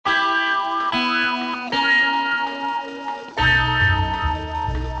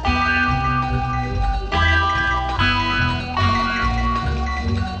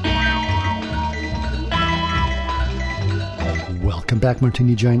back,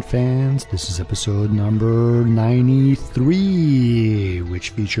 Martini Giant fans. This is episode number 93,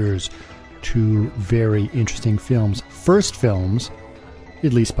 which features two very interesting films. First films,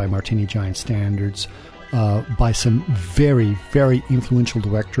 at least by Martini Giant standards, by some very, very influential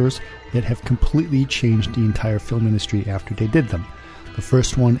directors that have completely changed the entire film industry after they did them. The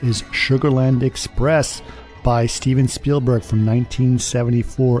first one is Sugarland Express by Steven Spielberg from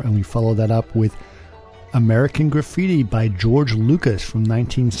 1974, and we follow that up with American Graffiti by George Lucas from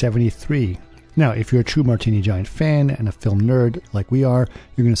 1973. Now, if you're a true Martini Giant fan and a film nerd like we are,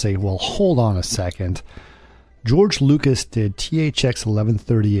 you're going to say, well, hold on a second. George Lucas did THX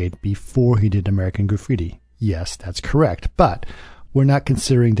 1138 before he did American Graffiti. Yes, that's correct, but we're not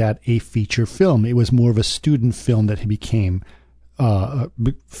considering that a feature film. It was more of a student film that he became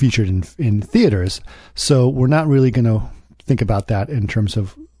featured in theaters. So we're not really going to think about that in terms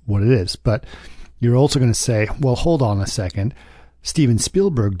of what it is. But you're also going to say, well, hold on a second. Steven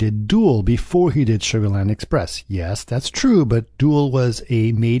Spielberg did Duel before he did Sugarland Express. Yes, that's true, but Duel was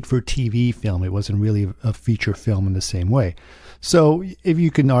a made-for-TV film. It wasn't really a feature film in the same way. So if you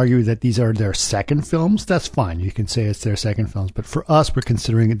can argue that these are their second films, that's fine. You can say it's their second films. But for us, we're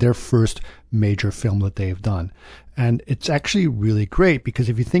considering it their first major film that they've done. And it's actually really great because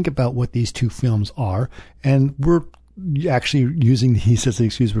if you think about what these two films are, and we're actually using these as an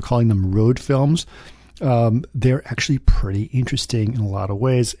excuse, we're calling them road films. They're actually pretty interesting in a lot of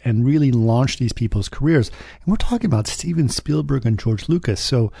ways and really launched these people's careers. And we're talking about Steven Spielberg and George Lucas.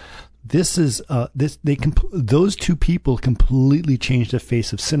 So this is those two people completely changed the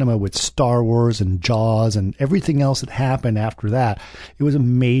face of cinema with Star Wars and Jaws and everything else that happened after that. It was a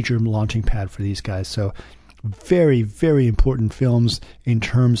major launching pad for these guys. So very, very important films in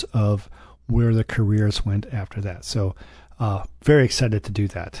terms of where the careers went after that. So very excited to do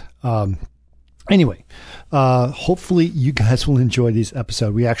that. Anyway, hopefully you guys will enjoy this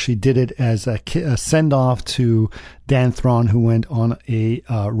episode. We actually did it as a send-off to Dan Thron, who went on a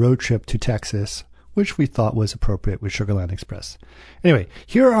road trip to Texas, which we thought was appropriate with Sugarland Express. Anyway,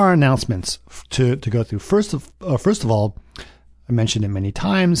 here are our announcements to go through. First of all, I mentioned it many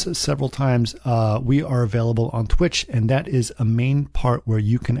times, several times, we are available on Twitch, and that is a main part where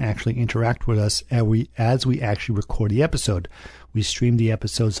you can actually interact with us as we actually record the episode. We stream the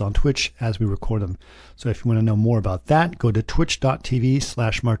episodes on Twitch as we record them. So if you want to know more about that, go to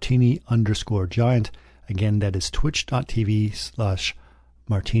twitch.tv/martini_giant. Again, that is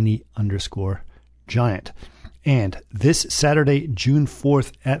twitch.tv/martini_giant. And this Saturday, June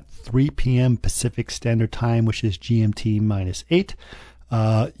 4th at 3 p.m. Pacific Standard Time, which is GMT -8,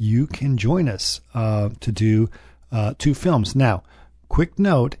 you can join us to do two films. Now, quick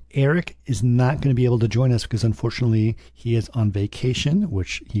note, Eric is not going to be able to join us because unfortunately he is on vacation,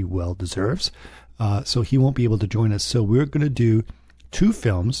 which he well deserves. So he won't be able to join us. So we're going to do two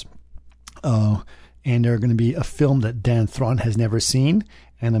films, and they're going to be a film that Dan Thron has never seen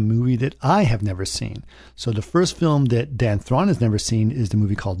and a movie that I have never seen. So the first film that Dan Thron has never seen is the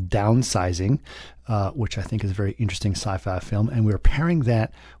movie called Downsizing, which I think is a very interesting sci-fi film. And we're pairing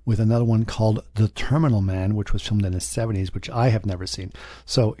that with another one called The Terminal Man, which was filmed in the 70s, which I have never seen.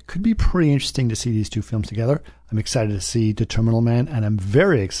 So it could be pretty interesting to see these two films together. I'm excited to see The Terminal Man, and I'm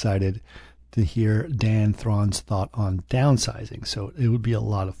very excited to hear Dan Thron's thought on Downsizing. So it would be a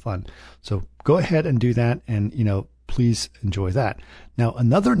lot of fun. So go ahead and do that, and, please enjoy that. Now,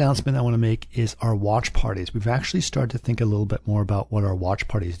 another announcement I want to make is our watch parties. We've actually started to think a little bit more about what our watch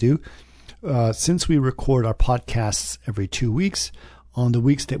parties do. Since we record our podcasts every 2 weeks, on the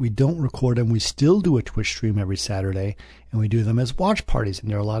weeks that we don't record them, we still do a Twitch stream every Saturday, and we do them as watch parties,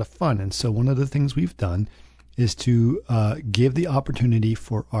 and they're a lot of fun. And so one of the things we've done is to give the opportunity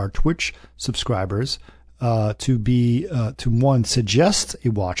for our Twitch subscribers to one, suggest a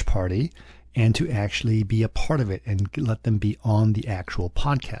watch party, and to actually be a part of it and let them be on the actual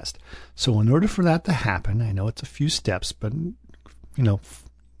podcast. So in order for that to happen, I know it's a few steps, but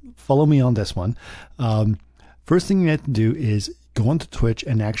follow me on this one. First thing you have to do is go onto Twitch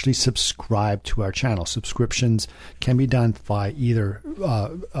and actually subscribe to our channel. Subscriptions can be done by either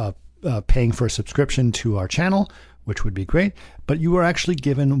paying for a subscription to our channel, which would be great, but you are actually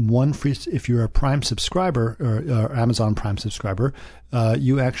given one free, if you're a Prime subscriber or Amazon Prime subscriber,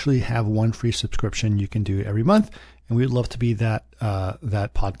 you actually have one free subscription you can do every month, and we'd love to be that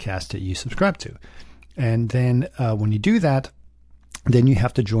podcast that you subscribe to. And then when you do that, then you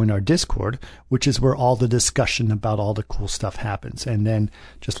have to join our Discord, which is where all the discussion about all the cool stuff happens. And then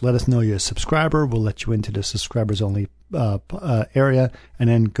just let us know you're a subscriber. We'll let you into the subscribers only area, and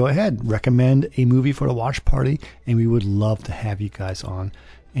then go ahead, recommend a movie for the watch party, and we would love to have you guys on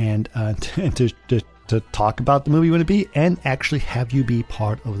and to to talk about the movie you want to be and actually have you be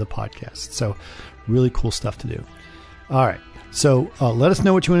part of the podcast. So really cool stuff to do. All right. So let us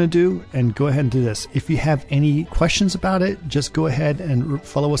know what you want to do and go ahead and do this. If you have any questions about it, just go ahead and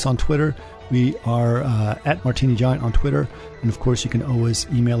follow us on Twitter. We are at Martini Giant on Twitter. And of course, you can always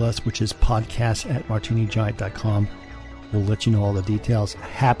email us, which is podcast@martinigiant.com. We'll let you know all the details.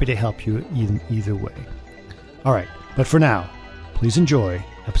 Happy to help you either way. All right. But for now, please enjoy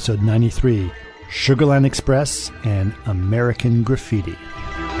episode 93, Sugarland Express and American Graffiti.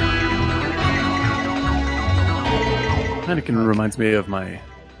 Heineken reminds me of my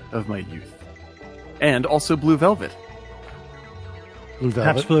youth, and also Blue Velvet. Blue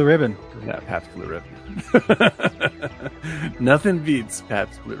Velvet. Pabst Blue Ribbon. Yeah, Pabst Blue Ribbon. Nothing beats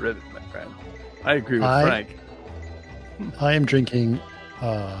Pabst Blue Ribbon, my friend. I agree with Frank. I am drinking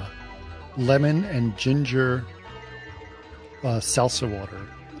lemon and ginger seltzer water,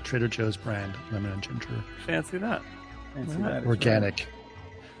 Trader Joe's brand, lemon and ginger. Fancy that. Organic.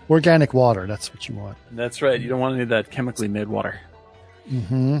 Organic water, that's what you want. That's right. You don't want any of that chemically made water.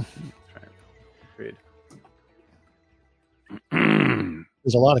 Mm-hmm. Agreed.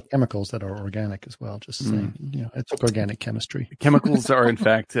 There's a lot of chemicals that are organic as well. Just saying, it took organic chemistry. Chemicals are, in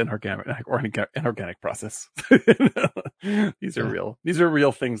fact, an organic process. These are real. These are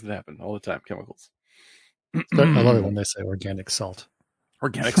real things that happen all the time. Chemicals. I love it when they say organic salt.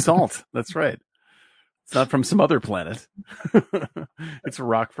 Organic salt. That's right. It's not from some other planet. It's a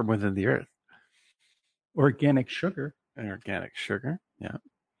rock from within the earth. Organic sugar. And organic sugar. Yeah.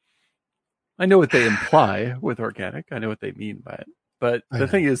 I know what they imply with organic. I know what they mean by it. But the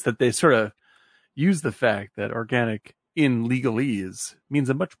thing is that they sort of use the fact that organic in legalese means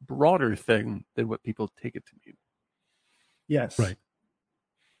a much broader thing than what people take it to mean. Yes. Right.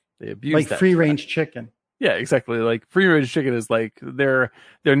 They abuse like that free range chicken. Yeah, exactly. Like free range chicken is like they're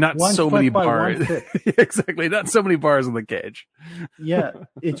not so many bars. Exactly, not so many bars in the cage. Yeah,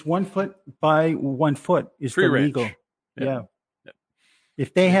 it's 1 foot by 1 foot is free the range. legal. Yeah.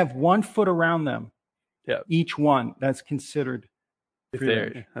 If they have 1 foot around them, yeah, each one, that's considered.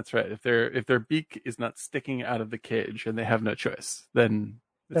 That's right. If their beak is not sticking out of the cage and they have no choice, then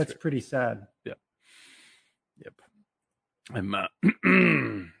that's pretty sad. Yep. I'm.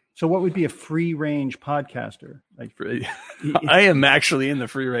 So what would be a free range podcaster? Like I am actually in the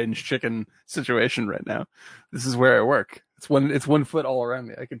free range chicken situation right now. This is where I work. It's 1 foot all around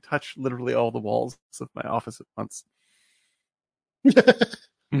me. I can touch literally all the walls of my office at once.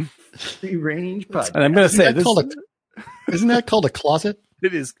 Free range podcast. And I'm going to say this. Isn't that called a closet?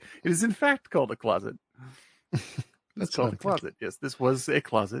 It is in fact called a closet. That's called a closet. Yes, this was a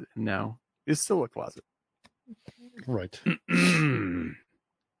closet and now is still a closet. Right.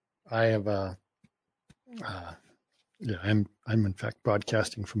 I have I'm in fact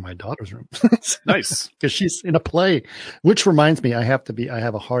broadcasting from my daughter's room. Nice. Because she's in a play, which reminds me I have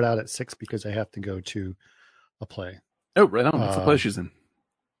a hard out at 6 because I have to go to a play. Oh, right on. What's the play she's in?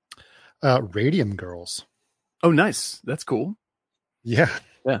 Radium Girls. Oh, nice. That's cool. Yeah.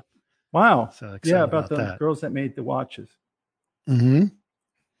 Yeah. Wow. So yeah, about the girls that made the watches. Mm-hmm.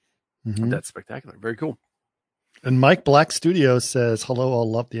 Mm-hmm. That's spectacular. Very cool. And Mike Black Studios says, hello, all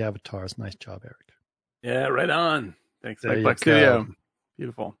love the avatars. Nice job, Eric. Yeah, right on. Thanks, There Mike Black Studio.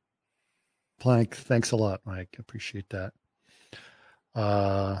 Beautiful. Plank, thanks a lot, Mike. Appreciate that.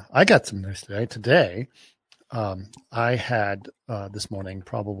 I got some news today. Today, I had this morning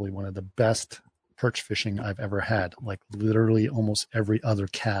probably one of the best perch fishing I've ever had. Like literally almost every other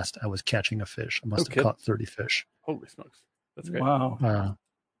cast, I was catching a fish. I must have caught 30 fish. Holy smokes. That's great. Wow.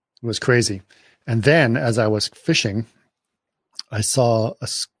 It was crazy. And then as I was fishing, I saw a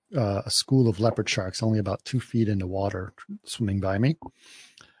school of leopard sharks only about 2 feet in the water swimming by me.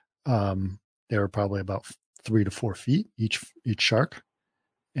 They were probably about 3 to 4 feet each shark.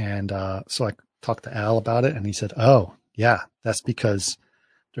 And so I talked to Al about it and he said, oh yeah, that's because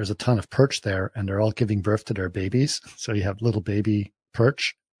there's a ton of perch there and they're all giving birth to their babies. So you have little baby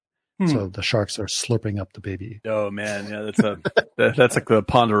perch. So the sharks are slurping up the baby. Oh man, yeah, that's like the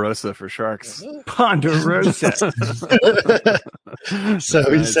ponderosa for sharks. Ponderosa. So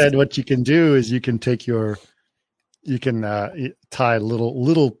he said, what you can do is you can take tie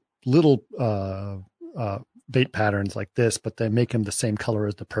little bait patterns like this, but they make them the same color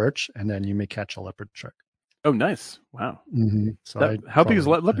as the perch, and then you may catch a leopard shark. Oh, nice! Wow. Mm-hmm. So how big is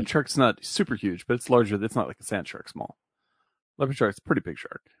leopard shark's not super huge, but it's larger. It's not like a sand shark small. Leopard shark's a pretty big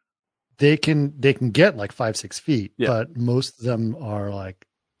shark. They can get like 5-6 feet, but most of them are like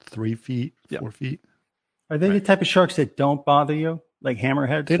 3 feet, 4 feet. Are they the type of sharks that don't bother you, like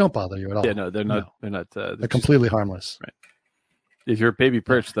hammerheads? They don't bother you at all. Yeah, no, they're not. No. They're not. They're completely harmless. Right. If you're a baby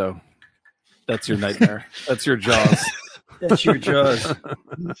perch, though, That's your nightmare. That's your Jaws. That's your Jaws.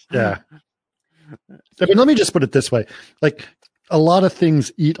 Yeah. I mean, let me just put it this way: like a lot of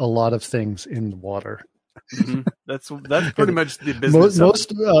things eat a lot of things in the water. Mm-hmm. That's pretty much the business.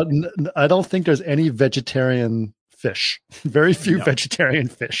 I don't think there's any vegetarian fish. Very few vegetarian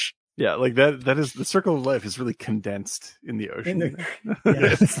fish. Yeah, like that is the circle of life is really condensed in the ocean.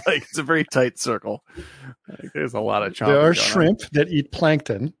 It's a very tight circle. Like, there's a lot of chomping. There are shrimp that eat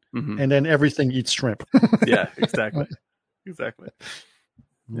plankton, mm-hmm. and then everything eats shrimp. Yeah, exactly.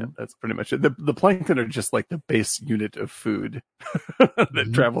 Yeah, that's pretty much it. The plankton are just like the base unit of food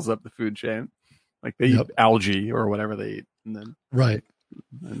that travels up the food chain. Like they eat algae or whatever they eat, and then right.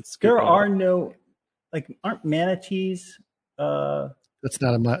 There are no, like, aren't manatees? That's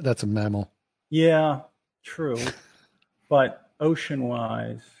not that's a mammal. Yeah, true. But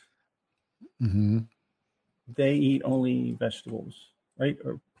ocean-wise, they eat only vegetables, right,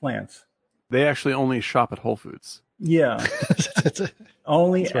 or plants. They actually only shop at Whole Foods. Yeah,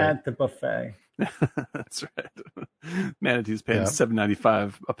 only That's right. at the buffet. That's right. Manatees paying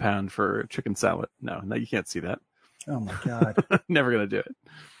 $7.95 a pound for chicken salad. No, you can't see that. Oh my God! Never gonna do it.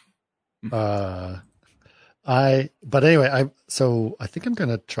 But anyway, I think I'm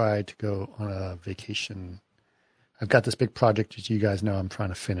gonna try to go on a vacation. I've got this big project, as you guys know, I'm trying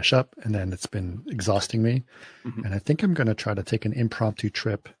to finish up, and then it's been exhausting me. Mm-hmm. And I think I'm gonna try to take an impromptu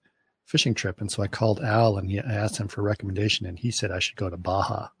fishing trip. And so I called Al and I asked him for a recommendation, and he said I should go to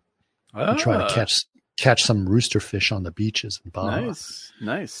Baja and try to catch some rooster fish on the beaches in Baja.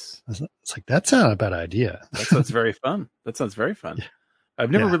 Nice. It's like, that's not a bad idea. That sounds very fun. Yeah.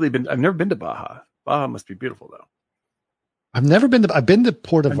 I've never been to Baja. Baja must be beautiful though. I've been to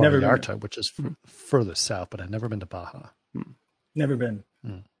Puerto Vallarta, which is further south, but I've never been to Baja. Never been.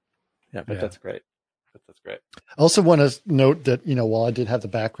 Yeah, but that's great. That's great. I also want to note that, while I did have the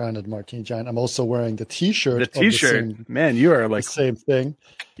background of the Martini Giant, I'm also wearing the T-shirt. Man, you are like the same thing.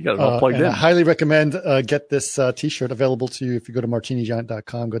 You got it all plugged in. I highly recommend get this T-shirt available to you if you go to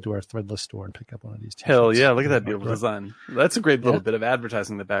martinigiant.com, go to our Threadless store and pick up one of these T-shirts. Hell yeah! Look at that beautiful design. That's a great little bit of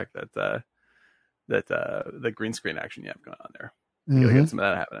advertising in the back. The green screen action you have going on there. You gotta get some of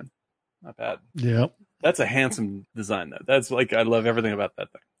that happening. Not bad. Yeah, that's a handsome design though. That's like, I love everything about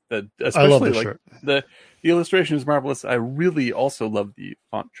that thing. Especially I love the like shirt. The illustration is marvelous. I really also love the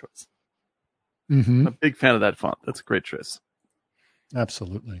font choice. Mm-hmm. I'm a big fan of that font. That's a great choice.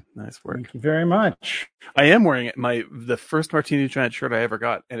 Absolutely. Nice work. Thank you very much. I am wearing it. The first Martini Giant shirt I ever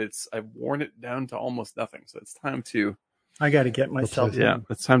got, and I've worn it down to almost nothing. So it's time to. I got to get myself.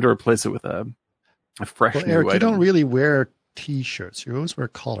 It's time to replace it with a fresh new Eric, item. you don't really wear T-shirts. You always wear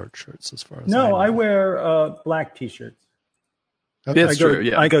collared shirts, as far as I wear black T-shirts. Okay. That's true.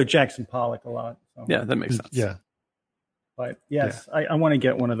 Yeah, I go Jackson Pollock a lot. So. Yeah, that makes sense. Yeah, but yes, I want to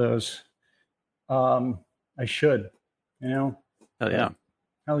get one of those. I should, Hell yeah.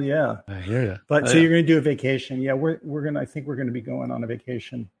 Hell yeah. I hear you. But so you're going to do a vacation? Yeah, we're going. I think we're going to be going on a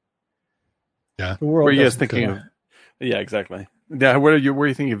vacation. Yeah. The world. Where are you guys thinking of? Yeah, exactly. Yeah, where are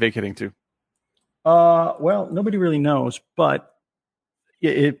you thinking of vacating to? Well, nobody really knows, but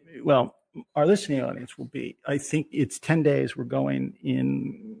our listening audience will be. I think it's 10 days. We're going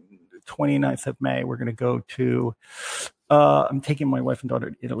in 29th of May. We're going to go to. I'm taking my wife and daughter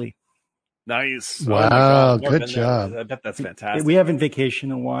to Italy. Nice. Wow, good job. I bet that's fantastic. We haven't vacationed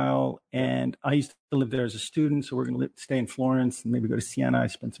in a while, and I used to live there as a student, so we're going to stay in Florence and maybe go to Siena. I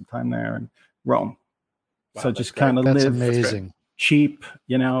spend some time there, and Rome. Wow, so just kind of live amazing. Cheap,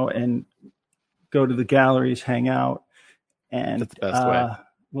 and go to the galleries, hang out, and that's the best way.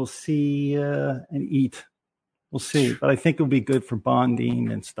 We'll see and eat. We'll see, but I think it'll be good for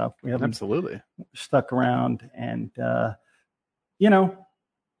bonding and stuff. We haven't absolutely stuck around, and I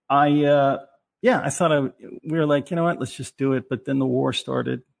thought we were like, you know what, let's just do it. But then the war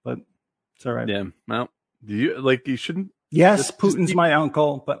started, but it's all right. Yeah. Well, you shouldn't. Yes, Putin's my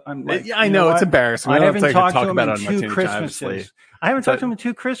uncle, but I'm like, I know it's embarrassing. I haven't talked to him in 2 Christmases. I haven't talked to him in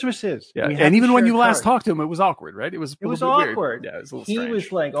 2 Christmases. Yeah, and even when you last talked to him, it was awkward, right? It was awkward. Weird. Yeah, it was a little strange. He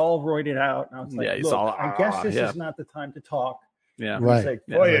was like all roided out. And I was like, look, I guess this is not the time to talk. Yeah, right.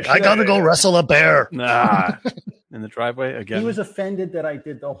 Like, I gotta go wrestle a bear. Nah, in the driveway again. He was offended that I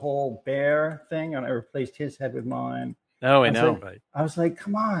did the whole bear thing, and I replaced his head with mine. Oh, I know. Like, I was like,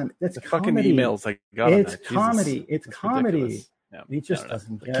 come on, that's the comedy. Fucking emails I got. It's comedy. It's comedy. Ridiculous. Yeah, he just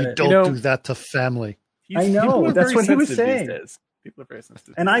doesn't get it. Don't do that to family. I know. That's what he was saying. People are very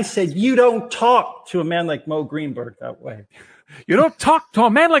sensitive. And I said, you don't talk to a man like Mo Greenberg that way. You don't talk to a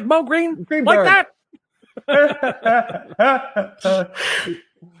man like Mo Greenberg like that.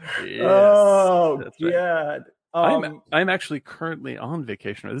 Yes, oh God! I'm actually currently on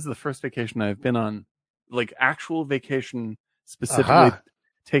vacation. This is the first vacation I've been on, like actual vacation, specifically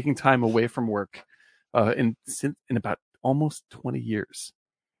taking time away from work, in about almost 20 years.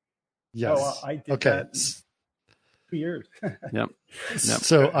 Yes. I did that 2 years. Yep.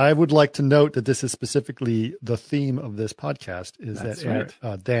 So I would like to note that this is specifically the theme of this podcast is That's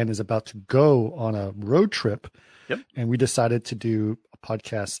that Dan is about to go on a road trip. Yep. And we decided to do a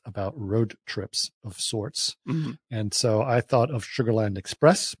podcast about road trips of sorts. Mm-hmm. And so I thought of Sugarland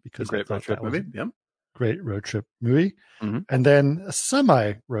Express because great road trip movie. Yep. Great road trip movie. Mm-hmm. And then a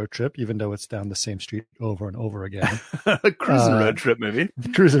semi road trip, even though it's down the same street over and over again. A cruising road trip movie.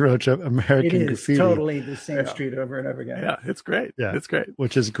 Cruising road trip, American It is Graffiti. totally the same street over and over again. Yeah, it's great. Yeah, it's great.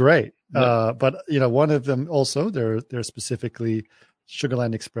 Which is great. Yeah. But one of them also, they're specifically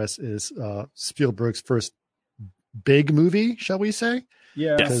Sugarland Express is Spielberg's first big movie, shall we say?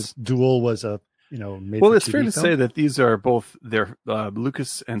 Yeah. Because Duel was a made well, for it's TV fair to film. say that these are both their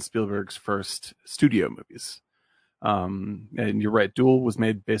Lucas and Spielberg's first studio movies. And you're right, Duel was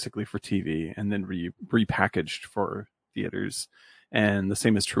made basically for TV and then repackaged for theaters. And the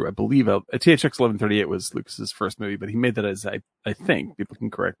same is true, I believe. THX 1138 was Lucas's first movie, but he made that as I think people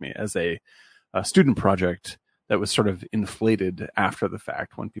can correct me, as a student project that was sort of inflated after the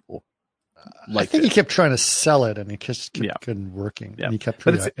fact when people. I think he kept trying to sell it, and he just couldn't working. Yeah, and he kept.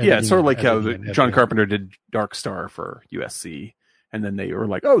 But it's sort of like how John Carpenter did Dark Star for USC, and then they were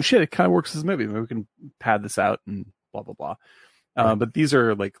like, "Oh shit, it kind of works as a movie. Maybe we can pad this out and blah blah blah." Right. But these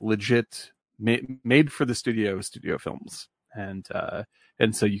are like legit made for the studio films, and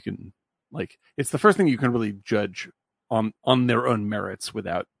so you can it's the first thing you can really judge on their own merits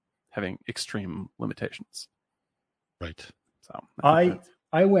without having extreme limitations. Right. So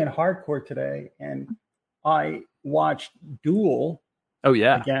I went hardcore today and I watched Duel. Oh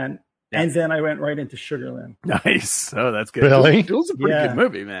yeah, again, and then I went right into Sugarland. Nice. Oh, that's good. Really? Duel's a pretty good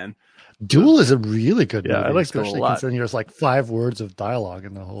movie, man. Duel is a really good movie. I like especially Duel a lot. Considering there's like 5 words of dialogue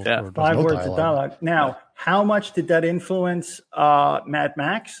in the whole. Yeah, 5 words of dialogue. Now, how much did that influence Mad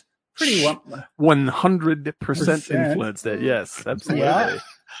Max? Pretty well. 100% influenced it. Yes, absolutely. Yeah.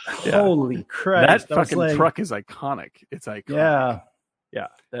 Holy crap! That fucking truck is iconic. It's iconic. Yeah. Yeah,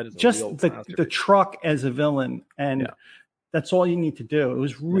 that is just the truck as a villain, and that's all you need to do. It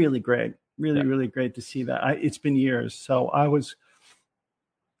was really great, really great to see that. It's been years, so I was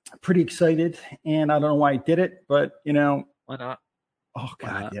pretty excited, and I don't know why I did it, but why not? Oh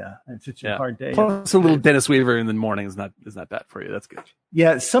god, it's such a hard day. Plus a little Dennis Weaver in the morning is not bad for you. That's good.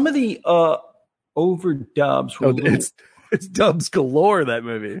 Yeah, some of the overdubs were it's dubs galore, that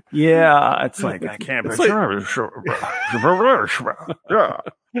movie. Yeah, it's like I can't. It's like, the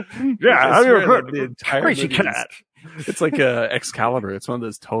entire crazy cat. It's like Excalibur. It's one of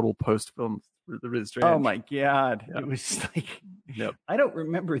those total post films. Really strange. Oh my god, it was like I don't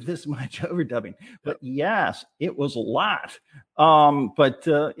remember this much overdubbing, but yes, it was a lot. But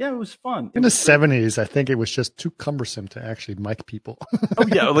it was fun. In the 70s, I think it was just too cumbersome to actually mic people. Oh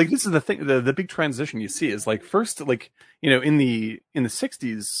yeah, like this is the thing. The big transition you see is like first, like in the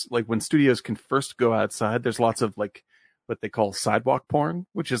 60s, like when studios can first go outside, there's lots of like what they call sidewalk porn,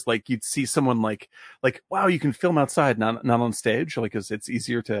 which is like you'd see someone like wow, you can film outside, not on stage, like because it's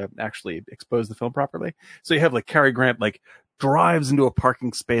easier to actually expose the film properly. So you have like Cary Grant like drives into a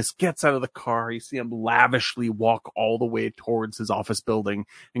parking space, gets out of the car, you see him lavishly walk all the way towards his office building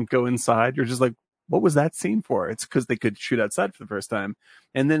and go inside. You're just like, what was that scene for? It's because they could shoot outside for the first time.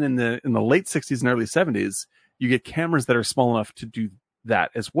 And then in the late 60s and early 70s, you get cameras that are small enough to do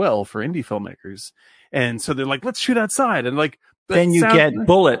that as well for indie filmmakers. And so they're like, let's shoot outside. And like, then you get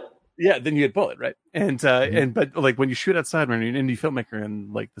Bullet. Yeah, then you get Bullet, right? And but like when you shoot outside when you're an indie filmmaker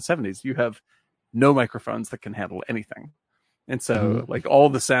in like the 70s, you have no microphones that can handle anything. And so like all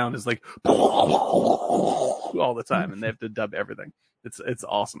the sound is like all the time, and they have to dub everything. It's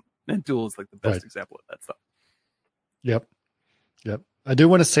awesome. And Duel is like the best example of that stuff. Yep. I do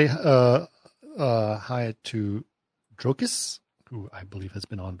want to say hi to Drokis, who I believe has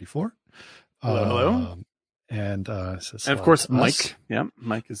been on before. Hello. And of course, Mike. Yeah,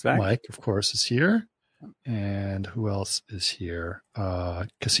 Mike is back. Mike, of course, is here. And who else is here?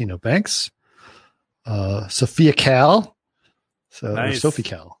 Casino Banks. Sophia Cal. Nice. Sophie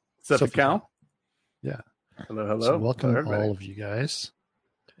Cal. Sophie Cal. Yeah. Hello. So welcome all of you guys.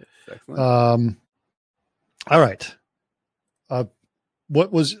 Excellent. All right.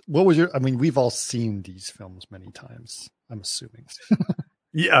 What was your? I mean, we've all seen these films many times, I'm assuming.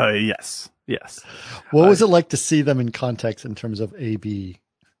 Yes. What was it like to see them in context in terms of AB?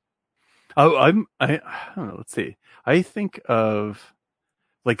 Oh, I don't know. Let's see. I think of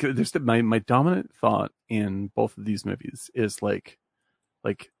like there's my dominant thought in both of these movies is like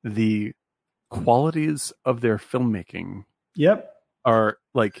the qualities of their filmmaking. Yep. Are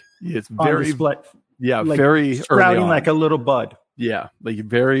like it's On very display. yeah Like very sprouting early on. like a little bud. Yeah, like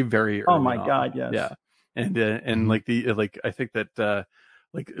very very early Oh my on. God, yes. Yeah, and like the like I think that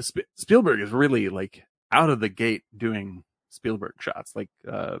Spielberg is really like out of the gate doing Spielberg shots. Like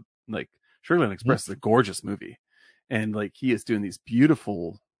Sugarland Express is a gorgeous movie, and like he is doing these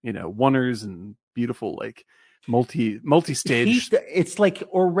beautiful oneers and beautiful like multi-stage. It's like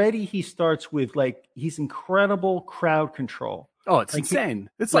already he starts with like he's incredible crowd control. Oh, it's like insane!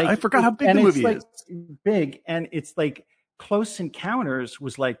 It's like I forgot how big the movie is. Big, and it's like Close Encounters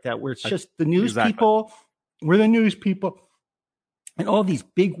was like that, where it's just the news people. We're the news people, and all these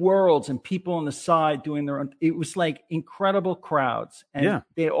big worlds and people on the side doing their own. It was like incredible crowds, and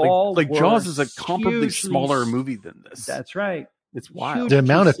they all like Jaws is a comparably smaller movie than this. That's right. It's wild. The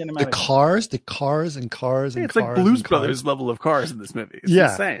amount of the cars and cars and cars. It's like Blues Brothers level of cars in this movie. It's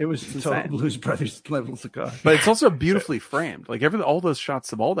insane. It was total Blues Brothers levels of cars. But it's also beautifully framed. Like all those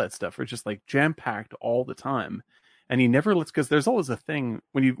shots of all that stuff are just like jam packed all the time. And he never lets, because there's always a thing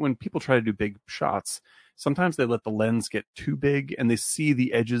when people try to do big shots, sometimes they let the lens get too big and they see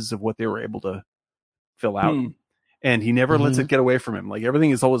the edges of what they were able to fill out. And he never lets it get away from him. Like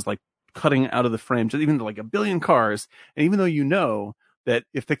everything is always like cutting out of the frame, just even like a billion cars. And even though you know that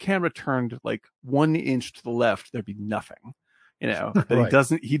if the camera turned like 1 inch to the left, there'd be nothing, but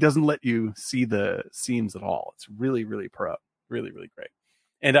right. he doesn't let you see the seams at all. It's really, really really, really great.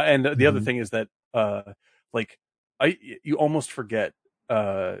 And the other thing is that, you almost forget,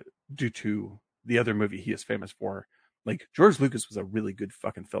 due to the other movie he is famous for, like George Lucas was a really good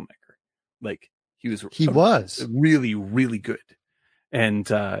fucking filmmaker. Like he was really, really good.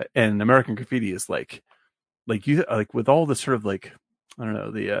 And American Graffiti is like you like with all the sort of like, I don't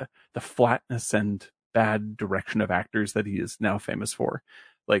know, the flatness and bad direction of actors that he is now famous for.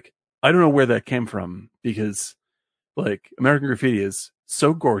 Like, I don't know where that came from, because like American Graffiti is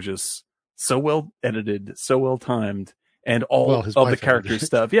so gorgeous, so well edited, so well timed, and all of the character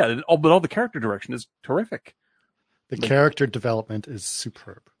stuff. Yeah. But all the character direction is terrific. The character development is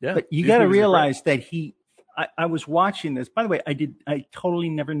superb. Yeah. But you got to realize that I was watching this. By the way, I totally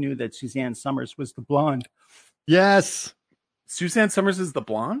never knew that Suzanne Summers was the blonde. Yes. Suzanne Summers is the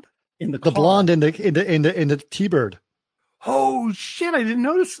blonde? In the blonde in the T-Bird. Oh shit, I didn't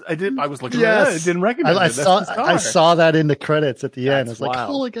notice. I was looking at it. I didn't recognize it. I saw that in the credits at the end. I was like,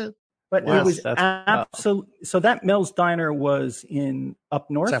 holy God. But it was absolute. So that Mel's Diner was in up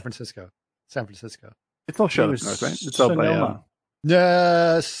north? San Francisco. It's all shut up north, right? It's all by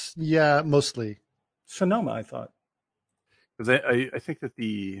yes, yeah, mostly. Sonoma, I thought. Because I think that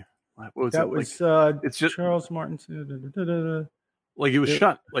what was that it? Was it's just Charles Martin. Like it was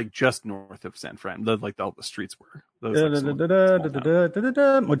shot like just north of San Fran. Like all the streets were. Modesto.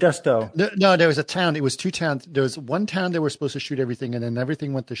 No, there was a town. It was two towns. There was one town they were supposed to shoot everything, and then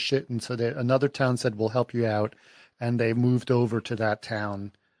everything went to shit. And so another town said, "We'll help you out," and they moved over to that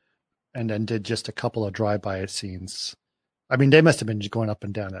town, and then did just a couple of drive-by scenes. I mean, they must have been just going up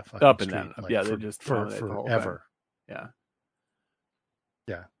and down that fucking up and street, down. like, yeah, they just forever. Yeah.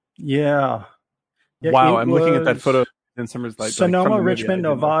 Wow, I'm looking at that photo. In Summers, Sonoma, Richmond,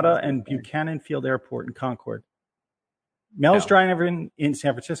 Nevada, and Buchanan Field Airport in Concord. Mel's Diner in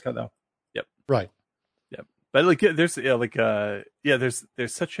San Francisco, though. Yep. Right. Yep. But there's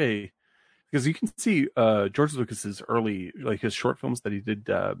such a, because you can see George Lucas's early, like his short films that he did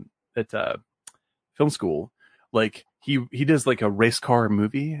at film school. Like he does like a race car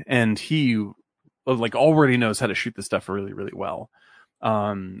movie, and he like already knows how to shoot this stuff really, really well.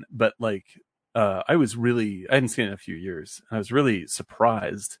 But like. I hadn't seen it in a few years. I was really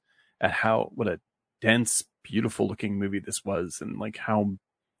surprised at what a dense, beautiful looking movie this was, and how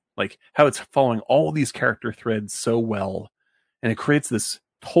it's following all these character threads so well, and it creates this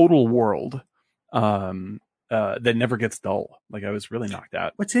total world that never gets dull. Like I was really knocked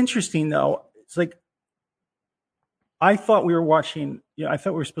out. What's interesting though, it's like I thought we were watching. I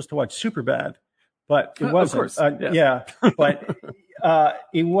thought we were supposed to watch Superbad, but it wasn't. Of course. But.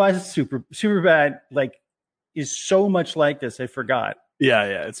 It was Superbad, like is so much like this. I forgot. Yeah,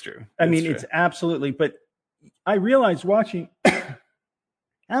 it's true. It's absolutely. But I realized watching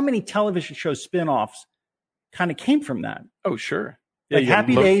how many television show spinoffs kind of came from that. Oh, sure. Yeah, like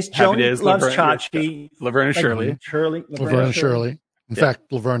Happy Days. Joni loves Chachi. Laverne and Shirley. Laverne and Shirley. In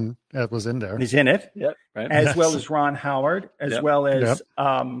fact, Laverne was in there. He's in it. Yep. Right. As well as Ron Howard, as well as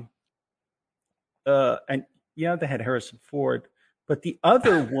and they had Harrison Ford. But the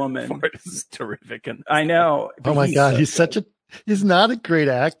other woman Ford is terrific. I know. Oh my God, he's such a He's not a great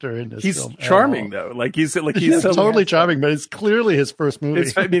actor in this He's film. charming though. He's he's so totally charming, but it's clearly his first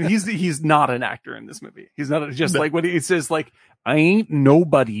movie. I mean, he's not an actor in this movie. He's not just like when he says like, "I ain't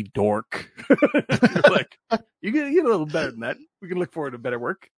nobody, dork." You're like, you get a little better than that. We can look forward to better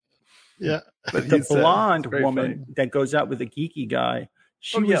work. Yeah, but the blonde woman that goes out with a geeky guy.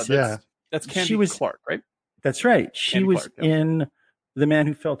 That's Candy Clark, right? That's right. She Candy was Clark, in The Man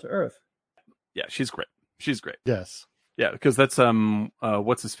Who Fell to Earth. Yeah, she's great. She's great. Yes. Yeah, because that's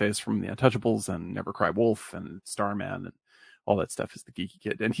what's his face from The Untouchables and Never Cry Wolf and Starman and all that stuff is the geeky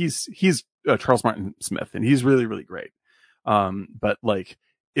kid, and he's Charles Martin Smith, and he's really, really great. But like,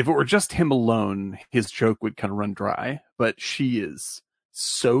 if it were just him alone, his joke would kind of run dry. But she is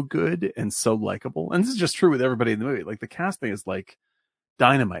so good and so likable, and this is just true with everybody in the movie. Like the casting is like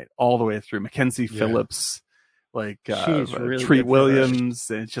dynamite all the way through. Mackenzie Phillips, like really Treat Williams,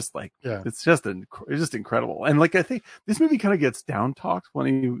 and it's just like it's just incredible. And like I think this movie kind of gets down talked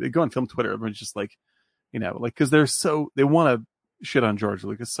when you go on film Twitter. Everyone's just like, because they want to shit on George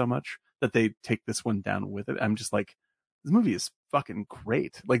Lucas so much that they take this one down with it. I'm just like, this movie is fucking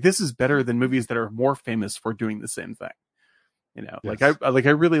great. Like this is better than movies that are more famous for doing the same thing. Like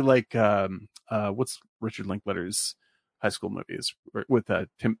I really like what's Richard Linklater's high school movies with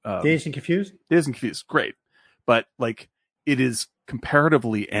Tim Dazed and Confused. Dazed and Confused, great, but like it is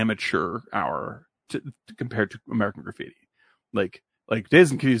comparatively amateur hour compared to American Graffiti. Like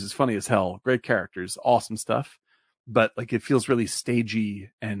Dazed and Confused is funny as hell, great characters, awesome stuff, but like it feels really stagey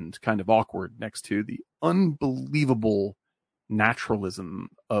and kind of awkward next to the unbelievable naturalism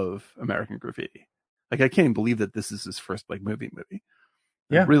of American Graffiti. Like I can't even believe that this is his first like movie.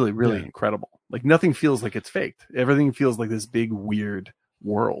 Yeah, really, really incredible. Like nothing feels like it's faked. Everything feels like this big weird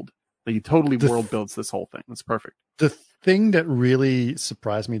world. Like he totally world builds this whole thing. It's perfect. The thing that really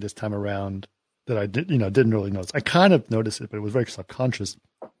surprised me this time around that I didn't really notice. I kind of noticed it, but it was very subconscious.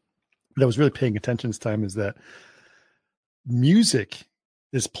 But I was really paying attention this time is that music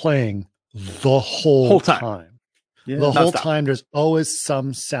is playing the whole time. Yeah. The whole time there's always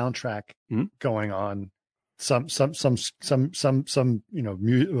some soundtrack going on, some song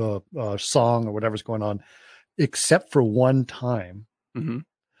or whatever's going on, except for one time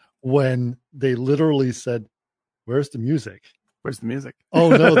when they literally said, "Where's the music? Where's the music? Oh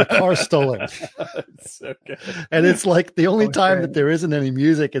no, the car's stolen." It's so good. And it's like the only time that there isn't any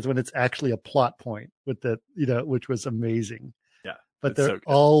music is when it's actually a plot point with the, which was amazing. Yeah. But they're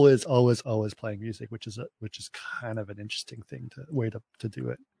always playing music, which is kind of an interesting way to do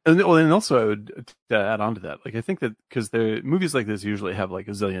it. And also I would add on to that. Like, I think that because the movies like this usually have like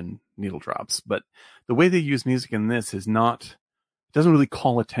a zillion needle drops, but the way they use music in this doesn't really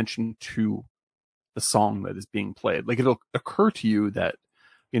call attention to the song that is being played. Like it'll occur to you that,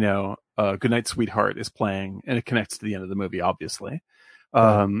 Goodnight Sweetheart is playing and it connects to the end of the movie, obviously.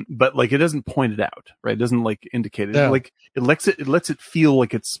 But like, it doesn't point it out, right? It doesn't like indicate it. Yeah. Like it lets it feel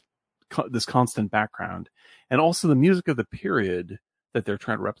like it's this constant background. And also the music of the period that they're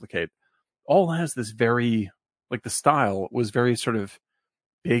trying to replicate all has this very, like the style was very sort of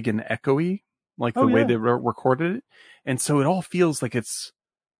big and echoey, like the way they recorded it. And so it all feels like it's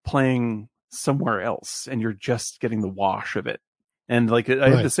playing somewhere else and you're just getting the wash of it. And like, I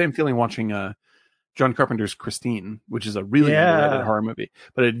had the same feeling watching, John Carpenter's Christine, which is a really underrated horror movie,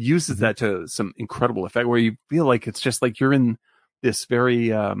 but it uses that to some incredible effect where you feel like it's just like you're in this very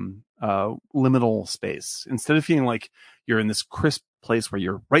liminal space. Instead of feeling like you're in this crisp place where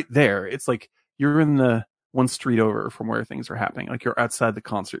you're right there, it's like you're in the one street over from where things are happening. Like you're outside the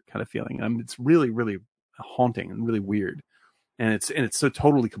concert kind of feeling. It's really, really haunting and really weird. And it's so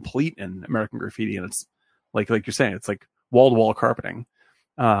totally complete in American Graffiti. And it's like you're saying, it's like wall to wall carpeting.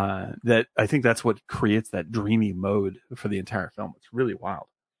 That I think that's what creates that dreamy mode for the entire film. It's really wild.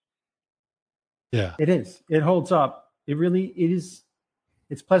 Yeah, it is. It holds up. It is.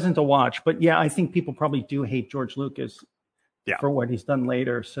 It's pleasant to watch, but I think people probably do hate George Lucas for what he's done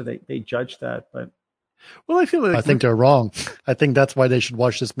later. So they judge that, but. Well, I think they're wrong. I think that's why they should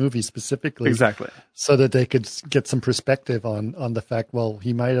watch this movie specifically. Exactly. So that they could get some perspective on the fact, well,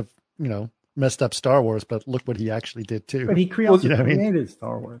 he might have, messed up Star Wars, but look what he actually did too. But he created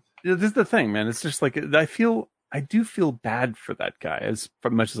Star Wars. This is the thing, man. It's just like, I do feel bad for that guy as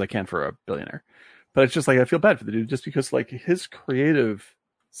much as I can for a billionaire, but it's just like, I feel bad for the dude just because like his creative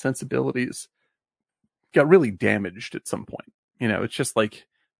sensibilities got really damaged at some point. It's just like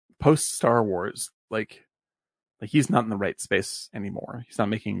post Star Wars, like he's not in the right space anymore. He's not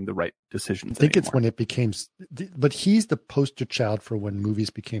making the right decisions. I think it's when it became, but he's the poster child for when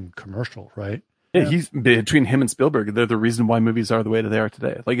movies became commercial, right? Yeah, he's between him and Spielberg. They're the reason why movies are the way that they are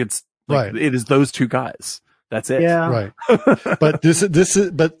today. Like it's like, it is those two guys That's it. Yeah. Right. But this is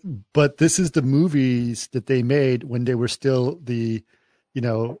the movies that they made when they were still in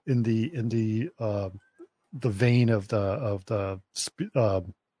the vein of the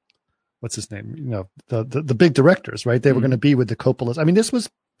what's his name? The big directors, right? They were going to be with the Coppolas. I mean,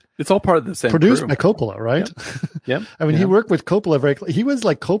 it's all part of the same produced crew. by Coppola, right? Yep. I mean, he worked with Coppola he was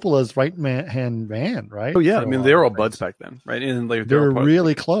like Coppola's hand man, right? Oh yeah. I mean, they were all buds back then, right? And they were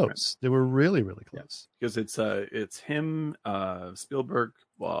really close. They were really, really close. Because it's him, Spielberg,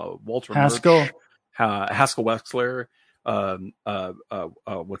 Walter Haskell, Haskell Wexler,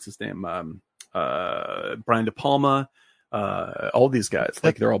 what's his name? Brian De Palma, all these guys.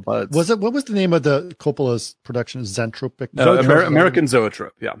 Like they're all buds. What was the name of the Coppola's production? Zentropic? American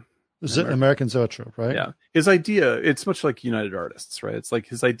Zoetrope, yeah. American Zoetrope, right? Yeah. His idea, it's much like United Artists, right? It's like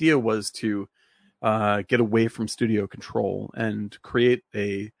his idea was to get away from studio control and create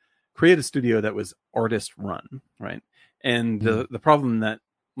a studio that was artist run, right? And the problem that,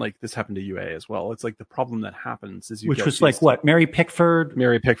 like, this happened to UA as well. It's like the problem that happens is which was like what? Mary Pickford,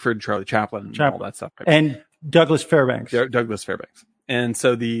 Charlie Chaplin, all that stuff, right? and Douglas Fairbanks. And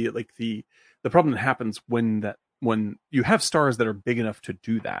so the problem that happens when you have stars that are big enough to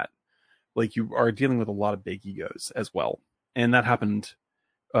do that, like, you are dealing with a lot of big egos as well. And that happened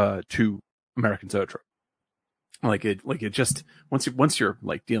to American Zoetrope. Like it just, once you're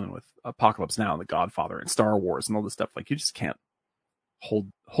like dealing with Apocalypse Now and The Godfather and Star Wars and all this stuff, like, you just can't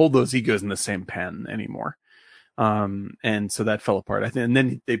hold those egos in the same pen anymore. And so that fell apart. I think, and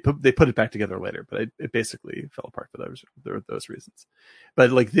then they put it back together later, but it basically fell apart for those reasons.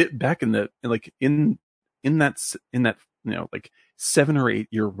 But like back in that, like 7 or 8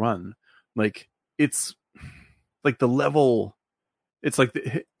 year run, like, it's like the level, it's like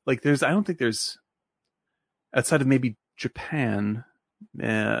I don't think there's, outside of maybe Japan,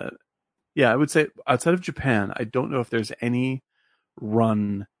 I would say outside of Japan, I don't know if there's any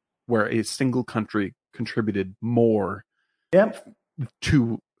run where a single country contributed more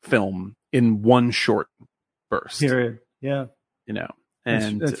to film in one short burst. Period. Yeah.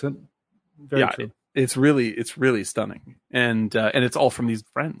 And that's very true. It's really stunning. And it's all from these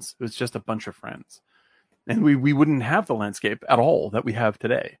friends. It was just a bunch of friends. And we wouldn't have the landscape at all that we have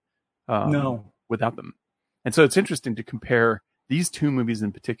today. Without them. And so it's interesting to compare these two movies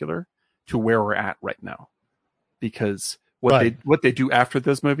in particular to where we're at right now, because what they do after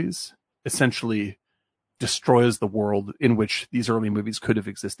those movies essentially destroys the world in which these early movies could have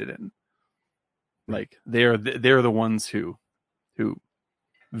existed in. Like, they're the ones who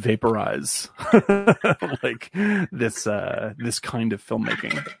vaporize like this kind of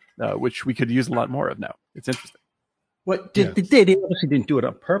filmmaking, which we could use a lot more of now. It's interesting. What they obviously didn't do it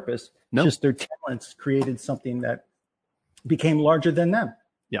on purpose. No. Just their talents created something that became larger than them.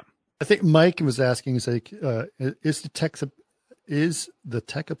 Yeah. I think Mike was asking, is the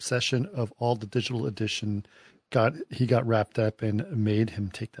tech obsession of all the digital edition got wrapped up and made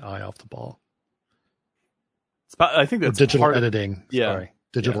him take the eye off the ball? I think that's digital editing.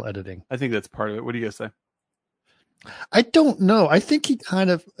 Digital editing. I think that's part of it. What do you guys say? I don't know. I think he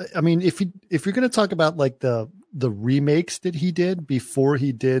kind of, I mean, if you're going to talk about like the remakes that he did before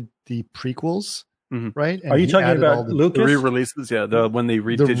he did the prequels, right? And are you talking about Lucas? The re-releases? Yeah, when they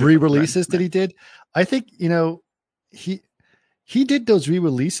the re-releases that he did. I think, he did those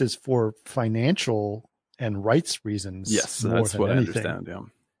re-releases for financial and rights reasons. Yes, that's what anything. I understand.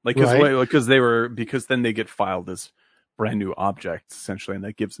 Yeah, because then they get filed as brand new objects essentially, and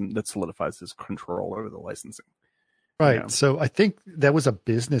that solidifies his control over the licensing. Right. Yeah. So I think that was a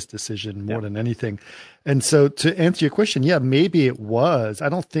business decision more than anything. And so to answer your question, maybe it was. I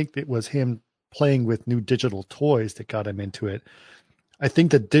don't think it was him playing with new digital toys that got him into it. I think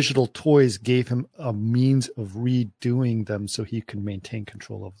the digital toys gave him a means of redoing them so he can maintain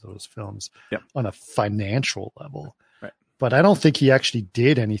control of those films on a financial level. Right. But I don't think he actually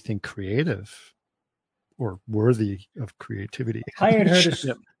did anything creative or worthy of creativity. I had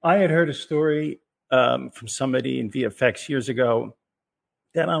heard a story from somebody in VFX years ago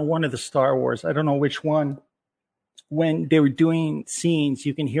that on one of the Star Wars, I don't know which one, when they were doing scenes,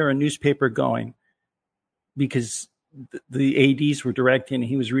 you can hear a newspaper going because the ADs were directing and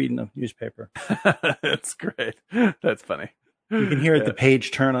he was reading a newspaper. That's great. That's funny. You can hear it, the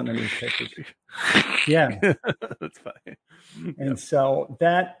page turn on the newspapers. Yeah. That's funny. And so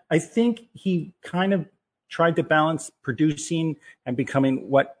that, I think he kind of tried to balance producing and becoming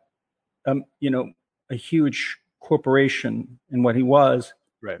what, a huge corporation in what he was,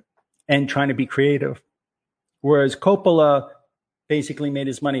 right? And trying to be creative. Whereas Coppola basically made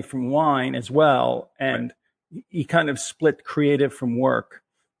his money from wine as well, and he kind of split creative from work.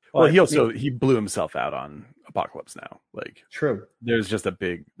 Well, he blew himself out on Apocalypse Now. Like, True. There's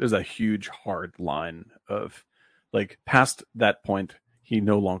a huge hard line of, like, past that point, he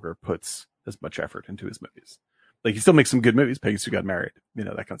no longer puts as much effort into his movies. Like, he still makes some good movies. Peggy Sue Got Married,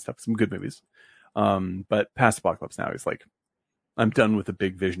 that kind of stuff. Some good movies. But past Apocalypse Now, he's like, I'm done with the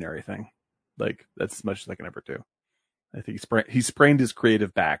big visionary thing. Like, that's as much as I can ever do. I think he sprained his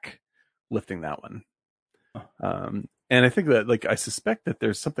creative back lifting that one. And I think that, like, I suspect that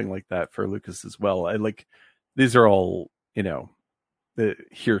there's something like that for Lucas as well. These are all, the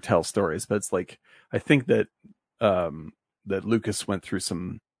hear tell stories, but it's like, I think that, that Lucas went through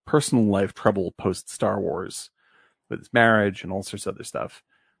some personal life trouble post Star Wars with his marriage and all sorts of other stuff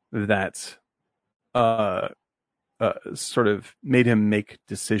that, sort of made him make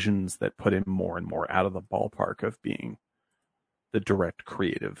decisions that put him more and more out of the ballpark of being the direct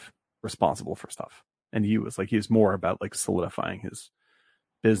creative responsible for stuff. And he was more about, like, solidifying his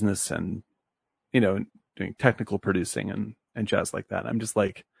business and, doing technical producing and jazz like that. I'm just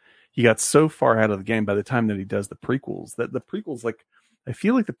like, he got so far out of the game by the time that he does the prequels, that the prequels, like, I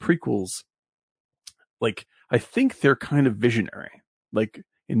feel like the prequels, like, I think they're kind of visionary, like,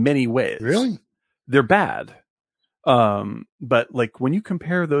 in many ways. Really? They're bad. But, like, when you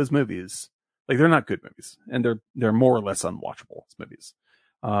compare those movies, like, they're not good movies, and they're more or less unwatchable as movies.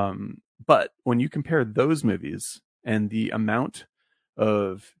 But when you compare those movies and the amount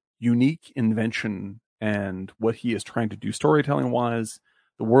of unique invention and what he is trying to do storytelling wise,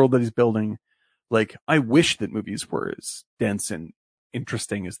 the world that he's building, like, I wish that movies were as dense and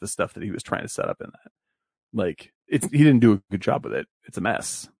interesting as the stuff that he was trying to set up in that. Like, he didn't do a good job with it. It's a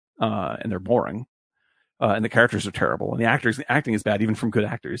mess. And they're boring. And the characters are terrible, and the acting is bad, even from good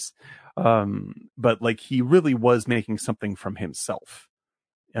actors. But, like, he really was making something from himself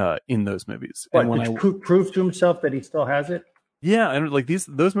in those movies. What, and when prove to himself that he still has it? Yeah, and, like,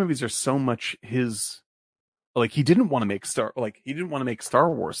 those movies are so much his. Like, he didn't want to make Star Wars.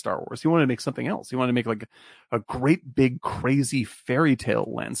 He wanted to make something else. He wanted to make, like, a great big crazy fairy tale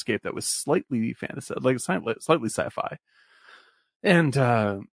landscape that was slightly fantasy, like slightly sci-fi, and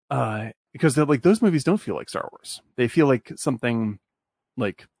because they're like, those movies don't feel like Star Wars. They feel like something,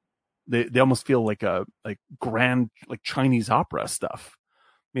 like, they almost feel like a grand, like, Chinese opera stuff,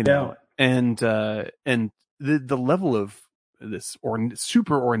 Yeah. And the level of this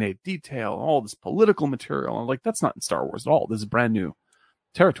super ornate detail, all this political material, and, like, that's not in Star Wars at all. This is brand new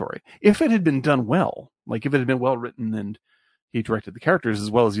territory. If it had been done well, like, if it had been well written and he directed the characters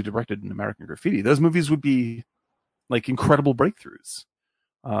as well as he directed in American Graffiti, those movies would be, like, incredible breakthroughs.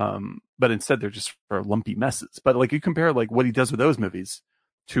 But instead they're just for lumpy messes. But, like, you compare, like, what he does with those movies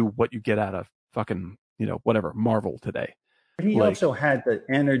to what you get out of fucking, whatever, Marvel today. But he also had the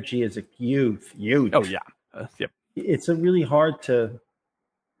energy as a youth. Oh yeah. Yep. It's a really hard to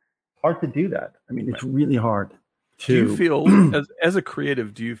do that. I mean, it's really hard to. Do you feel as a creative,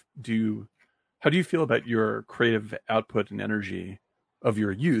 how do you feel about your creative output and energy of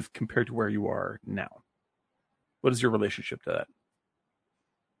your youth compared to where you are now? What is your relationship to that?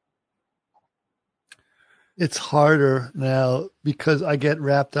 It's harder now because I get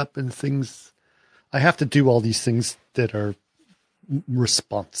wrapped up in things. I have to do all these things that are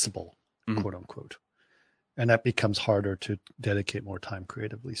responsible, quote unquote. And that becomes harder to dedicate more time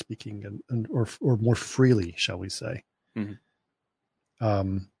creatively speaking or more freely, shall we say.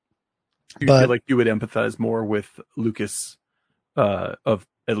 Mm-hmm. Do you feel like you would empathize more with Lucas of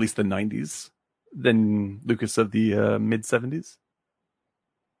at least the 90s than Lucas of the mid 70s?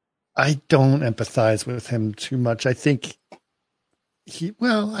 I don't empathize with him too much. I think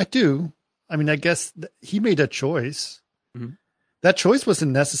I do. I mean, I guess he made a choice. Mm-hmm. That choice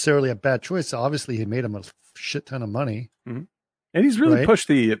wasn't necessarily a bad choice. Obviously, he made him a shit ton of money. Mm-hmm. And he's really pushed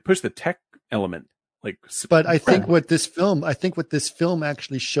the tech element. But I think what this film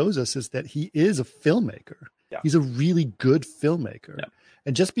actually shows us is that he is a filmmaker. Yeah. He's a really good filmmaker. Yeah.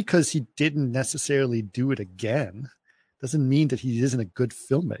 And just because he didn't necessarily do it again doesn't mean that he isn't a good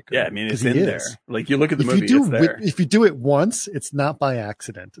filmmaker. Yeah, I mean, it's in there. Like, you look at the movie, it's there. If you do it once, it's not by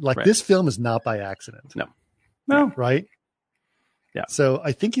accident. Like, this film is not by accident. No. Right? Yeah. So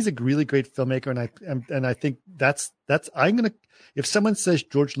I think he's a really great filmmaker, and I think that's if someone says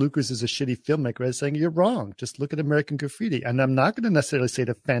George Lucas is a shitty filmmaker, I'm saying you're wrong. Just look at American Graffiti, and I'm not going to necessarily say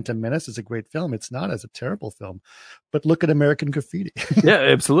that Phantom Menace is a great film. It's not as a terrible film, but look at American Graffiti. Yeah,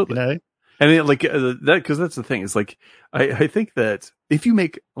 absolutely. And like that, because that's the thing is, like, I think that if you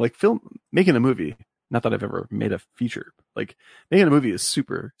make, like, making a movie, not that I've ever made a feature, like, making a movie is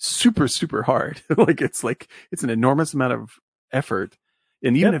super, super, super hard. It's an enormous amount of effort.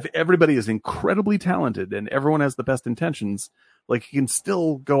 And even if everybody is incredibly talented and everyone has the best intentions, Like he can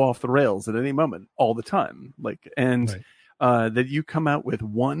still go off the rails at any moment, all the time. Like, and that you come out with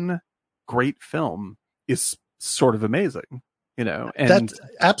one great film is sort of amazing, you know. And that's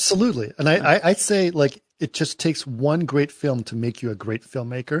absolutely. And I say, like, it just takes one great film to make you a great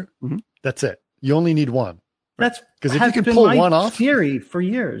filmmaker. Mm-hmm. That's it. You only need one. That's because if you can pull one off, theory for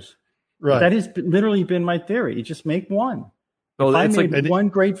years. Right. That has literally been my theory. You just make one. Well, if I made one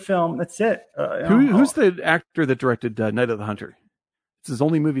great film, that's it. Who's the actor that directed Night of the Hunter? It's his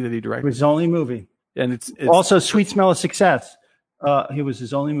only movie that he directed. It was his only movie. And it's also Sweet Smell of Success. It was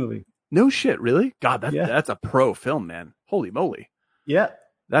his only movie. No shit, really? God, that's a pro film, man. Holy moly. Yeah.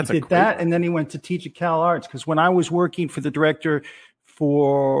 He did that, and then he went to teach at Cal Arts, because when I was working for the director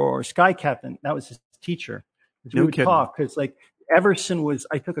for Sky Captain, that was his teacher. We would talk, because like Everson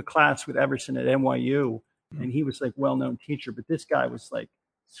I took a class with Everson at NYU, and he was like well-known teacher, but this guy was like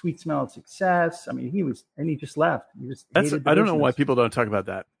Sweet Smell of Success. I mean, he just left. I don't know why people don't talk about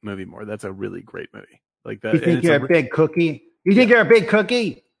that movie more. That's a really great movie. Like that. You think you're a big cookie? You think you're a big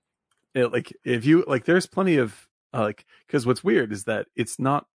cookie? Like if you like, there's plenty of because what's weird is that it's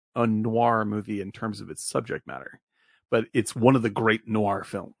not a noir movie in terms of its subject matter, but it's one of the great noir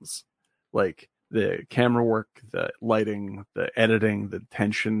films. Like the camera work, the lighting, the editing, the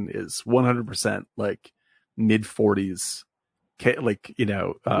tension is 100% like mid 40s. Like, you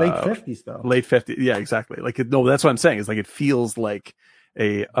know, late 50s though. Late 50s. Yeah, exactly. Like, no, that's what I'm saying. Is like, it feels like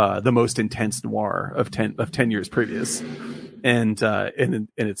the most intense noir of 10 years previous. And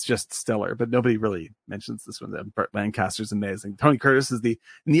it's just stellar, but nobody really mentions this one. Burt Lancaster's amazing. Tony Curtis is the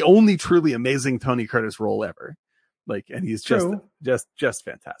only truly amazing Tony Curtis role ever. Like, and he's just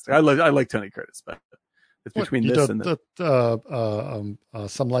fantastic. I like Tony Curtis, but it's between this and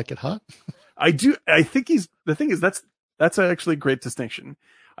Some Like It Hot. I do. I think the thing is, that's actually a great distinction.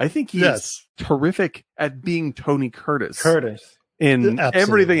 I think he's terrific at being Tony Curtis. In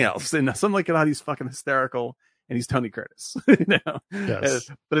everything else. And Some Like It Hot, he's fucking hysterical, and he's Tony Curtis. You know? Yes.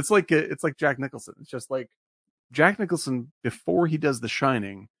 But it's like Jack Nicholson. It's just like Jack Nicholson before he does The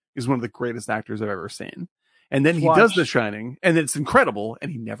Shining is one of the greatest actors I've ever seen. And then he does The Shining, and it's incredible,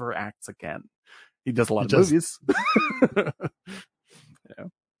 and he never acts again. He does a lot of movies. You know,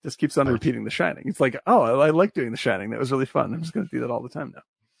 just keeps on repeating The Shining. It's like, oh, I like doing The Shining. That was really fun. I'm just going to do that all the time now.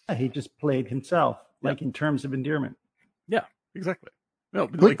 Yeah, he just played himself, like in terms of endearment. Yeah, exactly. No,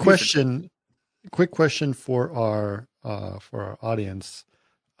 quick question for our audience.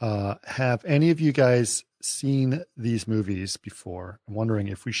 Have any of you guys seen these movies before? I'm wondering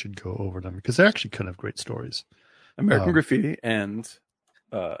if we should go over them, because they're actually kind of great stories. American Graffiti and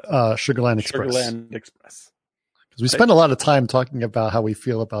Sugarland Express. Sugarland Express. Because we spent a lot of time talking about how we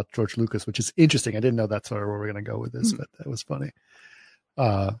feel about George Lucas, which is interesting. I didn't know that's where we're going to go with this, but that was funny.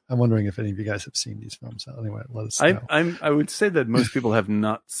 I'm wondering if any of you guys have seen these films. Anyway, let us know. I would say that most people have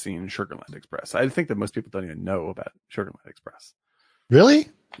not seen Sugarland Express. I think that most people don't even know about Sugarland Express. Really?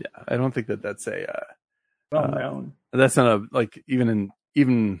 Yeah, I don't think that's a well known. That's not a like even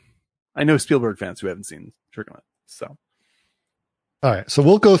I know Spielberg fans who haven't seen Sugarland. So, all right, so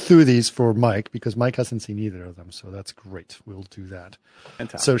we'll go through these for Mike, because Mike hasn't seen either of them. So that's great. We'll do that.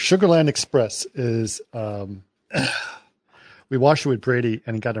 Fantastic. So Sugarland Express is. We watched it with Brady,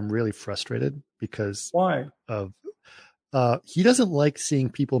 and it got him really frustrated because why? Of he doesn't like seeing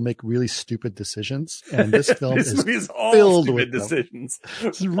people make really stupid decisions, and this film is filled with decisions.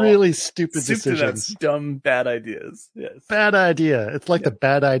 It's really stupid decisions. Dumb, bad ideas. Yes, bad idea. It's like the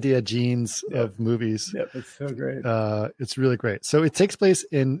bad idea genes of movies. Yep, it's so great. It's really great. So it takes place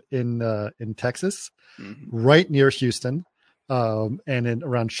in Texas, right near Houston, and in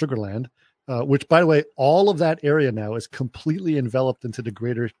around Sugarland. Which, by the way, all of that area now is completely enveloped into the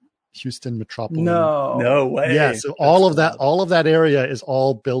greater Houston metropolis. No way. Yeah, so all of that area is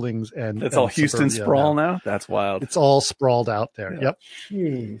all buildings, and that's all Houston sprawl now. That's wild. It's all sprawled out there. Yeah. Yep.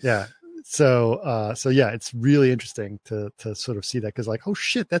 Jeez. Yeah. So yeah, it's really interesting to sort of see that, because like, oh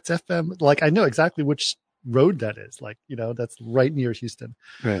shit, that's FM. Like, I know exactly which road that is. Like, you know, that's right near Houston.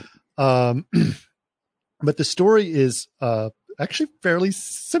 Right. But the story is actually fairly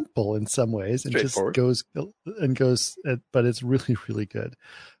simple in some ways, and just goes, but it's really, really good.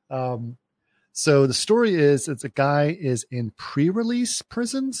 So the story is, it's a guy is in pre-release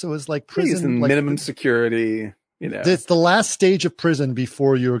prison. So it's like prison, he's in like minimum security, you know, it's the last stage of prison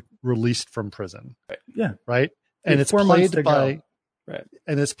before you're released from prison. Right. Yeah. Right. And it's played by,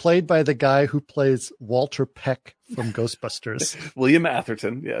 and it's played by the guy who plays Walter Peck from Ghostbusters. William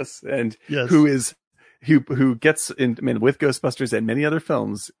Atherton. Yes. And who gets in, I mean, with Ghostbusters and many other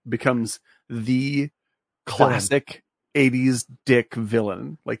films, becomes the classic 80s dick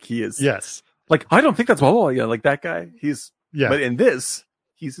villain. Like he is. Yes. Like, I don't think that's blah, blah, blah. Yeah, like that guy. He's Yeah. But in this,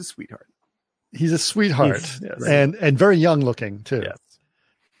 he's a sweetheart. He's a sweetheart. Yes. And very young looking too. Yes.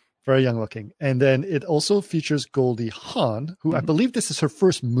 Very young looking. And then it also features Goldie Hawn, who I believe this is her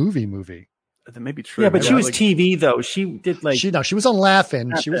first movie. That may be true. Yeah, but she was TV though. She did like she was on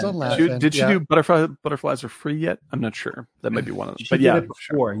Laugh-In. She was on Laugh-In. Did she do Butterflies Are Free yet? I'm not sure. That might be one of them. She but did yeah, it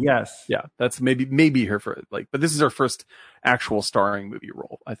before. sure. Yes. Yeah, that's maybe her first. But this is her first actual starring movie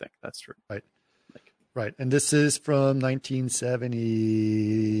role. I think that's true. Right. And this is from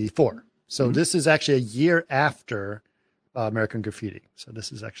 1974. So this is actually a year after American Graffiti. So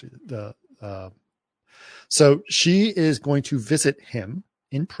this is actually so she is going to visit him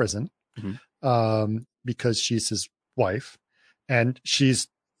in prison because she's his wife, and she's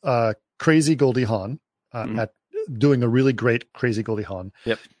crazy Goldie Hawn at doing a really great crazy Goldie Hawn.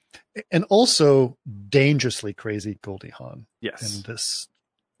 Yep. And also dangerously crazy Goldie Hawn. Yes. In this,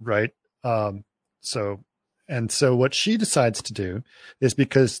 right? So what she decides to do is,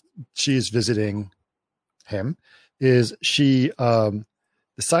 because she's visiting him, is she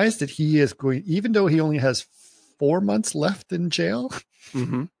decides that he is going, even though he only has 4 months left in jail.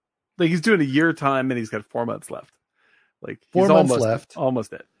 Mm-hmm. Like he's doing a year time and he's got 4 months left. Like 4 months left.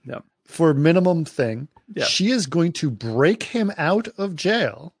 Almost it. Yeah. For minimum thing. Yeah. She is going to break him out of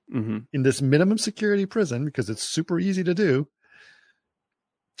jail in this minimum security prison, because it's super easy to do,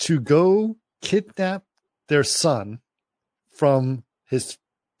 to go kidnap their son from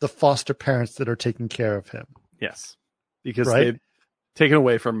the foster parents that are taking care of him. Yes. Because they've taken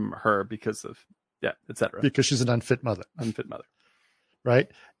away from her because of, etc. Because she's an unfit mother.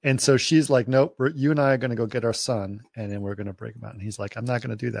 Right. And so she's like, nope, you and I are going to go get our son, and then we're going to break him out. And he's like, I'm not going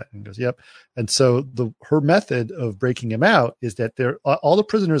to do that. And he goes, yep. And so her method of breaking him out is that all the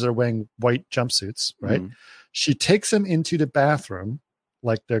prisoners are wearing white jumpsuits, right? She takes him into the bathroom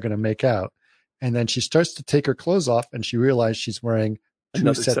like they're going to make out. And then she starts to take her clothes off, and she realizes she's wearing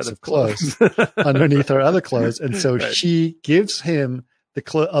two sets of clothes underneath her other clothes. And so she gives him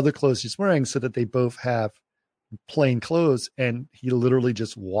the other clothes she's wearing so that they both have plain clothes, and he literally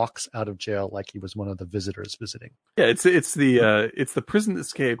just walks out of jail like he was one of the visitors visiting. Yeah, it's the prison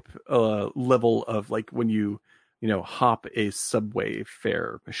escape level of like when you hop a subway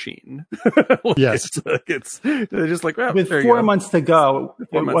fare machine. Yes, they're just like, well, with 4 months to go.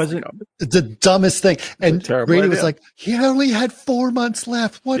 It wasn't the dumbest thing. And Grady was like, he only had 4 months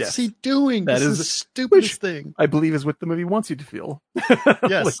left. What's he doing? This is the stupidest thing. I believe is what the movie wants you to feel.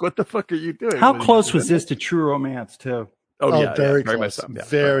 Yes. Like, what the fuck are you doing? How close was this to True Romance too? Very close. Very much so. Yeah,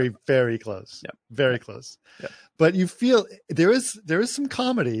 very close. Yeah. Very close. Yeah. But you feel there is some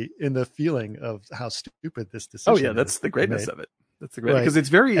comedy in the feeling of how stupid this decision. Oh yeah, that's the greatness of it. That's the greatness, because it's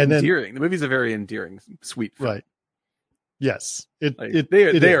very endearing. The movie's a very endearing, sweet film. Right. Yes. They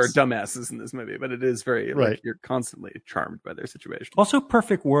are dumbasses in this movie, but it is very like you're constantly charmed by their situation. Also,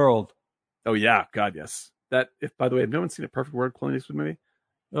 Perfect World. Oh yeah, God yes. That by the way, if no one's seen a Perfect World Clint Eastwood movie,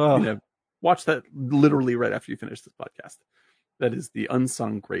 watch that literally right after you finish this podcast. That is the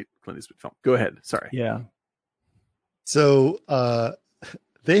unsung great Clint Eastwood film. Go ahead. Sorry. Yeah. So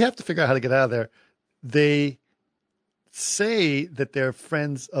they have to figure out how to get out of there. They say that they're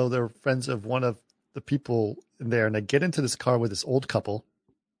friends. Oh, they're friends of one of the people in there, and they get into this car with this old couple,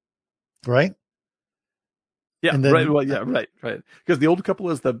 right? Yeah, and then, right. Well, yeah, right. Because the old couple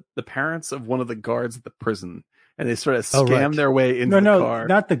is the parents of one of the guards at the prison, and they sort of scam their way into the car.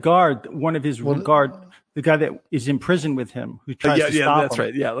 Not the guard. One of his guard. The guy that is in prison with him, who tries to stop him. That's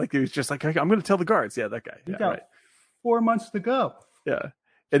right. Yeah, like he was just like, I'm going to tell the guards. Yeah, that guy. Yeah, right. 4 months to go. Yeah,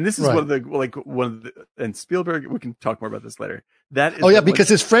 and this is one of the and Spielberg. We can talk more about this later. That is because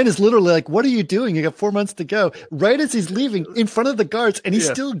his friend is literally like, "What are you doing? You got 4 months to go." Right as he's leaving, in front of the guards, and he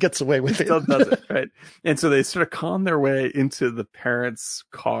still gets away with it. Still does it, right? And so they sort of con their way into the parents'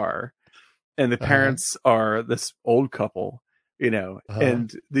 car, and the parents are this old couple.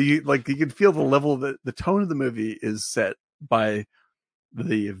 And you can feel the level of the tone of the movie is set by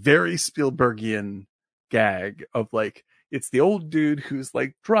the very Spielbergian gag of like, it's the old dude who's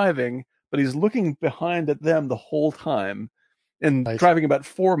like driving, but he's looking behind at them the whole time and driving about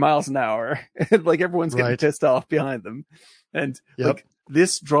 4 miles an hour. And like everyone's getting pissed off behind them. And like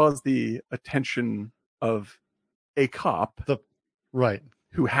this draws the attention of a cop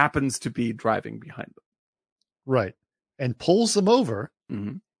who happens to be driving behind them. Right. And pulls them over.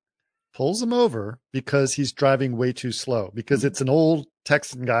 Pulls him over because he's driving way too slow, because it's an old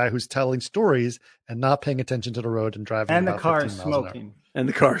Texan guy who's telling stories and not paying attention to the road and driving. And about the car 15 is miles an hour. smoking. And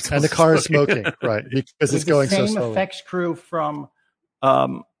the car is smoking, right? Because it's going so slowly. Same effects crew from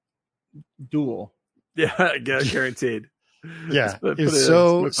Duel. Yeah, guaranteed. Yeah, it's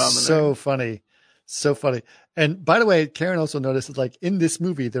so funny. So funny. And by the way, Karen also noticed that like in this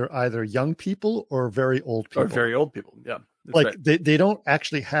movie, they're either young people or very old people. Or very old people. Yeah. Like right. they don't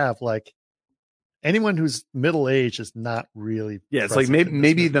actually have like anyone who's middle aged is not really. Yeah. It's like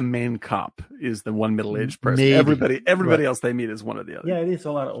maybe the main cop is the one middle-aged person. Maybe. Everybody else they meet is one or the other. Yeah. It is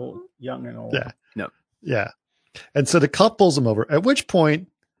a lot of young and old. Yeah. No. Yeah. And so the cop pulls him over, at which point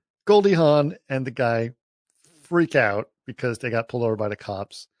Goldie Hawn and the guy freak out because they got pulled over by the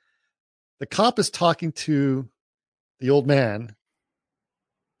cops. The cop is talking to the old man,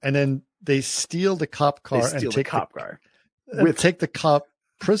 and then they steal the cop car and take the cop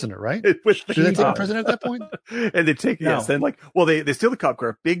prisoner, right? Do they take him prisoner at that point? And they take then they steal the cop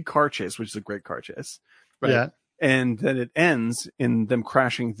car, big car chase, which is a great car chase, right? Yeah. And then it ends in them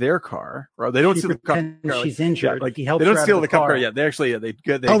crashing their car. Or they don't steal the cop car. She's injured. Yeah, he helps they don't her steal out the of cop car. Yeah, they actually they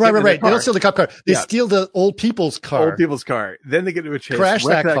oh right. They don't steal the cop car. They steal the old people's car. Old people's car. Then they get into a chase, crash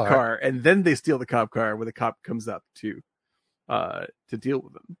wreck that car, and then they steal the cop car when the cop comes up to deal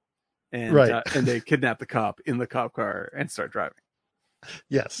with them, and and they kidnap the cop in the cop car and start driving.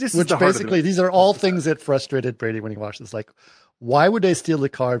 Yes, which basically these are all things that frustrated Brady when he watched this. Like, why would they steal the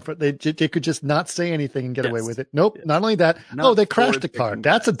car? They could just not say anything and get away with it. Nope. Yes. Not only that. They crashed the car.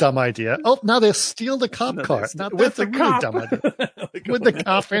 That's a dumb idea. Oh, now they steal the cop car. Now that's a really dumb idea. With the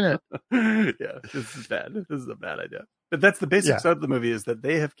cop in it. Yeah, this is bad. This is a bad idea. But that's the basics of the movie, is that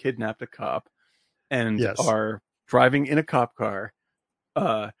they have kidnapped a cop and are driving in a cop car.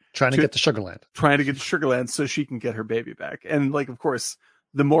 Trying to get to Sugarland so she can get her baby back. And like, of course,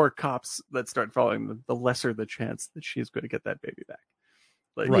 the more cops that start following them, the lesser the chance that she's going to get that baby back.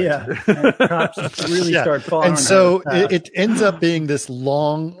 Like, and cops really start following. And so it ends up being this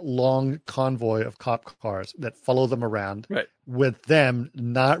long convoy of cop cars that follow them around, with them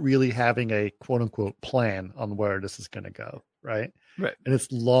not really having a quote unquote plan on where this is going to go. Right. And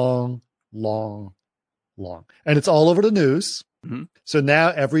it's long. And it's all over the news. Mm-hmm. So now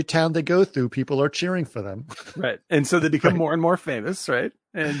every town they go through, people are cheering for them. Right. And so they become more and more famous, right?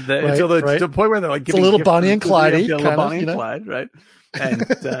 And until the point where they're like giving it's a little Bonnie and Clyde, Clyde, right? And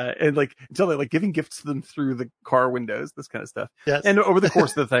and like until they're like giving gifts to them through the car windows, this kind of stuff. Yes. And over the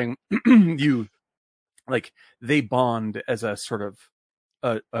course of the thing, they bond as a sort of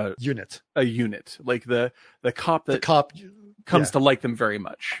a unit. Like the cop comes to like them very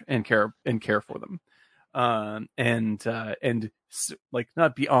much and care for them. And like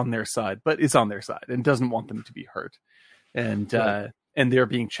not be on their side, but is on their side and doesn't want them to be hurt. And they're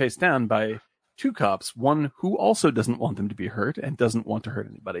being chased down by two cops, one who also doesn't want them to be hurt and doesn't want to hurt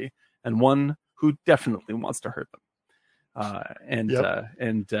anybody, and one who definitely wants to hurt them.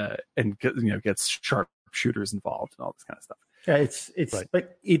 Gets sharp shooters involved and all this kind of stuff. Yeah, it's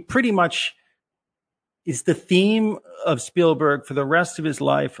but it pretty much is the theme of Spielberg for the rest of his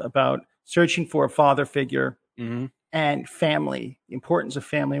life, about searching for a father figure and family, the importance of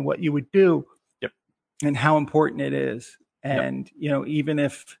family and what you would do and how important it is. And, even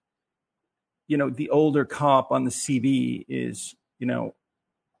if, the older cop on the CV is,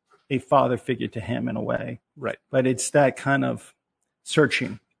 a father figure to him in a way. Right. But it's that kind of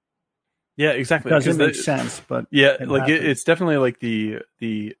searching. Yeah, exactly. It doesn't make sense, but it's definitely like I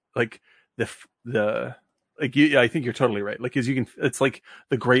think you're totally right. Like, it's like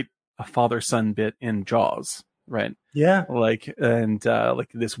the great father-son bit in Jaws, right? Yeah. Like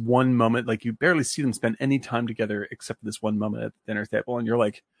this one moment, like you barely see them spend any time together except for this one moment at the dinner table, and you're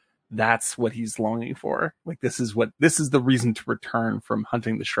like, that's what he's longing for. Like, this is the reason to return from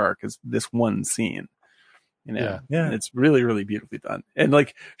hunting the shark, is this one scene. Yeah. And it's really, really beautifully done. And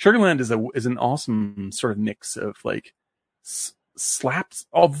like Sugarland is an awesome sort of mix of like slaps,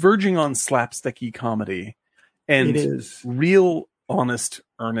 all verging on slapsticky comedy, and it is real, honest,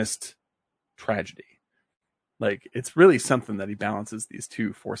 earnest tragedy. Like, it's really something that he balances these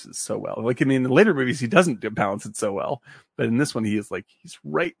two forces so well. Like, I mean, in the later movies, he doesn't balance it so well, but in this one, he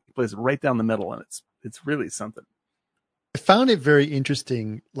plays it right down the middle, and it's really something. I found it very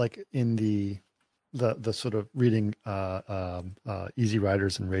interesting, like in the sort of reading Easy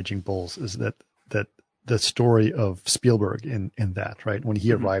Riders and Raging Bulls, is that the story of Spielberg in that, right, when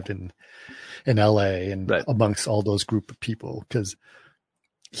he arrived in LA and amongst all those group of people, because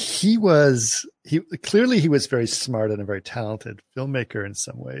he was very smart and a very talented filmmaker in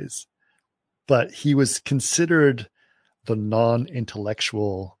some ways, but he was considered the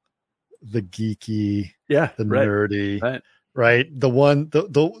non-intellectual, the geeky, the nerdy, right? The one,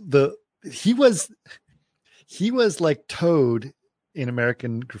 he was like Toad in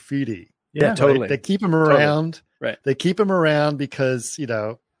American Graffiti. Yeah, totally. They keep him around. Totally. Right. They keep him around because,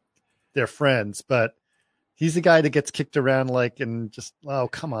 they're friends, but he's the guy that gets kicked around and just, oh,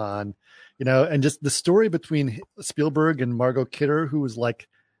 come on. and just the story between Spielberg and Margot Kidder, who was like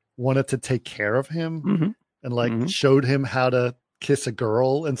wanted to take care of him and like showed him how to kiss a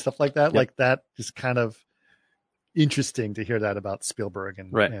girl and stuff like that. Yep. Like that is kind of interesting to hear that about Spielberg.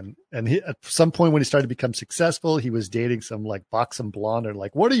 And he, at some point when he started to become successful, he was dating some like buxom blonde and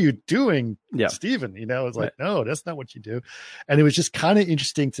like, what are you doing, Steven? It's like, no, that's not what you do. And it was just kind of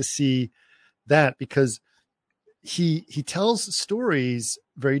interesting to see that because he tells stories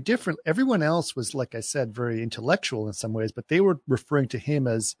very different. Everyone else was, like I said, very intellectual in some ways, but they were referring to him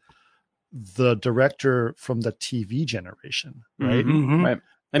as the director from the TV generation, right? Right.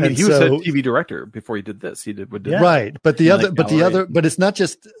 I mean, he was a TV director before he did this. He did right. But but it's not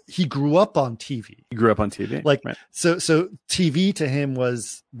just he grew up on TV. He grew up on TV, like so TV to him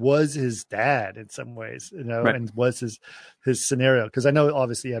was his dad in some ways, and was his scenario. Because I know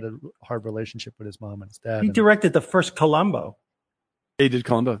obviously he had a hard relationship with his mom and his dad. He directed the first Columbo. He did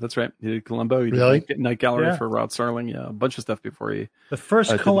Columbo. That's right. He did Columbo. He did Night Gallery for Rod Serling. Yeah, a bunch of stuff before he. The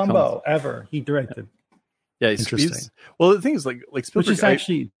first Columbo ever he directed. Yeah, interesting. Well, the thing is, like Spielberg, which is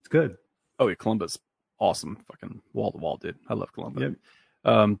actually it's good. Oh, yeah, Columbo's awesome, fucking wall to wall, dude. I love Columbo.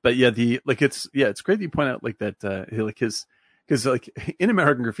 Yep. But yeah, it's great that you point out like that. Because like in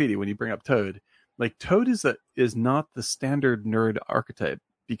American Graffiti, when you bring up Toad, like Toad is not the standard nerd archetype,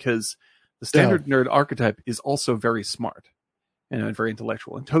 because the standard nerd archetype is also very smart and very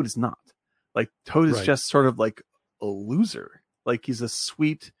intellectual, and Toad is not. Like Toad is just sort of like a loser. Like he's a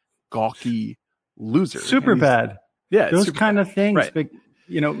sweet, gawky loser. Super bad. Yeah. Those kind of things. Right. But,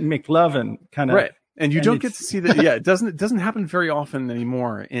 McLovin kind of. Right. And you don't get to see that. Yeah. It doesn't happen very often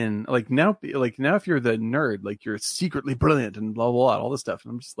anymore in now if you're the nerd, like you're secretly brilliant and blah, blah, blah, all this stuff.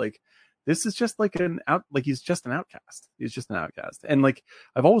 And I'm just like, this is just like he's just an outcast. He's just an outcast. And like,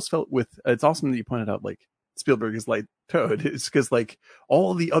 I've always felt it's awesome that you pointed out, like Spielberg is like Toad. It's because like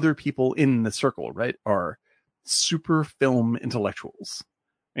all the other people in the circle, right, are super film intellectuals.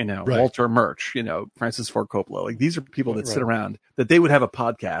 Walter Murch, Francis Ford Coppola. Like these are people that sit around that they would have a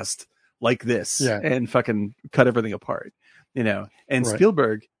podcast like this and fucking cut everything apart, and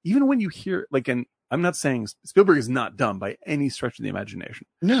Spielberg, even when you hear and I'm not saying Spielberg is not dumb by any stretch of the imagination.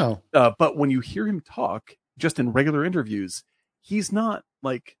 No. But when you hear him talk just in regular interviews, he's not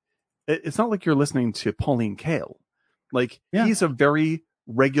like, it's not like you're listening to Pauline Kael. Like he's a very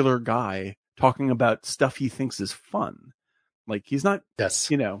regular guy talking about stuff he thinks is fun. Like he's not,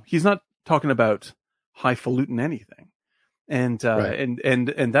 he's not talking about highfalutin anything. And,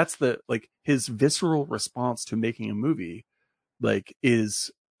 and that's his visceral response to making a movie,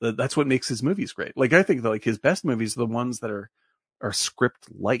 that's what makes his movies great. Like I think that his best movies are the ones that are script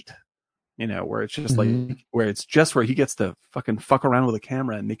light, where it's just where he gets to fucking fuck around with a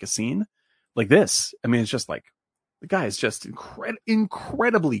camera and make a scene like this. I mean, it's just like the guy is just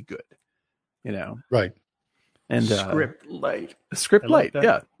incredibly good, Right. And script light,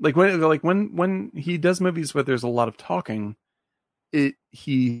 yeah. Like when he does movies where there's a lot of talking,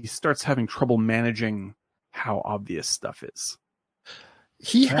 he starts having trouble managing how obvious stuff is.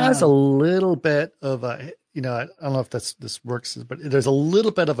 He has a little bit of a, I don't know if this works, but there's a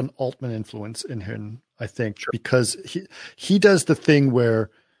little bit of an Altman influence in him, I think, because he does the thing where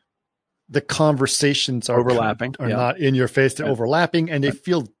the conversations are overlapping, are not in your face. They're overlapping and they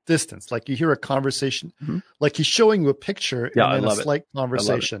feel distant. Like you hear a conversation, like he's showing you a picture and then a slight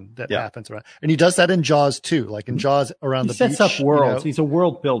conversation that happens around. And he does that in Jaws too. Like in Jaws around the beach. He sets up worlds. He's a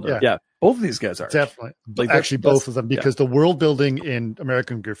world builder. Yeah. Both of these guys are. Definitely. Actually, both of them, because the world building in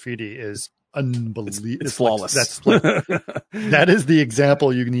American Graffiti is unbelievable. It's flawless. That is the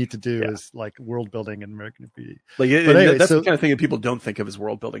example you need to do is like world building in American Graffiti. That's the kind of thing that people don't think of as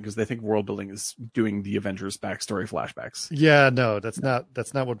world building, because they think world building is doing the Avengers backstory flashbacks. Yeah, no, that's not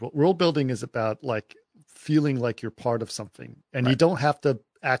what world building is about. Like feeling like you're part of something, and you don't have to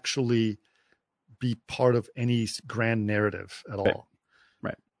actually be part of any grand narrative at all.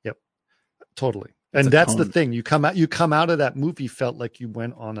 Right. Yep. Totally. And that's the thing. You come out of that movie felt like you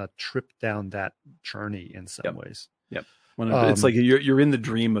went on a trip down that journey in some ways. Yep. It's like you're in the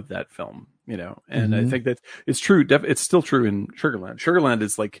dream of that film, and I think that it's true. It's still true in Sugarland. Sugarland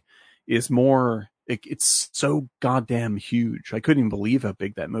is more, it's so goddamn huge. I couldn't even believe how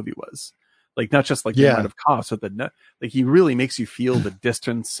big that movie was. Like, not just the amount of cost, but he really makes you feel the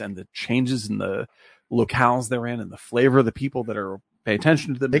distance and the changes in the locales they're in and the flavor of the people that are pay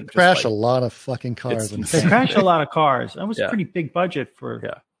attention to them. They crash a lot of fucking cars. They crash a lot of cars. That was a pretty big budget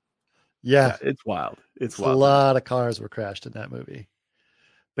for. Yeah. It's wild. It's wild. A lot of cars were crashed in that movie.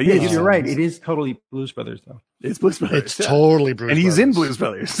 But you're right. It is totally Blues Brothers, though. It's Blues Brothers. It's totally Blues Brothers. And he's in Blues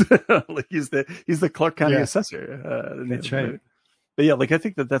Brothers. He's the Clark County assessor. That's right. But yeah, like I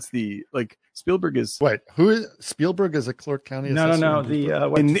think that's the like Spielberg is. Wait, who is Spielberg? Is a Clark County? No. The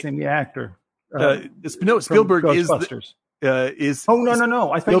what's his name? The actor. No, Spielberg is Ghostbusters. Is oh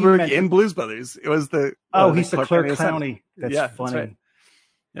no! I thought Spielberg you meant in Blues Brothers. It was the he's the Clark County. That's funny. That's right.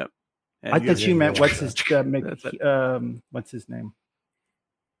 Yep. And I thought you meant what's his what's his name?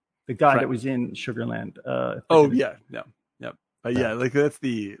 The guy that was in Sugarland. Yeah, but yeah, like that's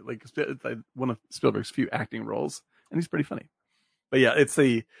the one of Spielberg's few acting roles, and he's pretty funny. But yeah, it's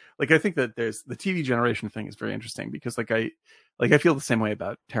I think that there's the TV generation thing is very interesting because I feel the same way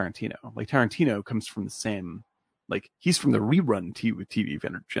about Tarantino. Like Tarantino comes from the same, he's from the rerun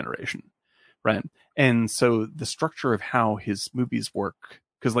TV generation, right? And so the structure of how his movies work,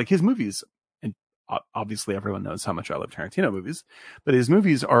 because his movies, and obviously everyone knows how much I love Tarantino movies, but his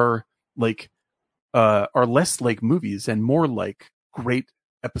movies are less like movies and more like great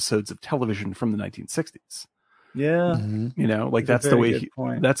episodes of television from the 1960s. Yeah. That's the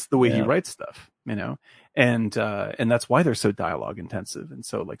way he writes stuff, and that's why they're so dialogue intensive and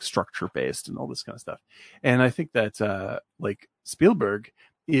so structure based and all this kind of stuff. And I think that Spielberg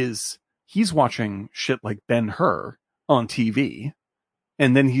he's watching shit like Ben-Hur on TV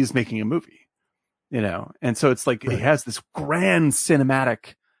and then he's making a movie, and so it's right. He has this grand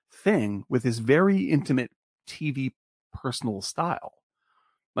cinematic thing with his very intimate TV personal style.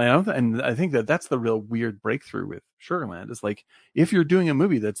 And I think that that's the real weird breakthrough with Sugarland is if you're doing a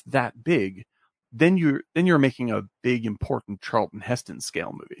movie that's that big, then you're making a big, important Charlton Heston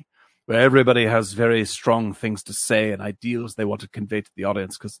scale movie where everybody has very strong things to say and ideals they want to convey to the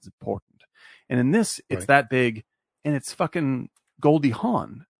audience because it's important. And in this, it's that big and it's fucking Goldie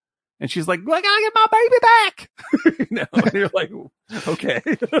Hawn. And she's like, I gotta get my baby back. And you're like, okay.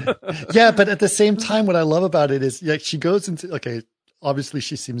 Yeah, but at the same time, what I love about it is she goes into, obviously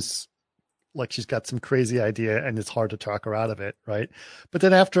she seems like she's got some crazy idea and it's hard to talk her out of it, right? But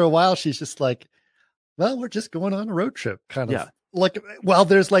then after a while, she's just like, well, we're just going on a road trip, kind of. Yeah.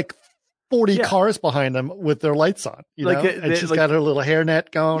 There's 40 cars behind them with their lights on, and she's got her little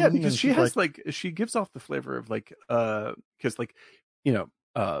hairnet going. Yeah, because she has she gives off the flavor of because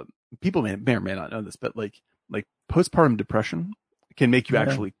people may or may not know this, but postpartum depression can make you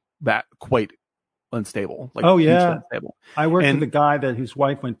actually quite unstable. Unstable. I worked with a guy whose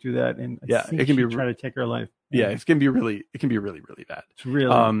wife went through that, and it can be trying to take her life. Yeah, it can be really bad. It's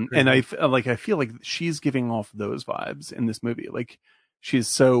really, and I feel like she's giving off those vibes in this movie. She's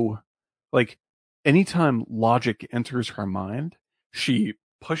so anytime logic enters her mind, she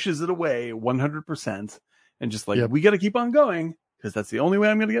pushes it away 100% and just we got to keep on going because that's the only way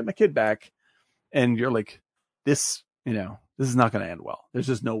I'm going to get my kid back. And you're this, this is not going to end well. There's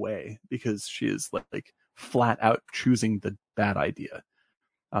just no way because she is flat out choosing the bad idea.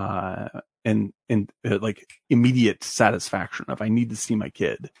 And immediate satisfaction of I need to see my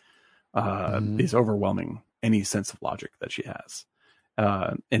kid is overwhelming any sense of logic that she has.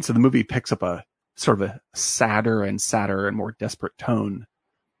 And so the movie picks up a sort of a sadder and more desperate tone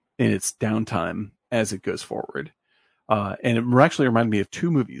in its downtime as it goes forward. And it actually reminded me of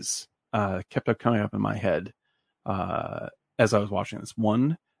two movies kept up coming up in my head as I was watching this.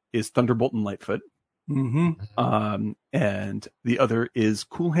 One is Thunderbolt and Lightfoot. Mm-hmm. And the other is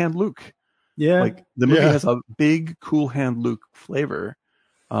Cool Hand Luke. Yeah. The movie has a big Cool Hand Luke flavor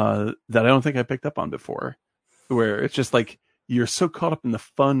that I don't think I picked up on before, where it's just you're so caught up in the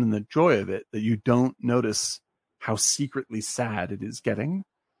fun and the joy of it that you don't notice how secretly sad it is getting.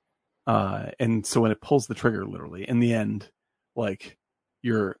 And so when it pulls the trigger, literally in the end,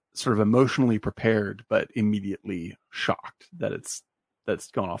 you're sort of emotionally prepared, but immediately shocked that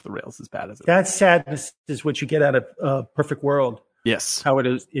that's gone off the rails as bad as it. That sadness is what you get out of Perfect World. Yes. How it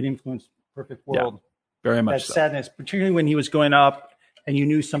influenced Perfect World. Yeah, very much that sadness, particularly when he was going up and you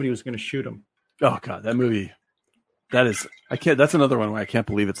knew somebody was going to shoot him. Oh God, that movie. That's another one where I can't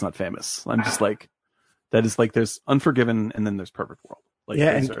believe it's not famous. I'm just that is there's Unforgiven and then there's Perfect World.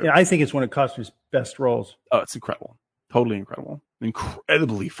 I think it's one of Costner's best roles. Oh, it's incredible. Totally incredible.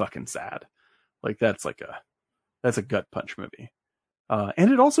 Incredibly fucking sad. That's a gut punch movie.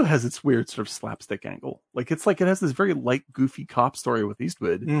 And it also has its weird sort of slapstick angle. It has this very light, goofy cop story with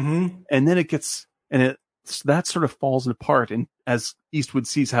Eastwood. Mm-hmm. And then that sort of falls apart and as Eastwood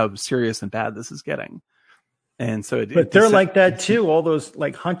sees how serious and bad this is getting. And so they're like that too. All those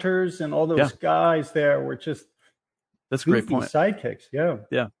hunters and all those guys there were just that's a great point. Sidekicks.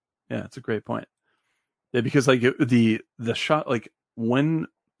 Yeah. It's a great point. Yeah, because the shot, when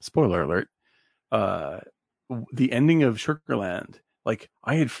spoiler alert, the ending of Sugarland,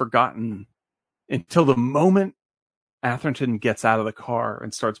 I had forgotten until the moment Atherton gets out of the car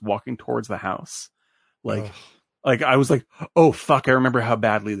and starts walking towards the house. Like I was like, oh fuck, I remember how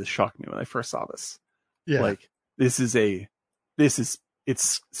badly this shocked me when I first saw this. Yeah. Like it's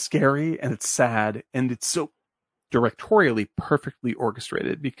scary and it's sad and it's so directorially perfectly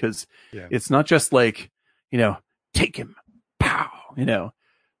orchestrated because it's not just like, take him, pow,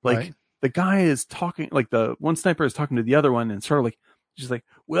 like right. The guy is talking, like the one sniper is talking to the other one and sort of like, just like,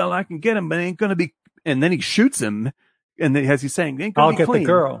 well, I can get him, but it ain't going to be, and then he shoots him. And then as he's saying, ain't gonna I'll be get clean. the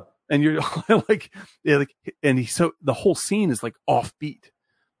girl. And you're like, and so the whole scene is like offbeat.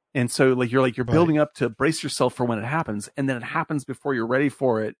 And so like, you're building up to brace yourself for when it happens. And then it happens before you're ready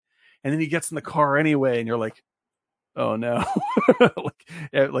for it. And then he gets in the car anyway. And you're like, oh no,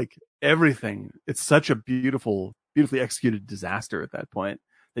 like everything. It's such a beautifully executed disaster at that point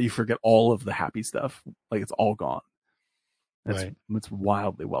that you forget all of the happy stuff. Like it's all gone. It's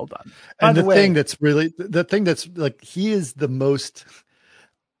wildly well done. And the thing that's like, he is the most,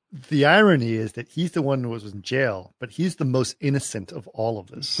 the irony is that he's the one who was in jail, but he's the most innocent of all of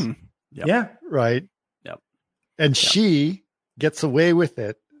this. Yep. Yeah. Right. Yep. And she gets away with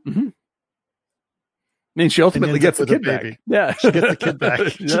it. Mm-hmm. I mean, she ultimately gets the kid back. Yeah. She gets the kid back.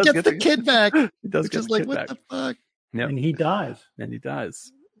 She gets the kid back. She does get just the like, kid what back. the fuck? Yep. And he dies. And he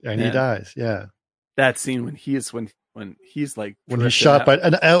dies. Yeah. That scene when he's like, when he's shot by,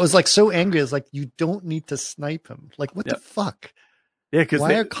 and I was like so angry. I was like, you don't need to snipe him. Like, what the fuck? Yeah, because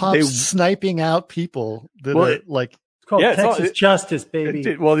why are cops sniping out people that are like? It's called Texas justice, baby.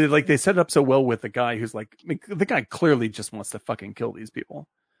 They set it up so well with the guy who's like, the guy clearly just wants to fucking kill these people.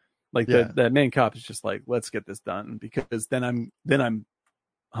 Like that main cop is just like, let's get this done because then I'm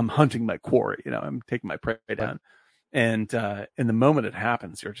hunting my quarry. I'm taking my prey down. And in the moment it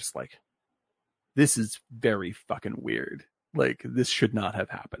happens, you're just like, this is very fucking weird. Like this should not have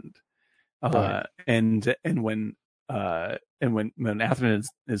happened. And when Atherton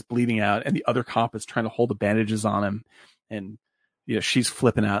is bleeding out and the other cop is trying to hold the bandages on him and she's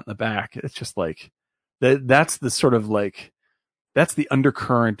flipping out in the back, it's just like that's the sort of like, that's the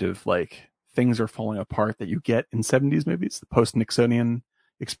undercurrent of like things are falling apart that you get in 70s movies, the post-Nixonian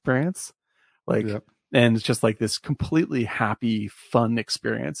experience. Like, and it's just like this completely happy, fun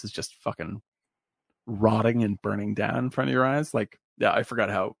experience is just fucking rotting and burning down in front of your eyes. Like, yeah, I forgot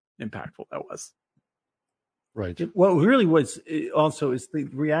how impactful that was. Right. What really was also is the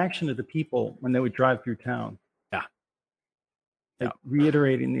reaction of the people when they would drive through town. Yeah. Like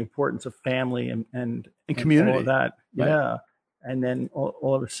reiterating the importance of family and community. And all of that. Right. Yeah. And then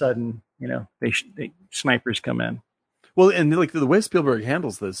all of a sudden, they snipers come in. Well, and like the way Spielberg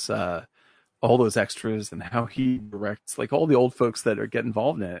handles this, all those extras and how he directs, like all the old folks that get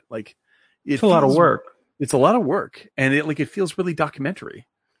involved in it, like it's a lot of work. It's a lot of work, and it feels really documentary.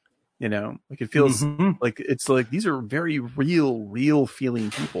 Like it feels like it's like these are very real feeling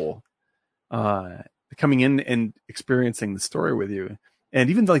people, coming in and experiencing the story with you. And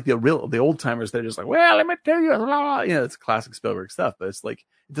even like the old timers, they're just like, well, let me tell you, it's classic Spielberg stuff, but it's like,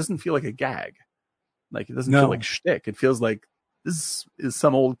 it doesn't feel like a gag. Like it doesn't feel like shtick. It feels like this is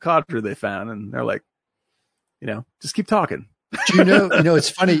some old codger they found. And they're like, just keep talking. Do you know, it's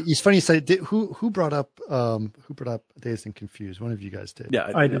funny. It's funny you said, who brought up Dazed and Confused? One of you guys did. Yeah,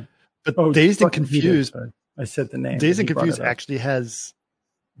 I did. But Dazed and Confused, I said the name. Dazed and Confused actually has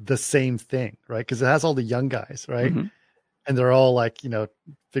the same thing, right? Because it has all the young guys, right? Mm-hmm. And they're all like,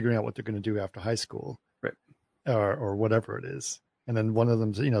 figuring out what they're going to do after high school, right? Or whatever it is. And then one of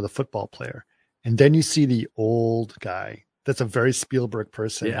them's, the football player. And then you see the old guy. That's a very Spielberg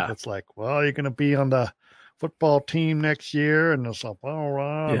person. Yeah. That's like, well, you're going to be on the football team next year. And it's like, all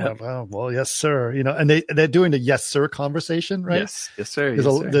right. Yeah. Well, yes, sir. And they're doing the yes, sir conversation, right? Yes, sir.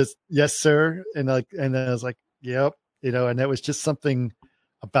 There's yes, sir. And then I was like, yep. And that was just something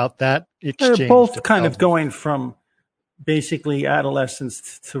about that exchange. They're both kind of going from basically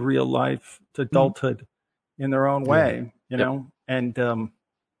adolescence to real life to adulthood in their own way, and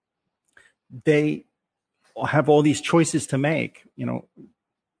they have all these choices to make,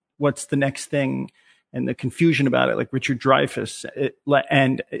 what's the next thing and the confusion about it, like Richard Dreyfuss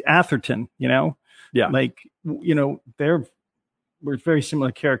and Atherton, were very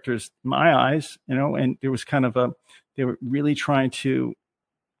similar characters in my eyes, and there was kind of they were really trying to,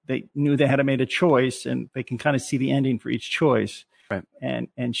 they knew they had to make a choice and they can kind of see the ending for each choice. Right.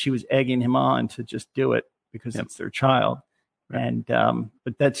 And she was egging him on to just do it because it's their child. Right. And,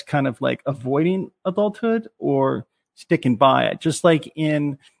 but that's kind of like avoiding adulthood or sticking by it. Just like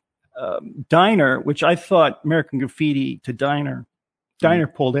in Diner, which I thought American Graffiti to Diner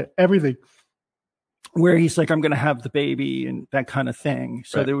pulled it, everything where he's like, I'm going to have the baby and that kind of thing.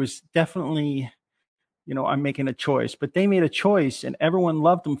 So there was definitely, I'm making a choice, but they made a choice and everyone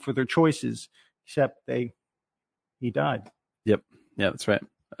loved them for their choices, except they he died. Yep. Yeah, that's right.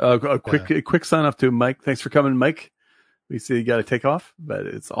 A quick sign off to Mike. Thanks for coming, Mike. We see you got to take off, but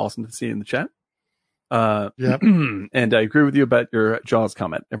it's awesome to see you in the chat. Yep. And I agree with you about your Jaws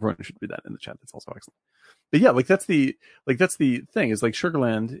comment. Everyone should do that in the chat. That's also excellent. But yeah, like that's the thing is like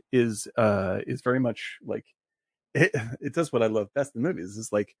Sugarland is very much like it does what I love best in movies.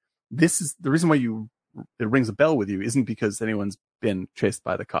 Is like, this is the reason why it rings a bell with you isn't because anyone's been chased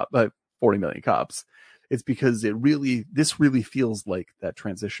by 40 million cops. It's because this really feels like that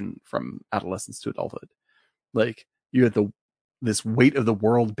transition from adolescence to adulthood. Like you have this weight of the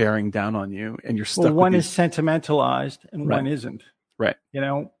world bearing down on you, and you're stuck. Well, one is sentimentalized and one isn't. Right. You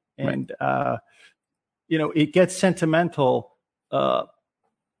know, and you know, it gets sentimental, but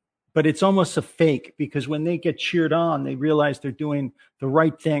it's almost a fake, because when they get cheered on, they realize they're doing the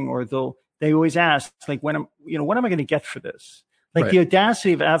right thing, or they always ask, like, what am I going to get for this? Like the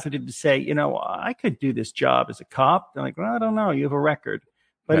audacity of Atherton to say, you know, I could do this job as a cop. They're like, well, I don't know. You have a record,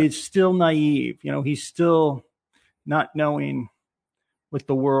 but it's still naive. You know, he's still not knowing what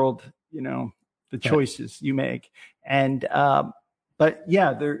the world, you know, the choices you make. And, but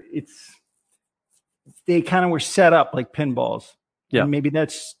yeah, they kind of were set up like pinballs. Yeah. And maybe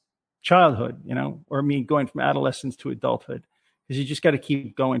that's childhood, you know, or me going from adolescence to adulthood. Because you just got to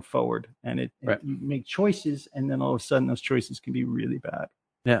keep going forward, and you make choices, and then all of a sudden those choices can be really bad.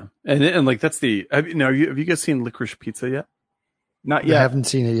 Yeah, and like that's have you guys seen Licorice Pizza yet? Not yet. I haven't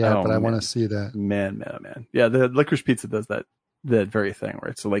seen it yet, but I want to see that. Man. Yeah, the Licorice Pizza does that very thing,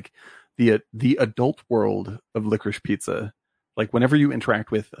 right? So like the adult world of Licorice Pizza, like whenever you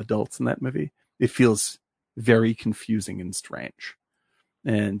interact with adults in that movie, it feels very confusing and strange.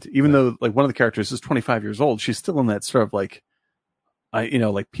 And even though like one of the characters is 25 years old, she's still in that sort of like,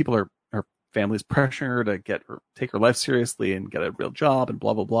 like people her family's pressuring her to take her life seriously and get a real job and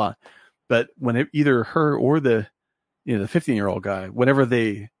blah, blah, blah. But when either her or the 15-year-old guy, whenever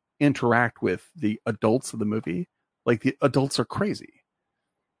they interact with the adults of the movie, like the adults are crazy.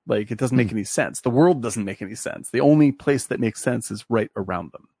 Like it doesn't make any sense. The world doesn't make any sense. The only place that makes sense is right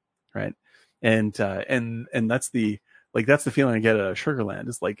around them. Right. And that's the feeling I get at Sugarland,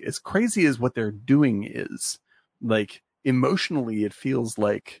 is like, as crazy as what they're doing is, like, emotionally it feels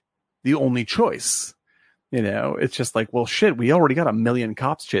like the only choice. You know, it's just like, well, shit, we already got 1 million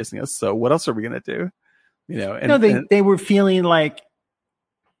cops chasing us, so what else are we gonna do? You know, and they were feeling like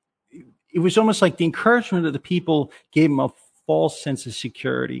it was almost like the encouragement of the people gave them a false sense of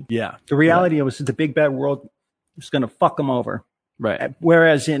security. Yeah, the reality was that the big bad world was going to fuck them over. Right.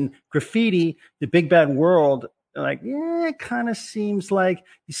 Whereas in Graffiti, the big bad world, like, it kind of seems like,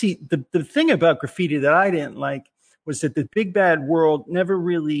 you see, the thing about Graffiti that I didn't like was that the big bad world never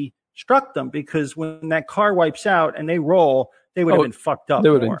really struck them, because when that car wipes out and they roll, they would have been fucked up. They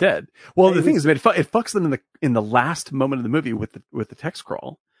would have been dead. Well, the thing is, it fucks them in the last moment of the movie with the text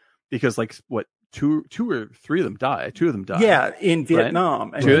crawl, because like what two or three of them die. Two of them die. Yeah, in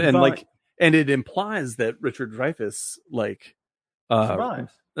Vietnam, right? and it implies that Richard Dreyfuss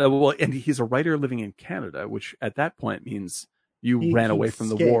survives. And he's a writer living in Canada, which at that point means he ran away from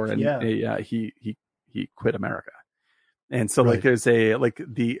the war, and he quit America. And so like there's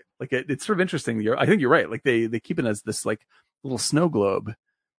it's sort of interesting. I think you're right. Like they keep it as this like little snow globe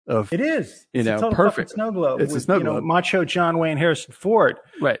of, it is, it's a total perfect snow globe. It's a snow globe. Macho John Wayne Harrison Ford,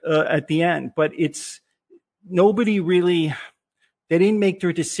 right, at the end. But it's nobody really. They didn't make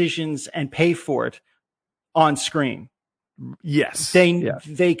their decisions and pay for it on screen. Yes,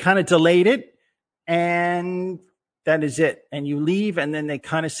 they kind of delayed it, and that is it. And you leave, and then they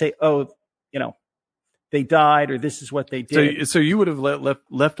kind of say, "Oh, they died," or "This is what they did." So you would have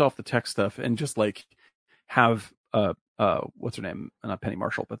left off the tech stuff and just like have what's her name? Not Penny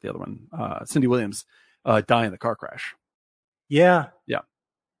Marshall, but the other one, Cindy Williams, die in the car crash. Yeah.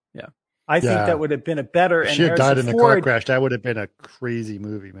 I think that would have been a better. If she had died in the car crash, that would have been a crazy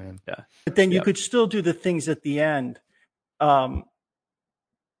movie, man. Yeah. But then you could still do the things at the end,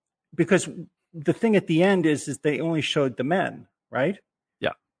 because the thing at the end is they only showed the men, right?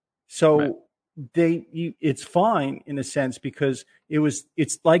 Yeah. So it's fine in a sense, because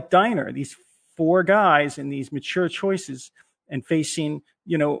it's like Diner, these 4 guys and these mature choices, and facing,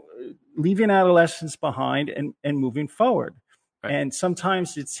 leaving adolescence behind and moving forward. Right. And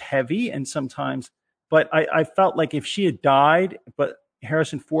sometimes it's heavy, and but I felt like if she had died, but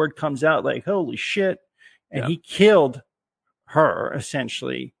Harrison Ford comes out like, holy shit, and he killed her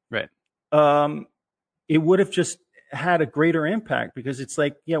essentially. Right. It would have just had a greater impact, because it's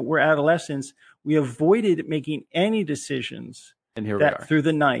like, we're adolescents. We avoided making any decisions and here we are through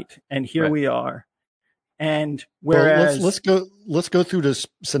the night. And here we are. And whereas let's go through this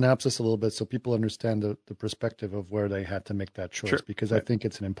synopsis a little bit so people understand the perspective of where they had to make that choice, because I think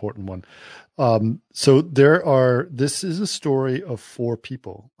it's an important one. So this is a story of 4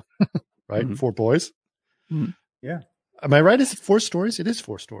 people, right? Mm-hmm. 4 boys. Mm-hmm. Yeah. Am I right? Is it 4 stories? It is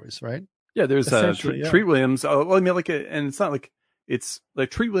 4 stories, right? Yeah. There's Treat Williams. Oh, well, I mean, and it's not like it's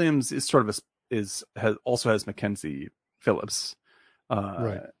like Treat Williams is sort of also has Mackenzie Phillips.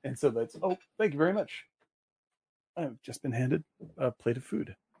 Right. And so that's, thank you very much. I've just been handed a plate of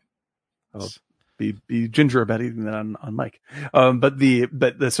food. I'll be ginger about eating that on mic. But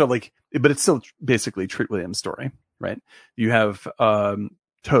it's still basically Treat Williams' story, right? You have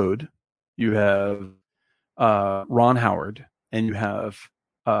Toad, you have Ron Howard, and you have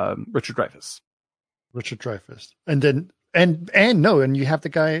Richard Dreyfuss. Richard Dreyfuss, and then and you have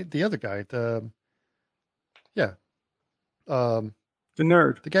the other guy, the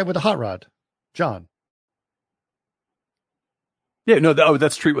nerd, the guy with the hot rod, John. Yeah, no,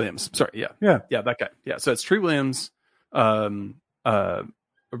 that's Treat Williams. Sorry, yeah, that guy. Yeah, so it's Treat Williams, Richard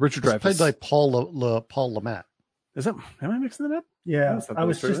Dreyfuss, played by Paul Lamont. Is that? Am I mixing that up? Yeah, I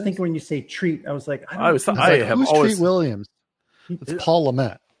was just thinking when you say Treat, I was like, who's Treat Williams? It's Paul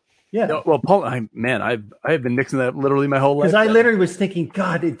Lamont. Yeah. No, well, Paul, I have been mixing that up literally my whole life. Because I literally was thinking,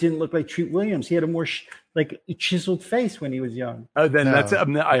 God, it didn't look like Treat Williams. He had a more chiseled face when he was young. That's it.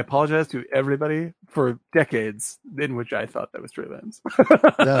 I apologize to everybody for decades in which I thought that was Treat Williams.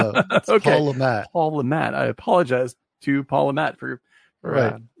 No, it's Paul Lamont. Paul Lamont. I apologize to Paul Lamont for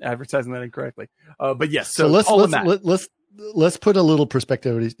advertising that incorrectly. But yes, so let's put a little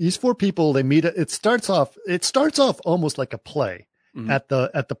perspective. These 4 people, they meet. It starts off almost like a play. Mm-hmm. at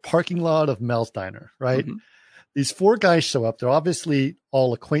the parking lot of Mel's Diner, right? Mm-hmm. These 4 guys show up. They're obviously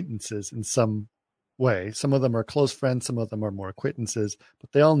all acquaintances in some way. Some of them are close friends, some of them are more acquaintances,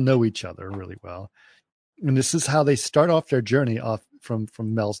 but they all know each other really well. And this is how they start off their journey off from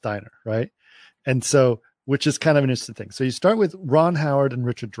Mel's Diner, right? And so, which is kind of an interesting thing. So you start with Ron Howard and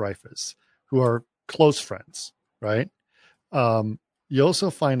Richard Dreyfuss, who are close friends, right? You also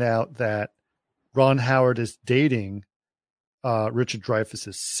find out that Ron Howard is dating Richard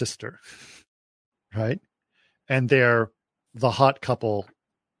Dreyfuss's sister, right? And they're the hot couple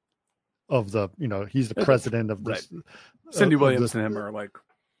of he's the president of this. Right. Cindy Williams and him are like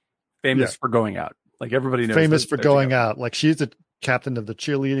famous for going out. Like everybody knows. Famous for going out. Like she's the captain of the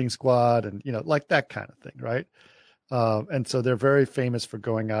cheerleading squad and, like that kind of thing, right? And so they're very famous for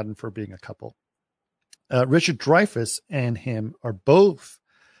going out and for being a couple. Richard Dreyfuss and him are both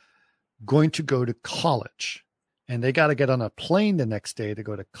going to go to college. And they got to get on a plane the next day to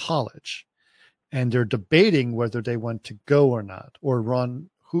go to college. And they're debating whether they want to go or not. Or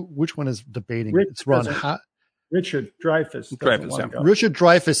which one is debating? It's Ron. Richard Dreyfuss. Richard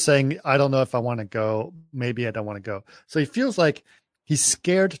Dreyfuss saying, I don't know if I want to go. Maybe I don't want to go. So he feels like he's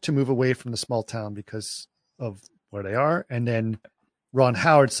scared to move away from the small town because of where they are. And then Ron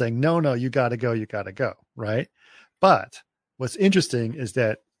Howard saying, no, you got to go. Right. But what's interesting is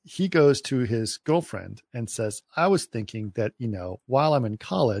that he goes to his girlfriend and says, I was thinking that, while I'm in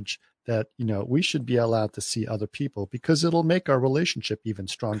college, that, we should be allowed to see other people because it'll make our relationship even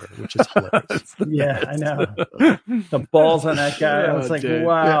stronger, which is hilarious. Yeah, I know. The balls on that guy. I was like, dude.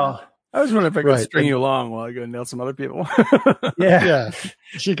 Wow. Yeah. I was wondering if I could string you along while I go nail some other people. Yeah.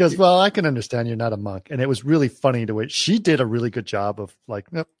 She goes, well, I can understand you're not a monk. And it was really funny the way she did a really good job of like,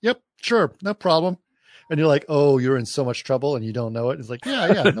 yep, sure, no problem. And you're like, oh, you're in so much trouble and you don't know it. It's like,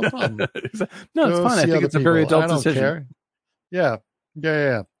 yeah, no problem. No, it's fine. I think it's a very adult decision. Care.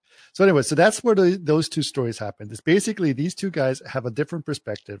 Yeah. So anyway, so that's where those 2 stories happen. It's basically these 2 guys have a different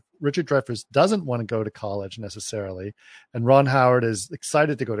perspective. Richard Dreyfuss doesn't want to go to college necessarily. And Ron Howard is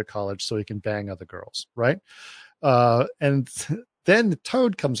excited to go to college so he can bang other girls, right? And then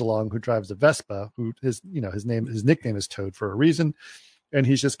Toad comes along who drives a Vespa, who his nickname is Toad for a reason. And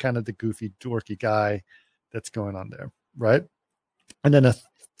he's just kind of the goofy, dorky guy that's going on there, right? And then a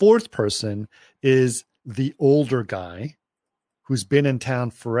 4th person is the older guy who's been in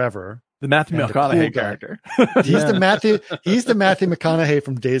town forever. The Matthew McConaughey character. He's the Matthew McConaughey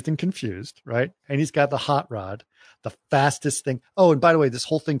from Dazed and Confused, right? And he's got the hot rod, the fastest thing. Oh, and by the way, this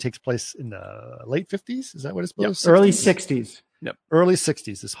whole thing takes place in the late 50s. Is that what it's supposed to be? Early 60s. Yep. Early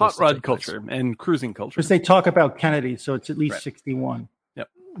 60s is hot rod culture and cruising culture. Because they talk about Kennedy, so it's at least 61. Yep.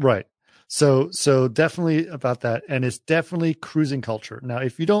 Right. So definitely about that. And it's definitely cruising culture. Now,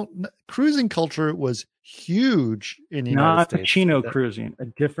 if you don't, cruising culture was huge in the United States. Not Chino cruising, a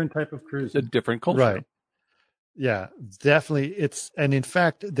different type of cruising. A different culture. Right. Yeah, definitely. And in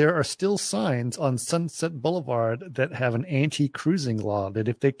fact, there are still signs on Sunset Boulevard that have an anti-cruising law that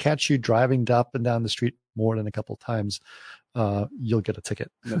if they catch you driving up and down the street more than a couple of times, you'll get a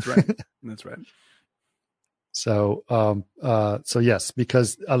ticket. That's right. That's right. So, so yes,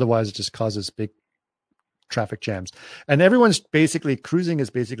 because otherwise it just causes big traffic jams. And everyone's basically cruising is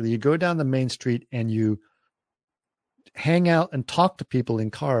basically you go down the main street and you hang out and talk to people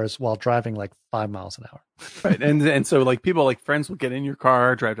in cars while driving like 5 miles an hour. Right. And so like people, like friends will get in your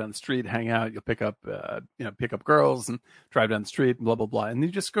car, drive down the street, hang out, you'll pick up girls and drive down the street and blah, blah, blah. And you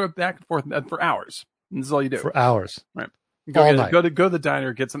just go back and forth for hours. And this is all you do. For hours. Right. All night. Go to the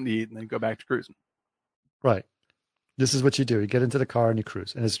diner, get something to eat, and then go back to cruising. Right. This is what you do. You get into the car and you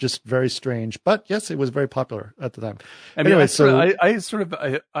cruise. And it's just very strange. But yes, it was very popular at the time. I mean, anyway, I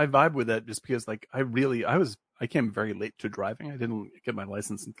vibe with that just because like I came very late to driving. I didn't get my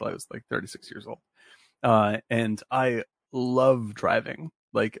license until I was like 36 years old. And I love driving.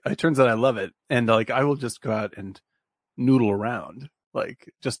 Like it turns out I love it. And like, I will just go out and noodle around,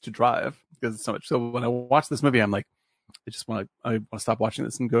 like just to drive because it's so much. So when I watch this movie, I'm like, I want to stop watching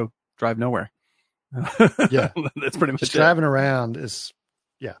this and go drive nowhere. Yeah. That's pretty much just driving around is,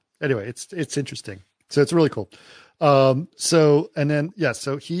 yeah. Anyway, it's interesting. So it's really cool. The Matthew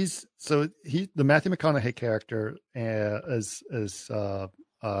McConaughey character is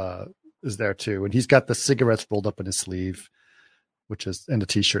there too. And he's got the cigarettes rolled up in his sleeve, and a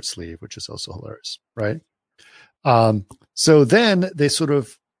t-shirt sleeve, which is also hilarious. Right. So then they sort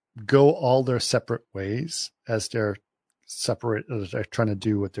of go all their separate ways as they're trying to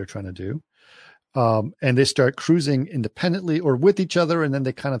do what they're trying to do. And they start cruising independently or with each other, and then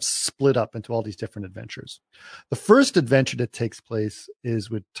they kind of split up into all these different adventures. The first adventure that takes place is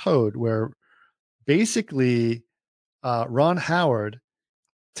with Toad, where basically Ron Howard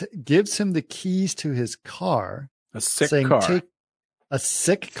gives him the keys to his car. A sick car. A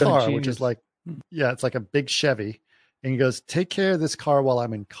sick car, which is like, yeah, it's like a big Chevy. And he goes, take care of this car while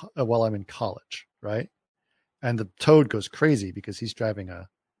I'm in college, right? And the Toad goes crazy because he's driving a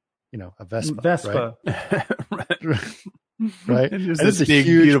Vespa. Right. And it's a big,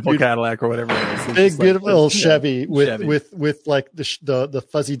 beautiful Cadillac or whatever it is. Big, beautiful little Chevy with like the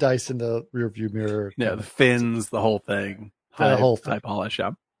fuzzy dice in the rear view mirror. Yeah, the fins, the whole thing. High polish,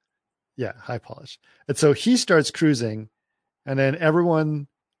 yeah. Yeah, high polish. And so he starts cruising, and then everyone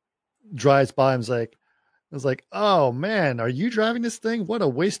drives by and is like, oh man, are you driving this thing? What a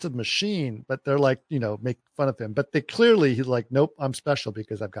wasted machine. But they're like, make fun of him. But he's like, nope, I'm special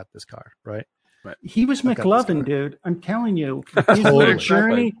because I've got this car, right? Right. He was McLovin, dude. I'm telling you,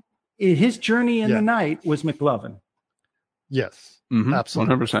 his journey in the night was McLovin. Yes, mm-hmm.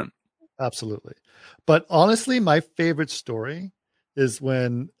 Absolutely. 100%. Absolutely. But honestly, my favorite story is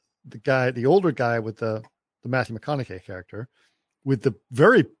when the older guy with the Matthew McConaughey character, with the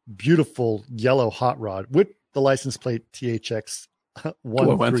very beautiful yellow hot rod with the license plate THX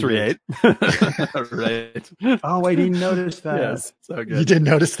 138. Right. Oh, I didn't notice that. Yes, so good. You didn't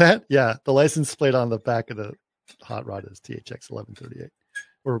notice that? Yeah, the license plate on the back of the hot rod is THX 1138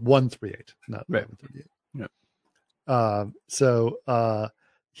 or 138, not 1138. Yeah. So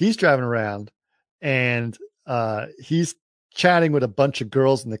he's driving around and he's chatting with a bunch of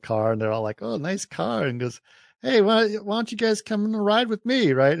girls in the car, and they're all like, "Oh, nice car," and goes, "Hey, why don't you guys come and ride with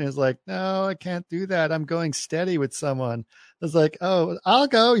me?" Right? And it's like, "No, I can't do that. I'm going steady with someone." It's like, "Oh, I'll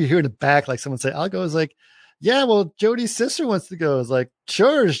go." You hear in the back, like someone say, "I'll go." It's like, "Yeah, well, Jody's sister wants to go." It's like,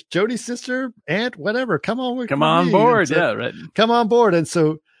 "Sure, Jody's sister, aunt, whatever. Come on board." So, yeah, right. Come on board. And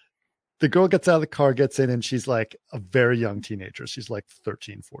so the girl gets out of the car, gets in, and she's like a very young teenager. She's like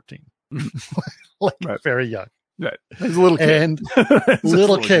 13, 14, like very young. Right. He's a little kid. And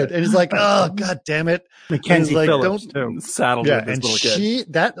little kid. And he's like, "Oh, God damn it." Mackenzie like, Phillips, too. Saddled with this little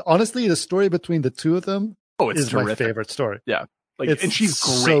kid. Honestly, the story between the two of them is terrific. My favorite story. Yeah. And she's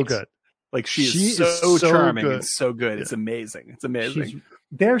great. So good. Like she is so charming and so good. Yeah. It's amazing. It's amazing.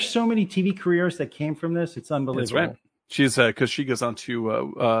 There's so many TV careers that came from this. It's unbelievable. That's right. She's because she goes on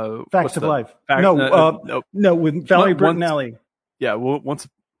to Facts of Life. No, with Valerie Bertinelli. Yeah. Well, what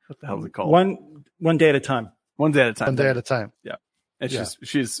the hell is it called? One day at a time. One day at a time. One day at a time. Yeah. And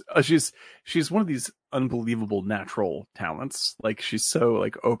she's one of these unbelievable natural talents. Like she's so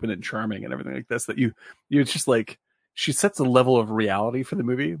like open and charming and everything like this that you're just like, she sets a level of reality for the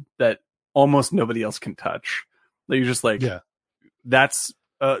movie that almost nobody else can touch. That you're just like, that's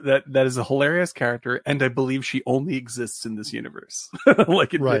that is a hilarious character, and I believe she only exists in this universe.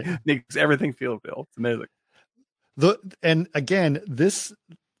 Like it makes everything feel real. It's amazing. And again, this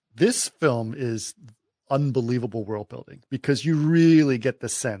film is unbelievable world building because you really get the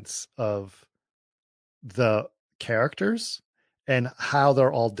sense of characters and how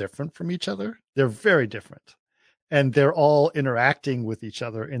they're all different from each other. They're very different. And they're all interacting with each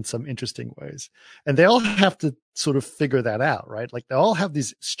other in some interesting ways. And they all have to sort of figure that out, right? Like they all have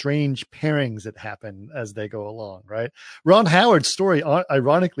these strange pairings that happen as they go along, right? Ron Howard's story,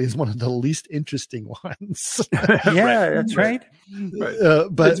 ironically, is one of the least interesting ones. Yeah, that's right.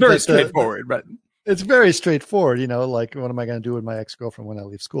 But it's very straightforward, right? It's very straightforward, like what am I going to do with my ex-girlfriend when I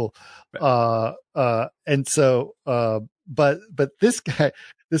leave school? Right. And so, but this guy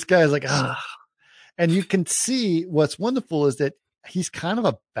is like, and you can see what's wonderful is that he's kind of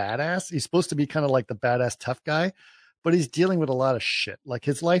a badass. He's supposed to be kind of like the badass tough guy, but he's dealing with a lot of shit. Like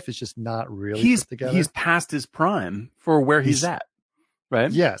his life is just not really put together. He's past his prime for where he's at,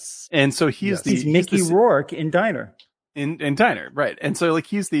 right? Yes. And so he's Mickey Rourke in Diner. In Diner, right? And so like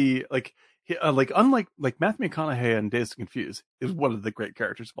he's the unlike Matthew McConaughey in Dazed and Confused is one of the great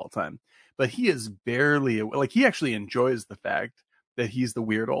characters of all time, but he is barely he actually enjoys the fact that he's the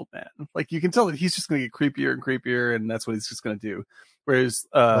weird old man. Like you can tell that he's just going to get creepier and creepier, and that's what he's just going to do. Whereas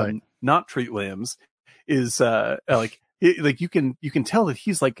not Treat Williams is you can tell that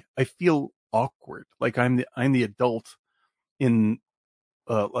he's like, I feel awkward, like I'm the adult in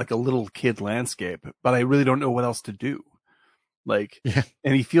like a little kid landscape, but I really don't know what else to do. And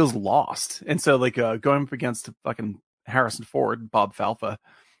he feels lost. And so going up against fucking Harrison Ford, Bob Falfa,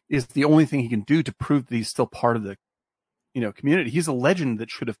 is the only thing he can do to prove that he's still part of the community. He's a legend that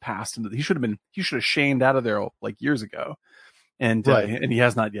should have passed into he should have shamed out of there years ago. And he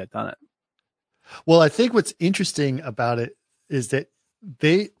has not yet done it. Well, I think what's interesting about it is that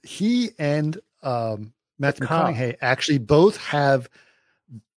he and Matthew McConaughey actually both have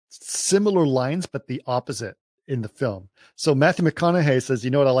similar lines, but the opposite in the film. So Matthew McConaughey says,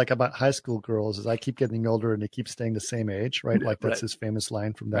 what I like about high school girls is I keep getting older and they keep staying the same age, right? Like that's his famous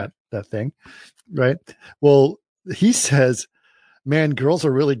line from that thing, right? Well, he says, man, girls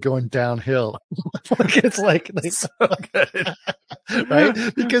are really going downhill. It's like so good.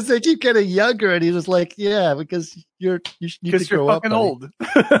 Right? Because they keep getting younger, and he's just like, yeah, because you need to grow up. You're fucking old.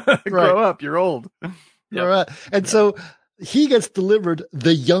 Grow up, you're old. Right. And so he gets delivered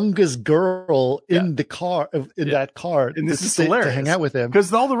the youngest girl in the car, that car, and this is hilarious to hang out with him.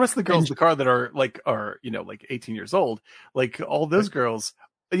 Because all the rest of the girls in the car that are 18 years old, all those girls,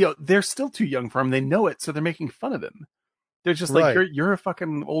 they're still too young for him. They know it, so they're making fun of him. They're just like, you're a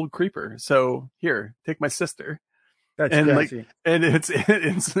fucking old creeper. So here, take my sister. That's crazy. And it's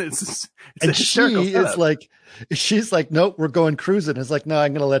and she's like, nope, we're going cruising. It's like, no,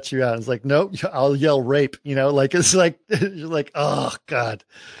 I'm going to let you out. It's like, nope, I'll yell rape, it's like, you're like, oh God.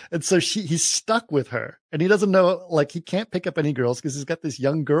 And so he's stuck with her, and he doesn't know, he can't pick up any girls because he's got this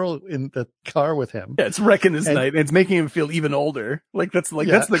young girl in the car with him. Yeah, it's wrecking his night. And it's making him feel even older. That's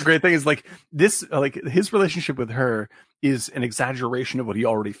the great thing is this, his relationship with her is an exaggeration of what he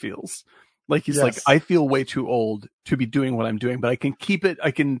already feels. He's like, I feel way too old to be doing what I'm doing, but I can keep it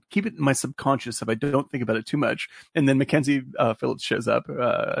in my subconscious if I don't think about it too much. And then Mackenzie Phillips shows up,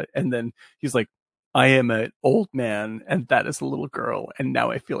 and then he's like, I am an old man, and that is a little girl, and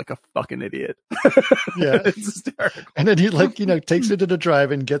now I feel like a fucking idiot. Yeah, it's hysterical. And then he takes her to the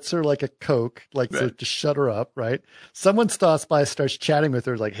drive and gets her a Coke, to shut her up. Right? Someone stops by, starts chatting with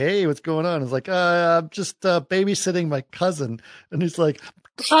her, like, "Hey, what's going on?" It's like, "I'm just babysitting my cousin," and he's like,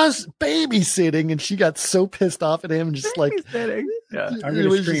 babysitting, and she got so pissed off at him, and just I'm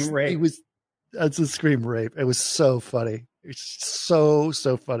gonna scream rape. It's a scream rape. It was so funny. It's so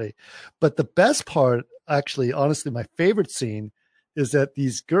funny. But the best part, actually, honestly, my favorite scene is that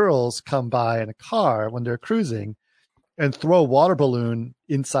these girls come by in a car when they're cruising and throw a water balloon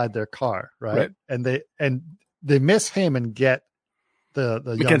inside their car, right? And they miss him and get the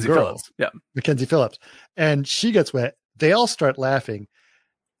young girl, Phillips. Yeah, Mackenzie Phillips, and she gets wet. They all start laughing.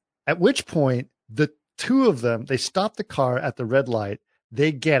 At which point, the two of them, they stop the car at the red light.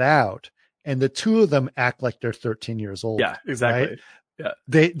 They get out, and the two of them act like they're 13 years old. Yeah, exactly. Right? Yeah,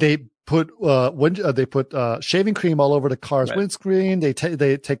 they put shaving cream all over the car's windscreen. They take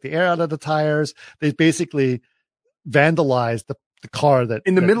the air out of the tires. They basically vandalize the car that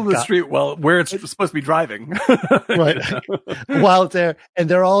in the middle of the street, where it's supposed to be driving, right? While it's there, and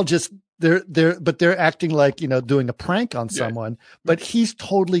they're all just. They're acting like, doing a prank on someone, but he's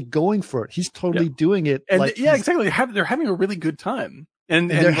totally going for it. He's totally doing it. And exactly. They're having a really good time.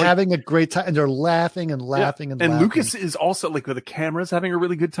 And they're having a great time, and they're laughing and laughing and laughing. And Lucas is also with the cameras having a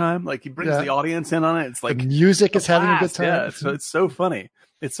really good time. He brings the audience in on it. It's like the music is having a good time. Yeah. So it's so funny.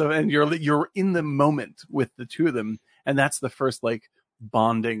 And you're in the moment with the two of them. And that's the first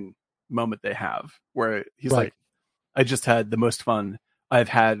bonding moment they have where he's like, I just had the most fun I've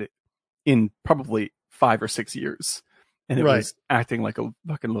had in probably 5 or 6 years, and it was acting like a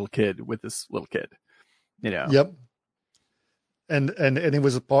fucking little kid with this little kid, you know. Yep. And it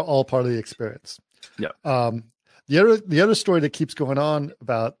was all part of the experience. Yeah. The other story that keeps going on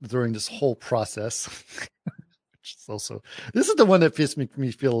about during this whole process, which is also, this is the one that makes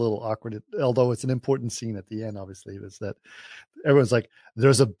me feel a little awkward, although it's an important scene at the end, obviously, is that everyone's like,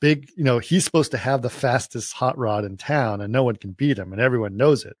 there's a big, you know, he's supposed to have the fastest hot rod in town and no one can beat him and everyone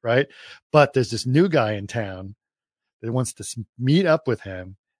knows it, right? But there's this new guy in town that wants to meet up with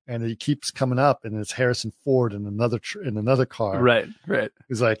him, and he keeps coming up, and it's Harrison Ford in another car. Right.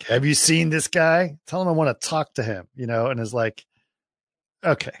 He's like, have you seen this guy? Tell him I want to talk to him, you know, and it's like,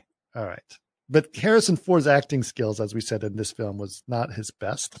 okay, all right. But Harrison Ford's acting skills, as we said in this film, was not his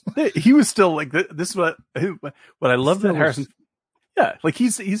best. He was still like, this is what I love that Harrison. Yeah. Like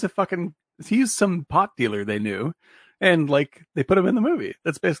he's some pot dealer they knew. And like they put him in the movie.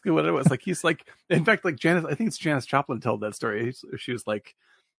 That's basically what it was. Like he's like, in fact, like I think it's Janis Joplin told that story. She was like,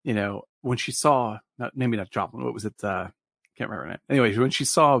 you know, when she saw, maybe not Joplin, what was it? Can't remember her name. Anyway, when she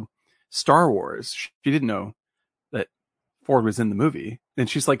saw Star Wars, she didn't know that Ford was in the movie. And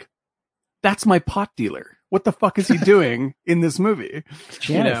she's like, that's my pot dealer. What the fuck is he doing in this movie?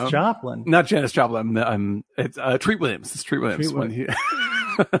 Janis Joplin. Not Janis Joplin. It's Treat Williams. It's Treat Williams.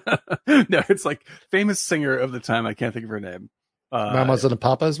 No, it's like famous singer of the time. I can't think of her name. Mamas and the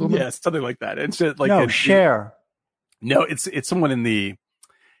Papas woman? Yeah, something like that. It's just like Cher. No, it's someone in the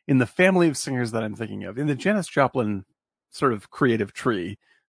family of singers that I'm thinking of. In the Janis Joplin sort of creative tree,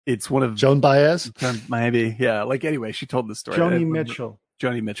 it's one of Joan Baez. Maybe, yeah. Like anyway, she told the story. Joni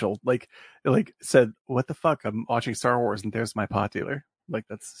Mitchell, like said, "What the fuck? I'm watching Star Wars, and there's my pot dealer." Like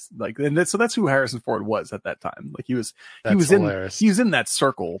that's like, and so that's who Harrison Ford was at that time. Like he was in that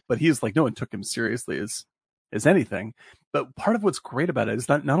circle, but he's like, no one took him seriously as anything. But part of what's great about it is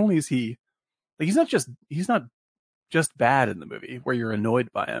not only is he like, he's not just bad in the movie where you're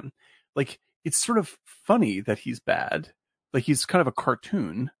annoyed by him. Like it's sort of funny that he's bad. Like he's kind of a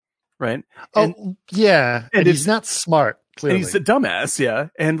cartoon, right? And he's not smart. Clearly, and he's a dumbass. Yeah.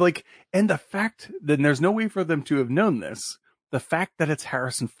 And the fact that there's no way for them to have known this. The fact that it's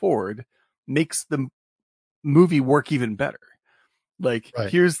Harrison Ford makes the movie work even better. Like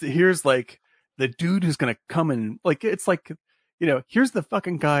here's like the dude who's going to come and like, it's like, you know, here's the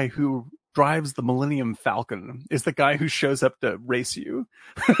fucking guy who drives the Millennium Falcon is the guy who shows up to race you.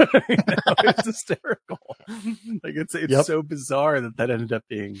 You know, it's hysterical. Like it's so bizarre that ended up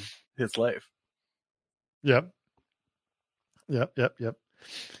being his life. Yep.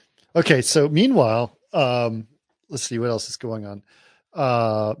 Okay. So meanwhile, let's see what else is going on.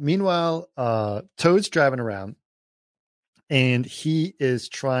 Meanwhile, Toad's driving around and he is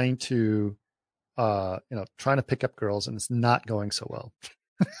trying to pick up girls, and it's not going so well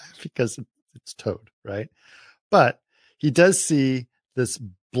because it's Toad, right? But he does see this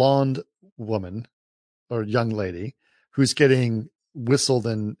blonde woman or young lady who's getting whistled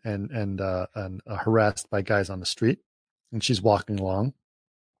and harassed by guys on the street, and she's walking along.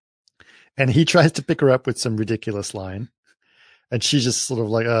 And he tries to pick her up with some ridiculous line. And she's just sort of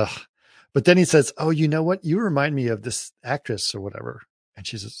like, ugh. But then he says, oh, you know what? You remind me of this actress or whatever. And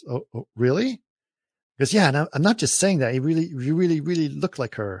she says, oh really? Because, yeah, no, I'm not just saying that. You really look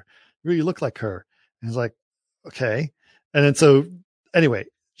like her. You really look like her. And he's like, okay. And then so anyway,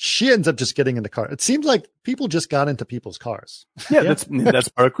 she ends up just getting in the car. It seems like people just got into people's cars. Yeah, that's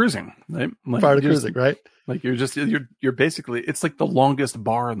part of cruising. Right? Like part of cruising, right? Like you're basically, it's like the longest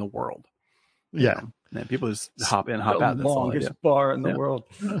bar in the world. Yeah. And people just hop in, hop out. That's the longest bar in the world.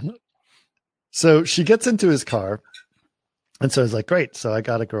 So she gets into his car. And so he's like, great. So I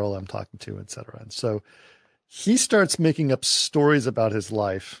got a girl I'm talking to, et cetera. And so he starts making up stories about his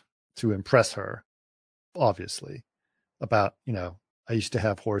life to impress her, obviously, about, you know, I used to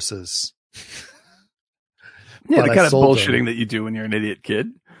have horses. Yeah, the kind of bullshitting that you do when you're an idiot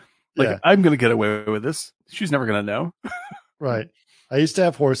kid. Like, I'm going to get away with this. She's never going to know. Right. I used to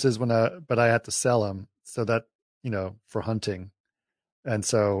have horses but I had to sell them so that, you know, for hunting. And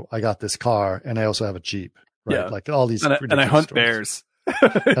so I got this car, and I also have a Jeep. Right. Yeah. Like all these. And I hunt stories. bears.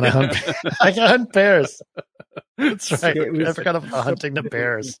 And I hunt bears. That's right. I forgot about hunting the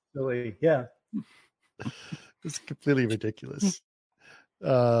bears. Silly. Yeah. It's completely ridiculous.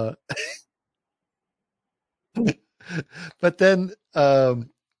 But then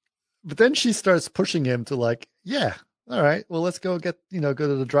she starts pushing him to like, yeah, all right, well, let's go go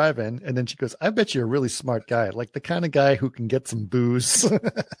to the drive-in. And then she goes, I bet you're a really smart guy, like the kind of guy who can get some booze.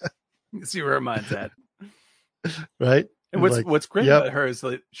 See where her mind's at. Right. And what's great about her is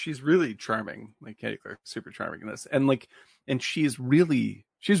like, she's really charming, like Katie Clark, super charming in this. And she's really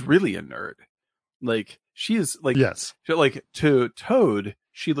a nerd. Like she is like, Yes. like to Toad,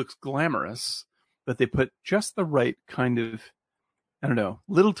 she looks glamorous, but they put just the right kind of, I don't know,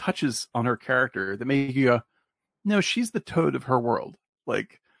 little touches on her character that make you go, no, she's the Toad of her world.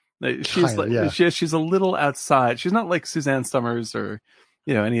 Like she's Kinda, yeah. she's a little outside. She's not like Suzanne Summers or,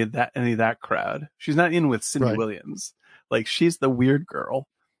 you know, any of that crowd. She's not in with Cindy Right. Williams. Like she's the weird girl.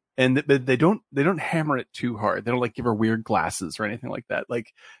 And but they don't hammer it too hard. They don't like give her weird glasses or anything like that.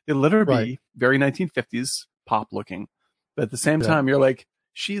 Like they let her Right. be very 1950s pop looking, but at the same time, you're like,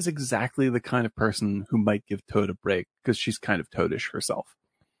 she is exactly the kind of person who might give Toad a break because she's kind of toadish herself.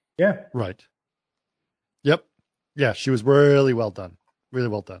 Yeah. Right. Yep. Yeah, she was really well done. Really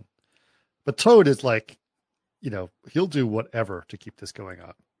well done. But Toad is like, you know, he'll do whatever to keep this going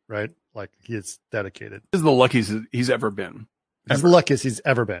on, right? Like he is dedicated. This is the luckiest he's ever been. He's the luckiest he's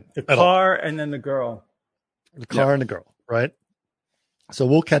ever been. The at all. car and then the girl. The car and the girl, right? So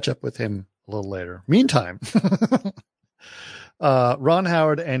we'll catch up with him a little later. Meantime, Ron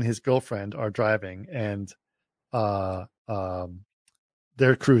Howard and his girlfriend are driving, and they're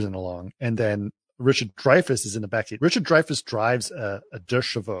cruising along. And then Richard Dreyfuss is in the backseat. Richard Dreyfuss drives a Deux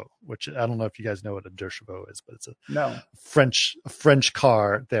Chevaux, which I don't know if you guys know what a Deux Chevaux is, but it's a French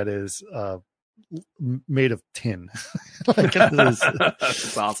car that is made of tin. Like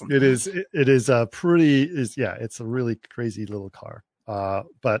That's awesome. It's a really crazy little car.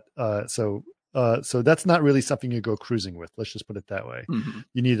 So that's not really something you go cruising with. Let's just put it that way. Mm-hmm.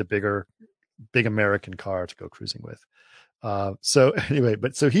 You need a big American car to go cruising with. So anyway,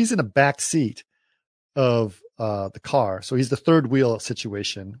 so he's in a back seat of the car. So he's the third wheel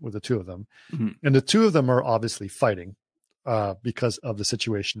situation with the two of them. Mm-hmm. And the two of them are obviously fighting because of the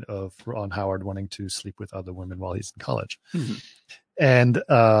situation of Ron Howard wanting to sleep with other women while he's in college. Mm-hmm. And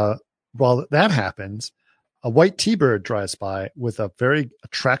while that happens, a white T-Bird drives by with a very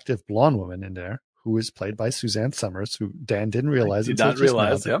attractive blonde woman in there who is played by Suzanne Summers, who Dan didn't realize. Did not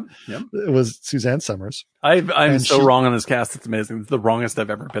realize. Yep. It was Suzanne Summers. I'm so wrong on this cast. It's amazing. It's the wrongest I've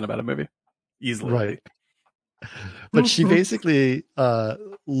ever been about a movie. Easily. Right. But she basically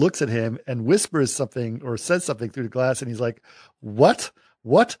looks at him and whispers something or says something through the glass. And he's like, what?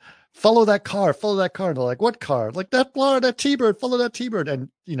 Follow that car. And they're like, what car? Like that blonde, that T-Bird, follow that T-Bird. And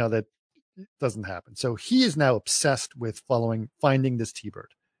you know, that doesn't happen. So he is now obsessed with finding this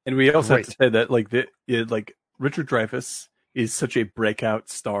T-Bird. And we also have to say that like Richard Dreyfuss is such a breakout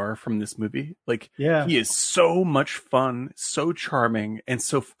star from this movie. Like he is so much fun, so charming, and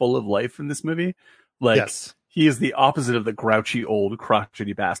so full of life in this movie. Like he is the opposite of the grouchy old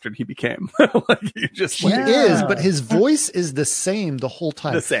crotchety bastard he became. Like he is, but his voice is the same the whole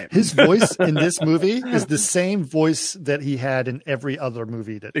time. The same. His voice in this movie is the same voice that he had in every other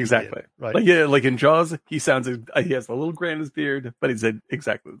movie that exactly. He did, right? Like yeah, like in Jaws, he has a little gray in his beard, but he's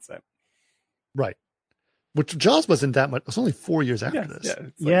exactly the same. Right. Which Jaws wasn't that much. It was only 4 years after this.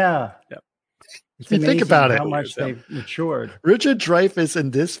 Yeah. If you think about it, how much they've matured. Richard Dreyfuss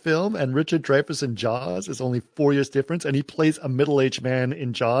in this film and Richard Dreyfuss in Jaws is only 4 years difference, and he plays a middle-aged man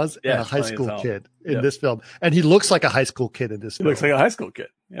in Jaws and a high school kid in this film, and he looks like a high school kid in this film. He looks like a high school kid.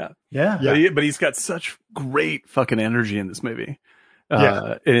 Yeah. But he's got such great fucking energy in this movie.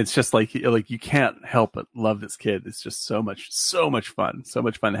 And it's just like you can't help but love this kid. It's just so much fun, so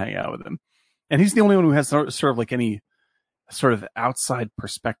much fun to hang out with him. And he's the only one who has sort of like any sort of outside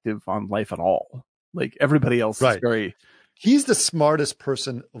perspective on life at all. Like everybody else is very... He's the smartest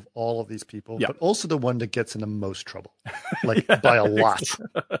person of all of these people, but also the one that gets in the most trouble, like by a lot.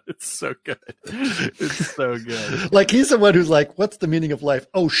 It's so good. It's so good. Like he's the one who's like, what's the meaning of life?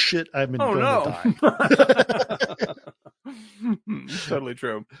 Oh shit, I'm going to die. Totally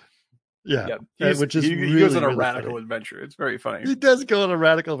true. Yeah. Which is he goes on a radical adventure. It's very funny. He does go on a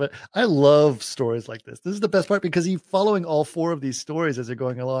radical adventure. I love stories like this. This is the best part because he's following all four of these stories as they're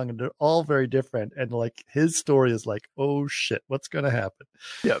going along, and they're all very different. And like his story is like, oh shit, what's going to happen?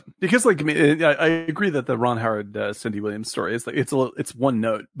 Yeah, because like I agree that the Ron Howard Cindy Williams story is like it's one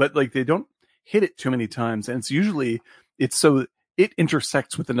note, but like they don't hit it too many times, and it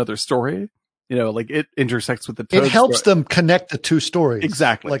intersects with another story. You know, like it intersects with the Toad It helps story. them connect the two stories.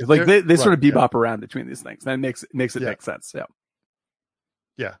 Exactly. Like they sort of bebop around between these things. That makes it make sense. Yeah.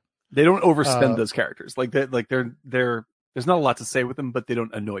 Yeah. They don't overspend those characters. They're there's not a lot to say with them, but they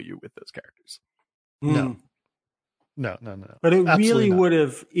don't annoy you with those characters. No. But it really would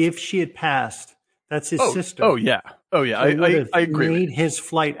have, if she had passed. That's his sister. Oh yeah. I agree. Made his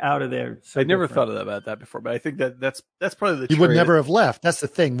flight out of there. I never thought about that before, but I think that's probably he would never have left. That's the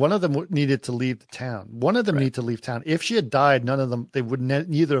thing. One of them needed to leave the town. One of them needed to leave town. If she had died,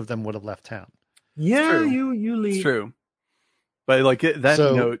 neither of them would have left town. Yeah, you leave. It's true. But like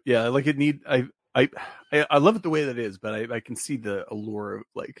note, like I love it the way that it is, but I can see the allure of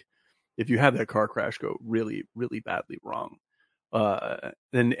like if you have that car crash go really, really badly wrong,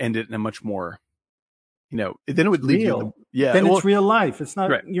 then end it in a much more, then it would leave real. you. Then it's real life. It's not,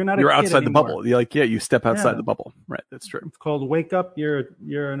 right. You're not You're a kid outside anymore. the bubble. You're like, you step outside the bubble. Right. That's true. It's called wake up. You're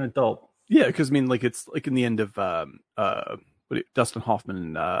an adult. Yeah. Cause I mean, like it's like in the end of, Dustin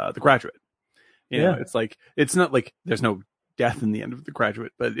Hoffman, The Graduate, it's like, it's not like there's no death in the end of The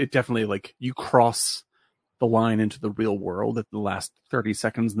Graduate, but it definitely like you cross the line into the real world at the last 30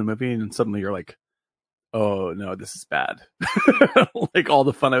 seconds in the movie. And suddenly you're like, oh no, this is bad. Like all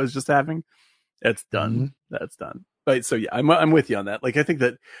the fun I was just having, that's done. Mm-hmm. That's done. But so yeah, I'm with you on that. Like I think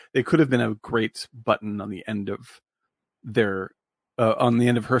that they could have been a great button on the end of on the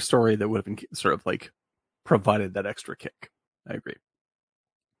end of her story that would have been sort of like provided that extra kick. I agree.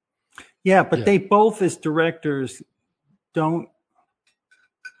 Yeah, but they both as directors don't.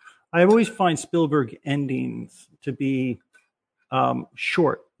 I always find Spielberg endings to be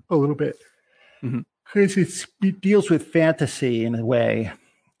short a little bit because it deals with fantasy in a way,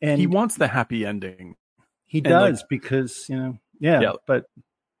 and he wants the happy ending. He does because but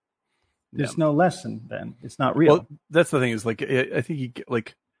there's no lesson. Then it's not real. Well, that's the thing is like I think he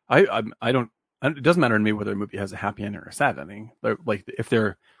like I don't. It doesn't matter to me whether a movie has a happy ending or a sad ending. Like if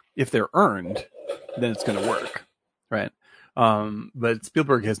they're earned, then it's going to work, right? But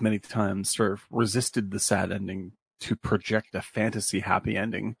Spielberg has many times sort of resisted the sad ending to project a fantasy happy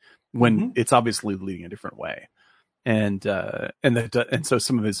ending when it's obviously leading a different way. And so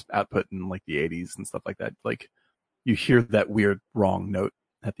some of his output in like the 80s and stuff like that, like you hear that weird wrong note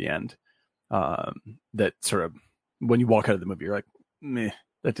at the end, that sort of, when you walk out of the movie, you're like, meh,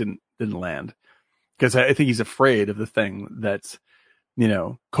 that didn't land. Because I think he's afraid of the thing that,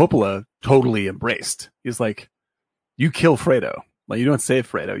 Coppola totally embraced. He's like, you kill Fredo. Like, you don't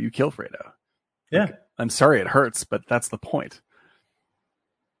save Fredo, you kill Fredo. Yeah. Like, I'm sorry it hurts, but that's the point.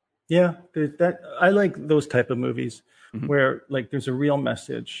 Yeah, I like those type of movies where like there's a real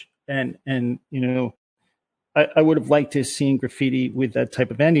message, and I would have liked to have seen Graffiti with that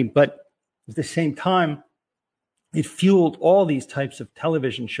type of ending, but at the same time, it fueled all these types of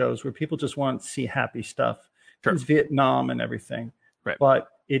television shows where people just want to see happy stuff. Sure. It's Vietnam and everything, right? But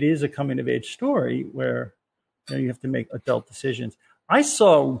it is a coming of age story where you have to make adult decisions. I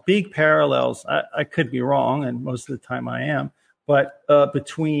saw big parallels. I could be wrong, and most of the time I am. But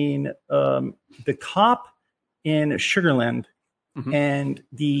between the cop in Sugarland and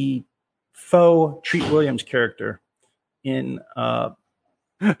the faux Treat Williams character in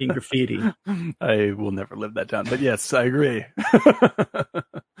Graffiti. I will never live that down. But yes, I agree.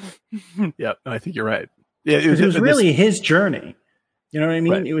 Yeah, I think you're right. Yeah, it was really his journey. You know what I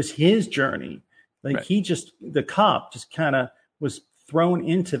mean? Right. It was his journey. Like the cop just kind of was thrown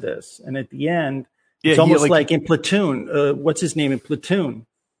into this. And at the end, it's almost like in Platoon. What's his name in Platoon?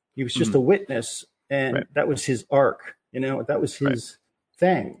 He was just a witness, and that was his arc. That was his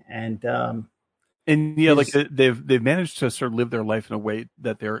thing. And like they've managed to sort of live their life in a way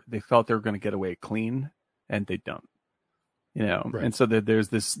that they thought they were going to get away clean, and they don't. And so there's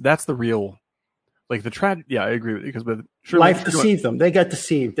this. That's the real, like the tragedy. Yeah, I agree with you because life deceived them. They got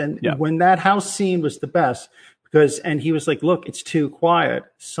deceived, and when that house scene was the best and he was like, "Look, it's too quiet.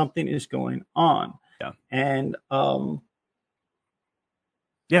 Something is going on." Yeah. And well,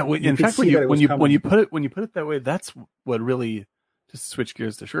 in fact, when you put it that way, that's what really, just switch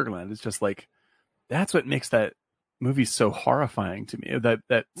gears to Sugarland, it's just like that's what makes that movie so horrifying to me.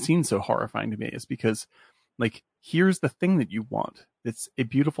 That scene so horrifying to me is because, like, here's the thing that you want. It's a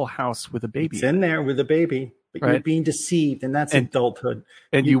beautiful house with a baby. It's in there with a baby, but you're being deceived, and that's adulthood.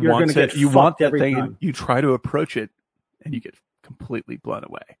 And you want that thing. And you try to approach it, and you get completely blown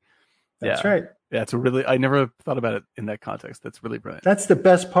away. That's right. Yeah, I never thought about it in that context. That's really brilliant. That's the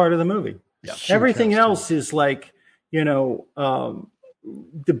best part of the movie. Yeah. Everything else is like, the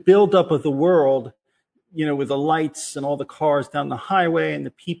buildup of the world, with the lights and all the cars down the highway and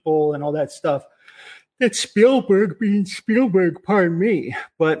the people and all that stuff. It's Spielberg being Spielberg, pardon me.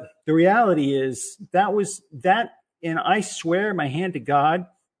 But the reality is that was that, and I swear my hand to God,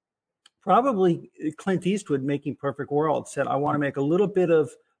 probably Clint Eastwood making Perfect World said, I want to make a little bit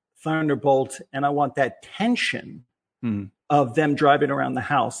of Thunderbolt, and I want that tension of them driving around the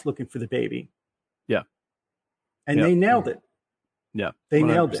house looking for the baby. Yeah. And they nailed it. Yeah. They 100%.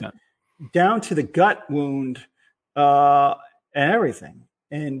 Nailed it. Down to the gut wound and everything.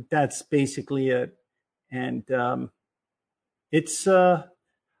 And that's basically it. And it's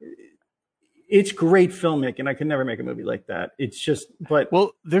great filmmaking. I could never make a movie like that. It's just,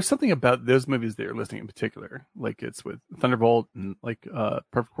 well, there's something about those movies that you're listing in particular, like it's with Thunderbolt and like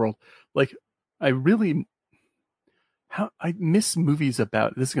Perfect World. Like I miss movies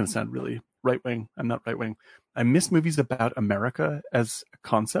about, this is going to sound really right wing. I'm not right wing. I miss movies about America as a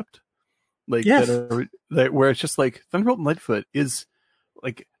concept. Like, yes. that where it's just like Thunderbolt and Lightfoot is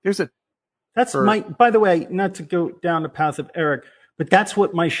like, by the way, not to go down the path of Eric, but that's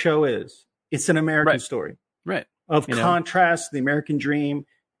what my show is. It's an American story. Right. Of contrast, the American dream,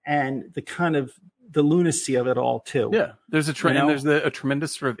 and the kind of the lunacy of it all too. Yeah. There's a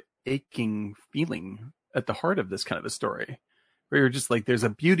tremendous sort of aching feeling at the heart of this kind of a story, where you're just like, there's a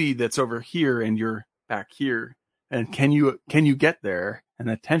beauty that's over here and you're back here. And can you get there? And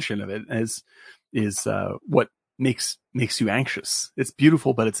the tension of it is what makes you anxious. It's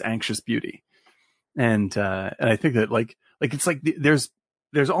beautiful, but it's anxious beauty. And I think that like it's like there's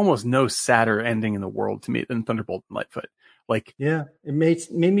almost no sadder ending in the world to me than Thunderbolt and Lightfoot. Like, yeah, it made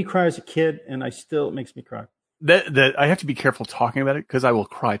me cry as a kid, and it makes me cry. That I have to be careful talking about it, because I will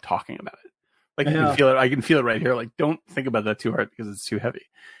cry talking about it. Like, I can feel it right here. Like, don't think about that too hard because it's too heavy.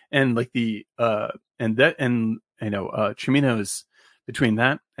 And like Cimino's, between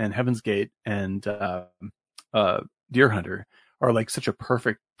that and Heaven's Gate and Deer Hunter are like such a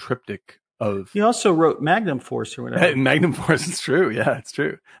perfect triptych of. He also wrote Magnum Force or whatever. Magnum Force, it's true. Yeah, it's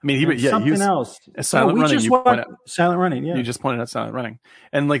true. I mean, something else. Silent Running. Silent Running. Yeah, you just pointed out Silent Running,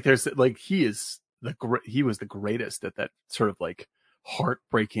 and like there's like he was the greatest at that sort of like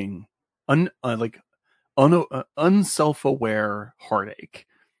heartbreaking, unself-aware heartache.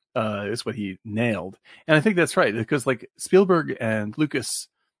 Is what he nailed. And I think that's right, because like Spielberg and Lucas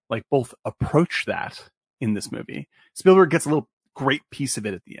like both approach that in this movie. Spielberg gets a little great piece of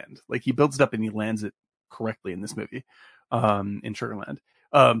it at the end. Like, he builds it up and he lands it correctly in this movie, in Sugarland.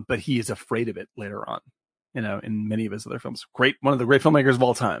 But he is afraid of it later on, in many of his other films. One of the great filmmakers of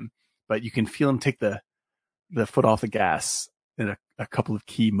all time, but you can feel him take the foot off the gas in a couple of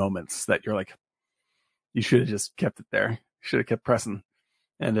key moments that you're like, you should have just kept it there. Should have kept pressing.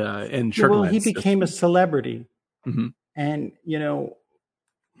 And Sugarland. Well, he became a celebrity, mm-hmm. and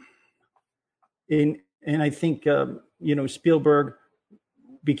and I think Spielberg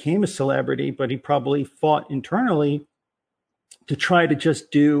became a celebrity, but he probably fought internally to try to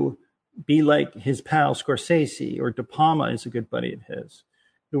just be like his pal Scorsese, or De Palma is a good buddy of his,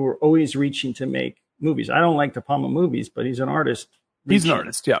 who were always reaching to make movies. I don't like De Palma movies, but he's an artist. He's an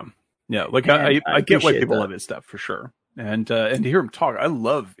artist, yeah. Like, I get why people love his stuff, for sure. And to hear him talk, I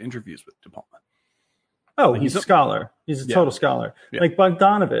love interviews with De Palma. Oh, he's a scholar. He's a total scholar, like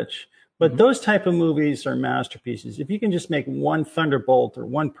Bogdanovich. But those type of movies are masterpieces. If you can just make one Thunderbolt or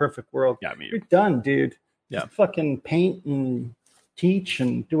one Perfect World, you're done, dude. Yeah, just fucking paint and teach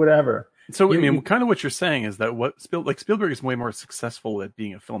and do whatever. So kind of what you're saying is that Spielberg is way more successful at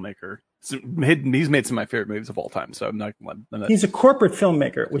being a filmmaker. He's made some of my favorite movies of all time. So I'm not. He's a corporate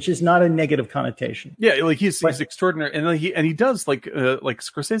filmmaker, which is not a negative connotation. Yeah, like he's extraordinary, and he does like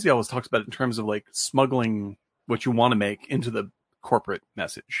Scorsese always talks about it in terms of like smuggling what you want to make into the corporate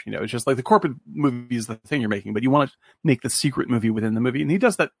message. It's just like the corporate movie is the thing you're making, but you want to make the secret movie within the movie, and he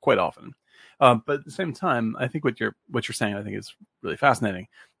does that quite often. But at the same time, I think what you're saying, I think is really fascinating,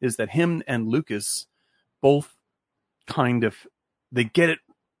 is that him and Lucas both kind of, they get it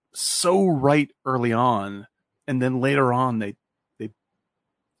so right early on, and then later on they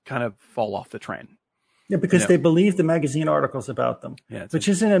kind of fall off the train. Yeah, because they believe the magazine articles about them, which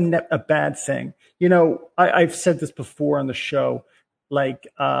isn't a bad thing. I've said this before on the show, like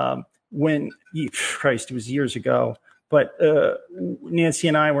when, Christ, it was years ago, but Nancy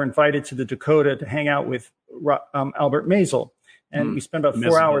and I were invited to the Dakota to hang out with Albert Maysles. And we spent about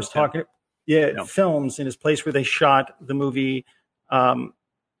 4 hours talking films in his place where they shot the movie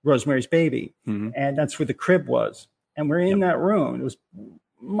Rosemary's Baby. Mm-hmm. And that's where the crib was. And we're in that room. It was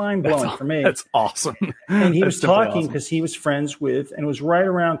mind-blowing for me. That's awesome. And he was talking because he was friends with, and it was right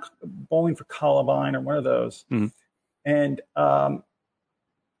around Bowling for Columbine or one of those. Mm-hmm. And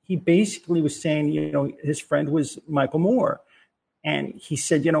he basically was saying, his friend was Michael Moore. And he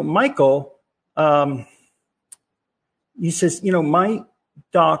said, Michael, he says, my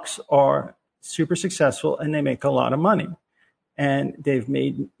docs are super successful and they make a lot of money. And they've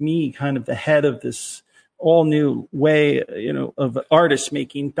made me kind of the head of this all new way, of artists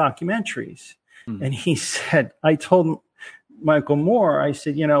making documentaries. Mm-hmm. And he said, I told Michael Moore, I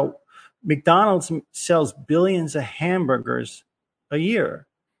said, McDonald's sells billions of hamburgers a year.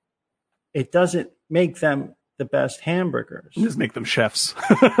 It doesn't make them the best hamburgers. Just make them chefs.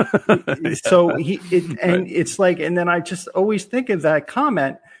 So it's like, and then I just always think of that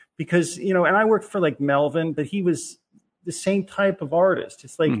comment because, and I worked for like Melvin, but he was the same type of artist.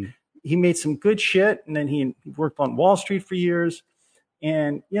 It's like, he made some good shit, and then he worked on Wall Street for years,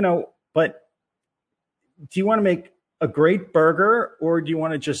 and but do you want to make a great burger or do you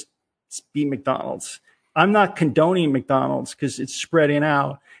want to just be McDonald's? I'm not condoning McDonald's because it's spreading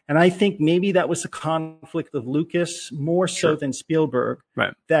out. And I think maybe that was a conflict of Lucas more so than Spielberg.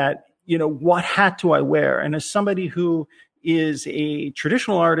 Right. That, what hat do I wear? And as somebody who is a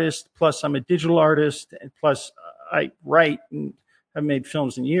traditional artist, plus I'm a digital artist, and plus I write and have made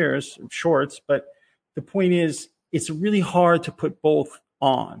films in years, shorts. But the point is, it's really hard to put both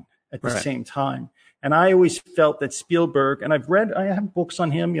on at the same time. And I always felt that Spielberg, and I have books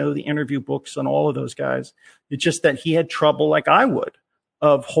on him, the interview books on all of those guys. It's just that he had trouble, like I would,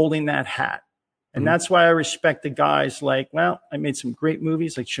 of holding that hat. And that's why I respect the guys like, well, I made some great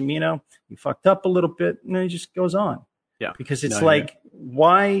movies like Cimino. He fucked up a little bit, and then he just goes on. Yeah. Because it's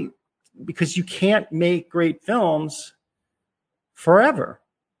why? Because you can't make great films forever.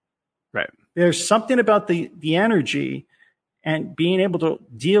 Right. There's something about the energy and being able to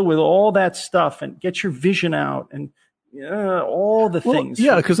deal with all that stuff and get your vision out and all the things.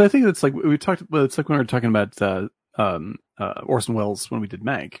 Yeah, because I think it's like we talked. Well, it's like when we were talking about Orson Welles when we did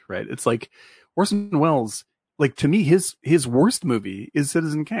Mank, right? It's like Orson Welles. Like, to me, his worst movie is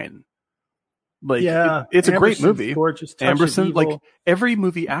Citizen Kane. Like, it's a great movie. Gorgeous. Amberson, like every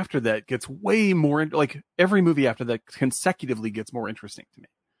movie after that gets way more. Like every movie after that consecutively gets more interesting to me.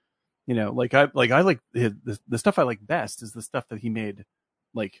 I like the stuff I like best is the stuff that he made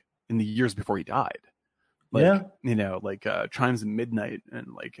like in the years before he died. Chimes of Midnight and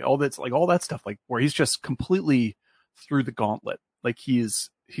like all that stuff, like where he's just completely through the gauntlet. Like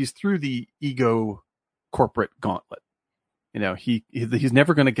he's through the ego corporate gauntlet. He's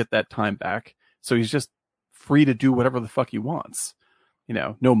never going to get that time back. So he's just free to do whatever the fuck he wants.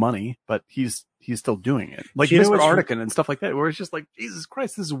 No money, but he's still doing it. Like Mr. Artican and stuff like that, where it's just like, Jesus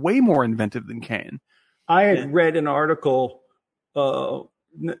Christ, this is way more inventive than Kane. I had read an article,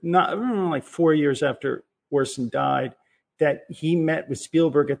 like 4 years after Orson died, that he met with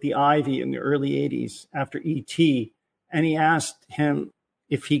Spielberg at the Ivy in the early 80s after E.T., and he asked him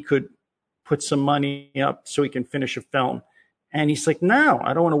if he could put some money up so he can finish a film. And he's like, no,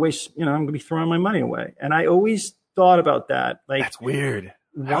 I don't want to waste, I'm going to be throwing my money away. And I always thought about that. Like, that's weird.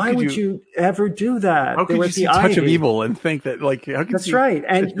 Why would you ever do that? How could you see Touch of Evil and think that, like, that's right.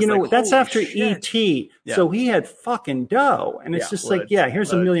 And, that's after E.T. Yeah. So he had fucking dough. And it's just like,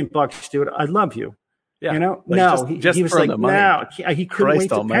 here's $1 million, dude. I love you. Yeah. No, he was like, no, he couldn't wait.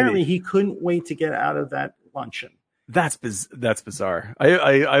 Apparently he couldn't wait to get out of that luncheon. That's bizarre. I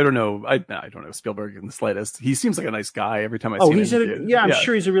don't know. I don't know Spielberg in the slightest. He seems like a nice guy every time I see him. I'm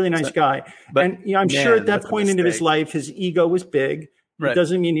sure he's a really nice guy. But I'm sure at that point into his life, his ego was big. Right. It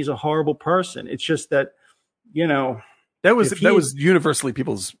doesn't mean he's a horrible person. It's just that, that was universally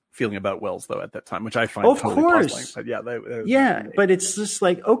people's feeling about Welles though at that time, which I find totally puzzling. But but it's just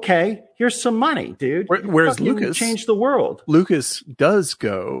like, okay, here's some money, dude. Whereas Lucas changed the world. Lucas does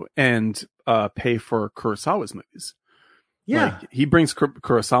go and pay for Kurosawa's movies. Yeah, like, he brings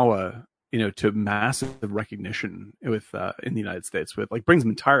Kurosawa, to massive recognition with in the United States. Brings him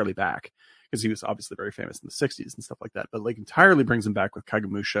entirely back. Because he was obviously very famous in the 60s and stuff like that, but like entirely brings him back with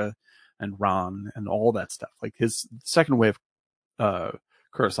Kagemusha and Ran and all that stuff. Like his second wave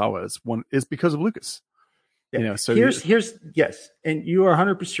Kurosawa is because of Lucas. So here's yes, and you are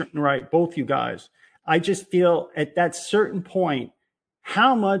 100% right, both you guys. I just feel at that certain point,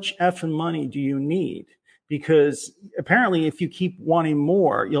 how much effing money do you need? Because apparently if you keep wanting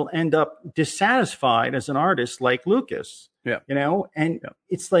more, you'll end up dissatisfied as an artist like Lucas. Yeah.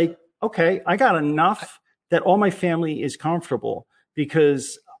 It's like, okay, I got enough that all my family is comfortable,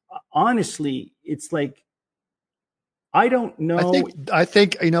 because honestly, it's like, I don't know. I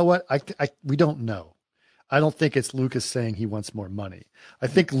think you know what? We don't know. I don't think it's Lucas saying he wants more money. I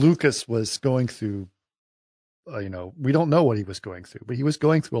think Lucas was going through, we don't know what he was going through, but he was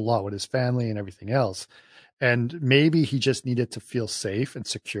going through a lot with his family and everything else. And maybe he just needed to feel safe and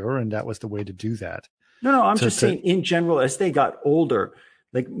secure, and that was the way to do that. No, I'm just saying in general, as they got older,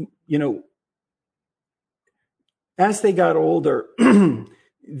 like, as they got older,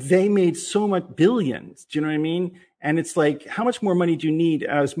 they made so much billions. Do you know what I mean? And it's like, how much more money do you need,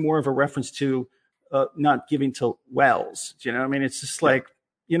 as more of a reference to not giving to Welles? Do you know what I mean? It's just like,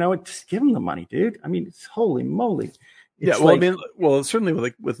 just give him the money, dude. I mean, it's holy moly. It's certainly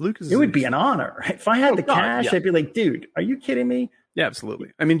with Lucas, it would be an honor. If I had the cash, I'd be like, dude, are you kidding me? Yeah,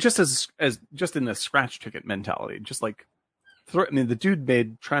 absolutely. I mean, just as just in the scratch ticket mentality, just like, the dude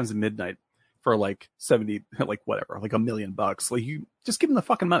made Chimes of Midnight for like 70, like whatever, like $1 million. Like, you just give him the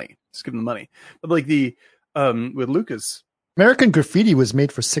fucking money. Just give him the money. But like with Lucas, American Graffiti was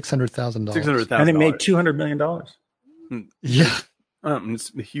made for $600,000. And it made $200 million. Yeah.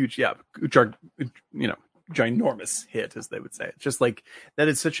 It's huge. Yeah. ginormous hit, as they would say. It's just like that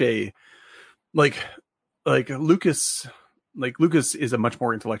is such a like Lucas is a much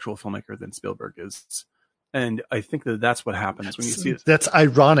more intellectual filmmaker than Spielberg is, and I think that's what happens when you see it. That's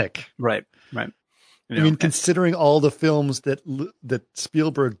ironic, right? I mean, considering all the films that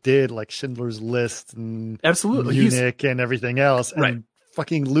Spielberg did, like Schindler's List and absolutely Munich and everything else, and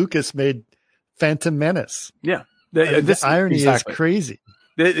fucking Lucas made Phantom Menace. Yeah, the irony is crazy.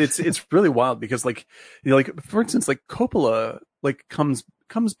 It's really wild because like for instance, like Coppola like comes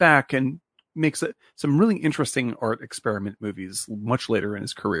back and makes some really interesting art experiment movies much later in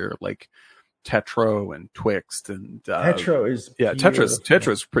his career, like Tetro and Twixt and Tetro is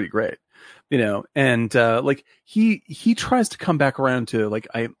Tetro is pretty great, and like he tries to come back around to like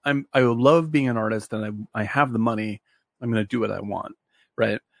I love being an artist and I have the money, I'm going to do what I want,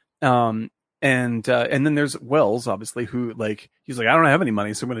 right? And then there's Wells, obviously, who like he's like, I don't have any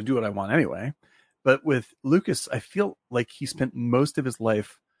money, so I'm going to do what I want anyway. But with Lucas, I feel like he spent most of his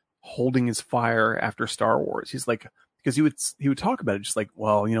life holding his fire after Star Wars. He's like, because he would talk about it just like,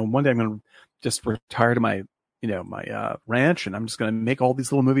 well, one day I'm going to just retire to my ranch and I'm just going to make all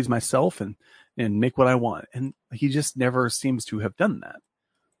these little movies myself and make what I want. And he just never seems to have done that.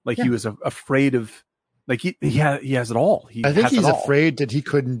 Like he was afraid of, like he has it all. I think he's afraid that he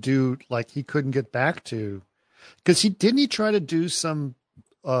couldn't get back to, because he tried to do some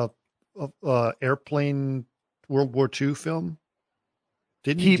airplane World War II film.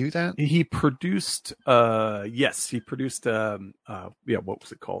 Didn't he do that? He produced, yes, he produced, what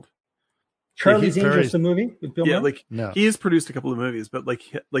was it called? Charlie's Angels, the movie with Bill Murray? No. He has produced a couple of movies, but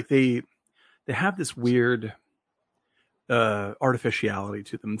like they have this weird artificiality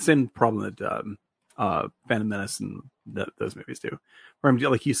to them. Same problem that Phantom Menace and those movies do. Where I'm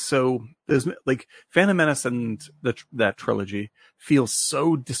like, Phantom Menace and that trilogy feels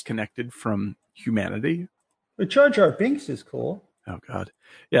so disconnected from humanity. But Jar Jar Binks is cool. Oh God,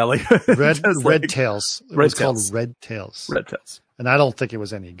 yeah, like Red Tails. It was called Red Tails. Red Tails, and I don't think it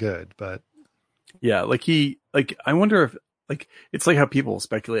was any good, but yeah, I wonder if like it's like how people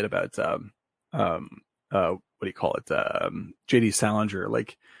speculate about what do you call it, J.D. Salinger,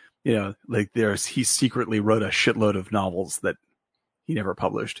 like he secretly wrote a shitload of novels that he never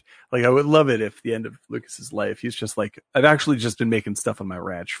published. Like I would love it if the end of Lucas's life, he's just like, I've actually just been making stuff on my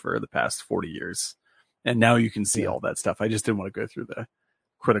ranch for the past 40 years. And now you can see all that stuff. I just didn't want to go through the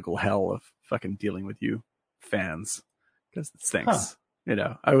critical hell of fucking dealing with you fans because it stinks.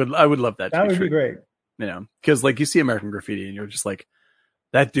 I would love that. That would be great. Because like you see American Graffiti and you're just like,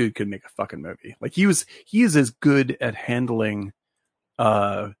 that dude could make a fucking movie. Like he is as good at handling,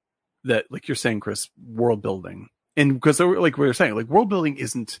 that, like you're saying, Chris, world building. And because like we were saying, like world building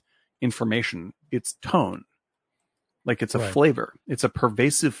isn't information, it's tone. Like it's a flavor. It's a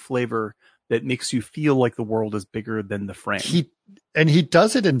pervasive flavor that makes you feel like the world is bigger than the frame. He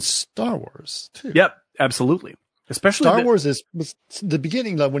does it in Star Wars too. Yep, absolutely. Especially Star Wars was the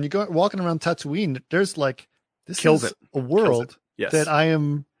beginning. Like when you go walking around Tatooine, there's like this is a world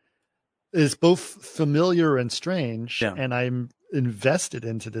that is both familiar and strange, and I'm invested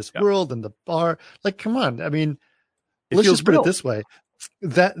into this world and the bar. Like, come on, I mean, let's just put it this way: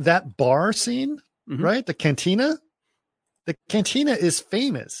 that bar scene, right? The cantina is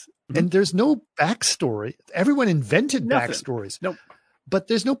famous. And there's no backstory. Everyone invented backstories. Nope. But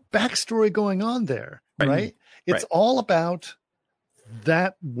there's no backstory going on there, right? It's all about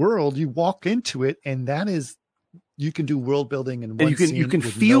that world. You walk into it, and that is, you can do world building in one scene. You can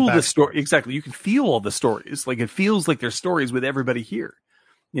feel the story. Exactly. You can feel all the stories. Like it feels like there's stories with everybody here.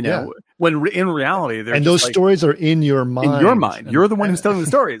 When in reality, they're those stories are in your mind. In your mind. You're the one who's telling the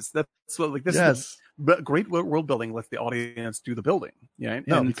stories. That's what, like this is but great world building lets the audience do the building.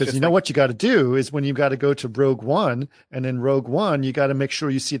 No, because what you got to do is when you got to go to Rogue One, and in Rogue One, you got to make sure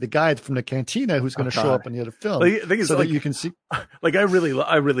you see the guy from the cantina who's going to show up in the other film, that you can see. Like I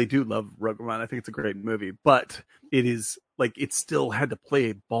really do love Rogue One. I think it's a great movie, but it is like it still had to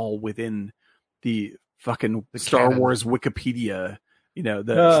play ball within the fucking Star canon. Wars Wikipedia.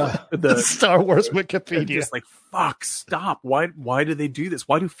 The Star Wars Wikipedia. Just like, fuck, stop. Why do they do this?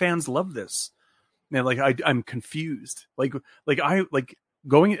 Why do fans love this? Man, like I'm confused. Like I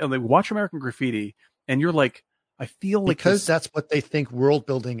going and watch American Graffiti, and you're like, I feel like because that's what they think world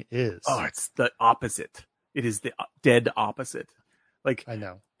building is. Oh, it's the opposite. It is the dead opposite. Like I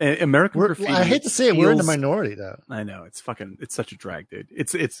know American Graffiti. I hate to say it, we're in the minority though. I know it's such a drag, dude.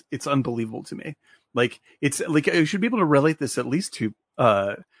 It's unbelievable to me. Like it's like you should be able to relate this at least to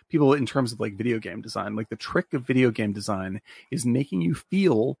people in terms of like video game design. Like the trick of video game design is making you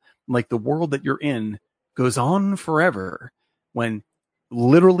feel like the world that you're in goes on forever when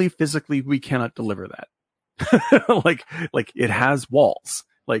literally physically we cannot deliver that. like it has walls.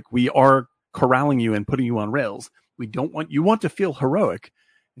 Like, we are corralling you and putting you on rails. We don't want you want to feel heroic.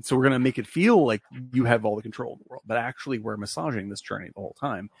 And so we're going to make it feel like you have all the control of the world, but actually we're massaging this journey the whole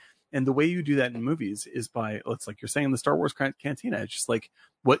time. And the way you do that in movies is by, it's like you're saying in the Star Wars Cantina. It's just like,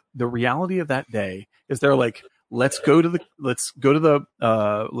 what the reality of that day is. They're like, let's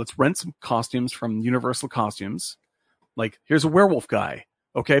rent some costumes from Universal Costumes. Like, here's a werewolf guy.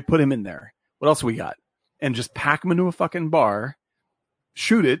 Okay, put him in there. What else we got? And just pack him into a fucking bar,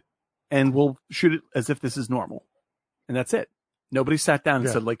 shoot it, and we'll shoot it as if this is normal. And that's it. Nobody sat down and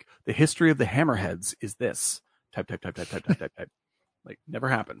said, like, the history of the Hammerheads is this. Type. Like, never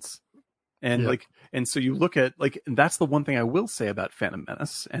happens. And like, and so you look at, like, and that's the one thing I will say about Phantom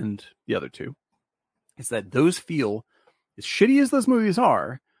Menace and the other two, is that those feel, as shitty as those movies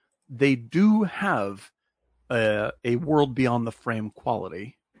are, they do have a world beyond the frame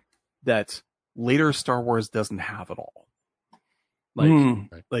quality that later Star Wars doesn't have at all.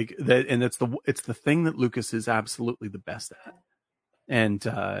 Like that, and it's the thing that Lucas is absolutely the best at. And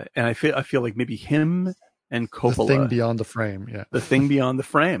I feel like maybe him and Coppola, the thing beyond the frame, the thing beyond the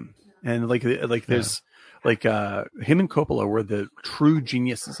frame, and like there's like him and Coppola were the true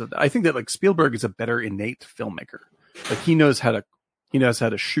geniuses of that. I think that, like, Spielberg is a better innate filmmaker. Like, he knows how to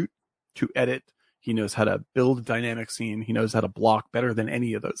shoot, to edit. He knows how to build a dynamic scene. He knows how to block better than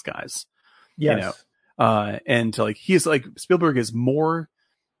any of those guys. Yes. You know? And like, he's like, Spielberg is more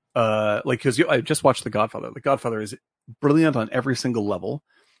like, because I just watched The Godfather. The Godfather is brilliant on every single level,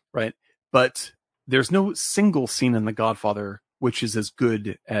 right? But there's no single scene in The Godfather which is as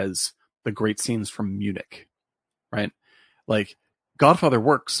good as the great scenes from Munich, right? Like, Godfather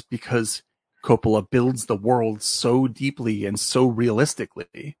works because Coppola builds the world so deeply and so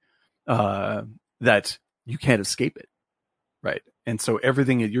realistically that you can't escape it, right? And so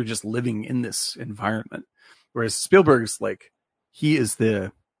everything, you're just living in this environment. Whereas Spielberg's like, he's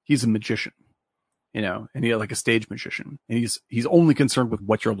a magician, you know, and he's like a stage magician, and he's only concerned with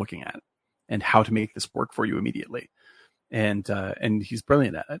what you're looking at and how to make this work for you immediately. And he's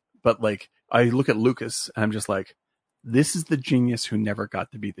brilliant at it. But like, I look at Lucas and I'm just like, this is the genius who never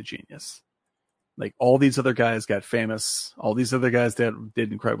got to be the genius. Like, all these other guys got famous. All these other guys did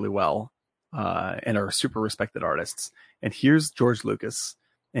incredibly well, and are super respected artists. And here's George Lucas,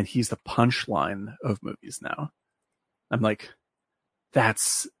 and he's the punchline of movies now. I'm like,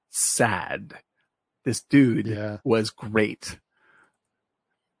 that's sad. This dude was great.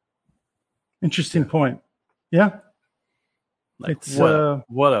 Interesting point. Yeah. Like, it's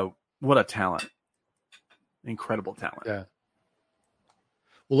what a talent. Incredible talent. Yeah.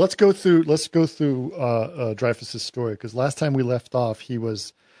 Well, let's go through Dreyfuss's story, because last time we left off, he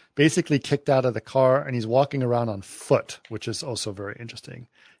was basically kicked out of the car and he's walking around on foot, which is also very interesting.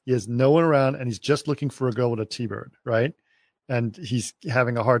 He has no one around and he's just looking for a girl with a T-bird, right? And he's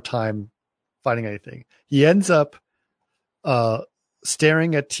having a hard time finding anything. He ends up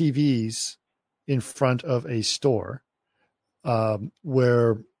staring at TVs in front of a store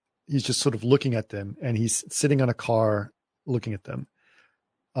where he's just sort of looking at them, and he's sitting on a car looking at them.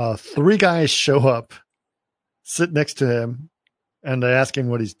 3 guys show up, sit next to him, and they ask him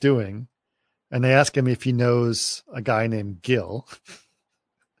what he's doing. And they ask him if he knows a guy named Gil.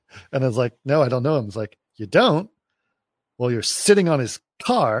 And I was like, no, I don't know him. It's like, you don't? Well, you're sitting on his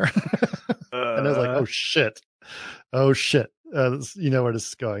car. And I was like, oh shit. You know where this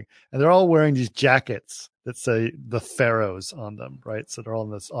is going. And they're all wearing these jackets that say the Pharaohs on them, right? So they're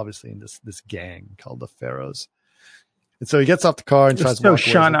all in obviously in this gang called the Pharaohs. And so he gets off the car and tries to walk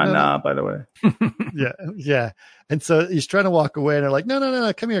away. Like, no, by the way. Yeah. And so he's trying to walk away, and they're like,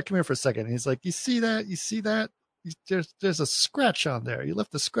 no, come here for a second. And he's like, you see that? There's a scratch on there. You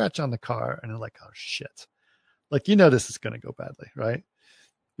left a scratch on the car. And they're like, oh shit. Like, you know, this is going to go badly, right?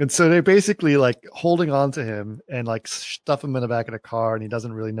 And so they're basically like holding on to him and like stuff him in the back of the car, and he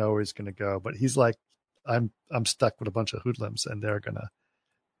doesn't really know where he's going to go. But he's like, I'm stuck with a bunch of hoodlums, and they're going to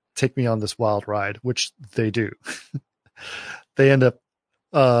take me on this wild ride, which they do. They end up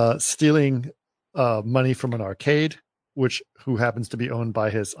stealing money from an arcade, who happens to be owned by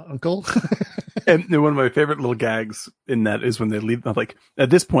his uncle. And one of my favorite little gags in that is when they leave, like,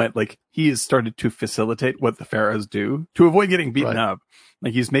 at this point, like, he has started to facilitate what the Pharaohs do to avoid getting beaten up.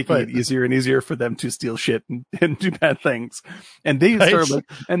 Like, he's making it easier and easier for them to steal shit and do bad things. And they start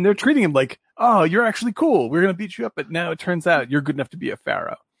and they're treating him like, oh, you're actually cool. We're going to beat you up. But now it turns out you're good enough to be a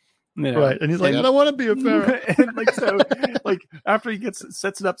Pharaoh. You know? Right. And he's like, I don't want to be a Pharaoh. And like, so, like, after he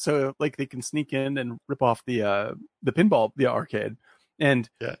sets it up so like they can sneak in and rip off the arcade. And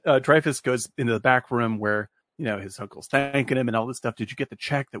Dreyfuss goes into the back room where, his uncle's thanking him and all this stuff. Did you get the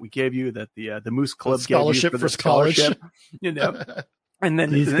check that we gave you, that the Moose Club scholarship gave you for scholarship? And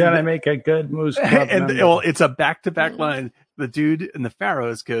then he's got to make a good Moose Club. And it's a back-to-back line. The dude in the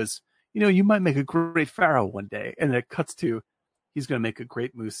Pharaohs goes, you might make a great Pharaoh one day. And it cuts to, he's going to make a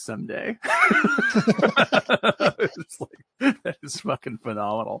great moose someday. It's like, that is fucking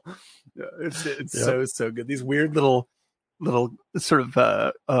phenomenal. It's so good. These weird little sort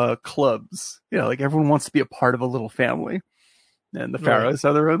of clubs, like everyone wants to be a part of a little family, and the Pharaohs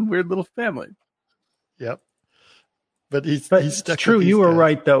are their own weird little family. Yep. But he's stuck. True, you were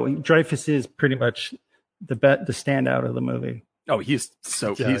right though. Dreyfuss is pretty much the standout of the movie. Oh, he's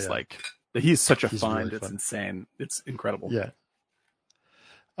such a find. Really it's insane. It's incredible. Yeah.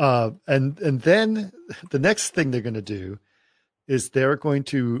 And then the next thing they're going to do is they're going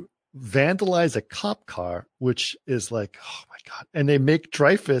to vandalize a cop car, which is like, oh my God. And they make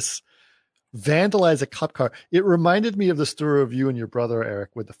Dreyfuss vandalize a cop car. It reminded me of the story of you and your brother,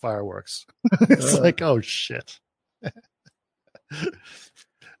 Eric, with the fireworks. It's like, oh shit. I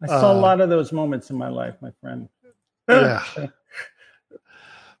saw a lot of those moments in my life, my friend. Yeah.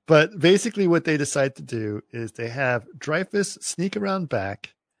 But basically what they decide to do is they have Dreyfuss sneak around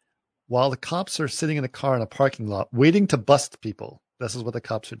back while the cops are sitting in a car in a parking lot waiting to bust people. This is what the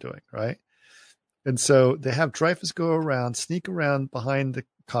cops are doing, right? And so they have Dreyfuss go around, sneak around behind the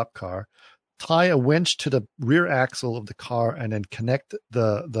cop car, tie a winch to the rear axle of the car, and then connect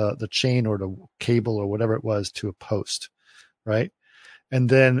the chain or the cable or whatever it was to a post, right? And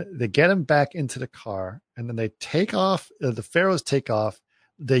then they get him back into the car, and then they take off. The Pharaohs take off.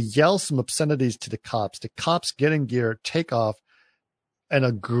 They yell some obscenities to the cops. The cops get in gear, take off, and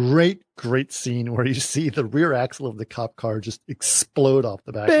a great scene where you see the rear axle of the cop car just explode off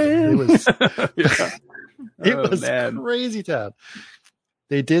the back of it. It was, it was crazy town.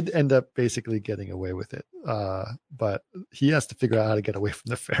 They did end up basically getting away with it. But he has to figure out how to get away from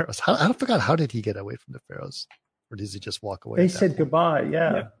the Pharaohs. I forgot, how did he get away from the Pharaohs? Or does he just walk away? They said goodbye.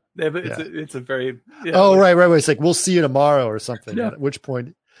 Yeah. It's a very, right. It's like, we'll see you tomorrow or something. Yeah. At which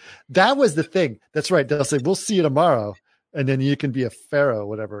point, that was the thing. That's right. They'll say, we'll see you tomorrow. And then you can be a pharaoh,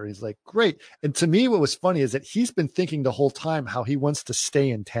 whatever. He's like, great. And to me, what was funny is that he's been thinking the whole time how he wants to stay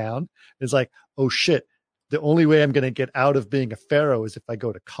in town. It's like, oh shit, the only way I'm going to get out of being a pharaoh is if I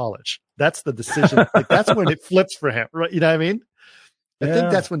go to college. That's the decision. Like, that's when it flips for him, right? You know what I mean? I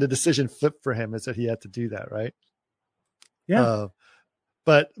think that's when the decision flipped for him, is that he had to do that, right? Yeah.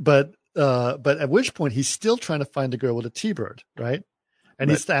 But at which point he's still trying to find a girl with a T-bird, right? And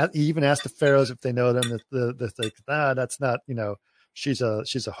he even asked the Pharaohs if they know them. They're like, that's not, she's a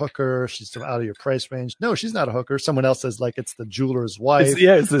hooker. She's out of your price range. No, she's not a hooker. Someone else says, like, it's the jeweler's wife.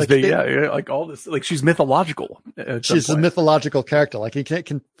 It's this like all this, like, she's mythological. She's a mythological character. Like, he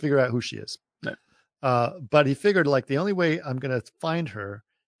can figure out who she is. Right. But he figured, like, the only way I'm going to find her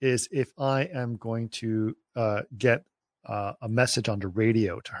is if I am going to get a message on the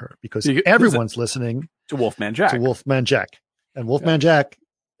radio to her, because everyone's listening to Wolfman Jack. And Wolfman Jack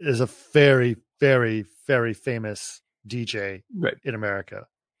is a very, very, very famous DJ in America.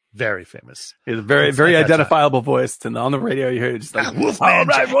 Very famous. He has a very, very identifiable voice. And on the radio, you hear just like, Wolfman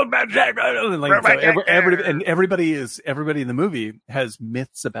Jack. And like, everybody in the movie has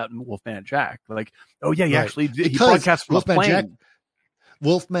myths about Wolfman Jack. Like, oh yeah, he broadcasts from Wolfman a plane.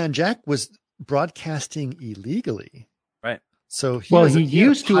 Wolfman Jack was broadcasting illegally. Right. So he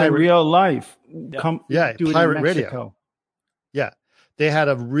used to in real life. Pirate radio. Yeah. They had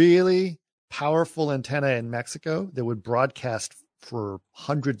a really powerful antenna in Mexico that would broadcast for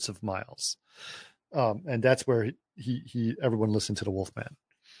hundreds of miles. And that's where everyone listened to the Wolfman,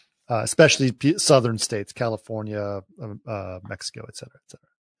 especially southern states, California, Mexico, et cetera, et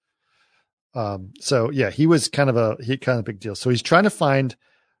cetera. So yeah, he was kind of a big deal. So he's trying to find,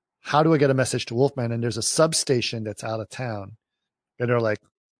 how do I get a message to Wolfman? And there's a substation that's out of town, and they're like,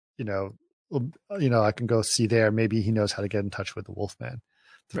 I can go see there. Maybe he knows how to get in touch with the Wolfman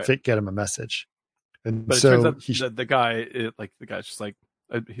to get him a message. And but so it turns out the guy's just like,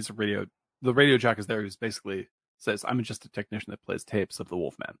 he's a radio. The radio jock is there who's basically says, I'm just a technician that plays tapes of the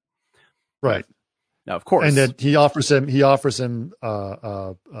Wolfman. Right. Now, of course. And then he offers him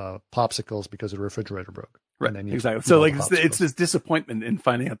popsicles because the refrigerator broke. Right. And then exactly. So like, it's this disappointment in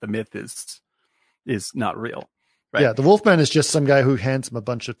finding out the myth is not real. Right. Yeah, the Wolfman is just some guy who hands him a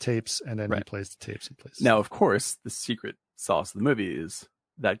bunch of tapes, and then he plays the tapes. Now, of course, the secret sauce of the movie is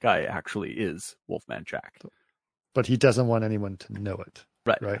that guy actually is Wolfman Jack, but he doesn't want anyone to know it.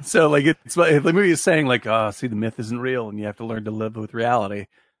 Right. So, like, the movie is saying, like, see, the myth isn't real, and you have to learn to live with reality.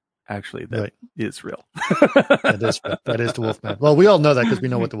 actually, that is real. That is the Wolfman. Well, we all know that because we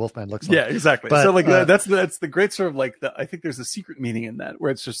know what the Wolfman looks like. Yeah, exactly. But, so like that's the great sort of like I think there's a secret meaning in that,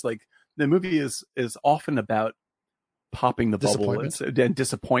 where it's just like the movie is often about popping the bubble and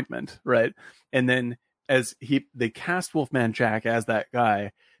disappointment, right? And then as they cast Wolfman Jack as that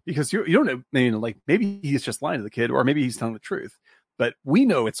guy, because you don't know, like maybe he's just lying to the kid, or maybe he's telling the truth, but we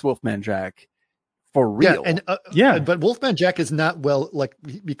know it's Wolfman Jack for real. But Wolfman Jack is not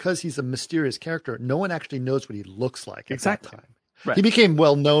because he's a mysterious character. No one actually knows what he looks like at that time. Right. He became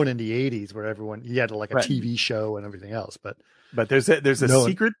well known in the 80s, where he had like a TV show and everything else. But there's a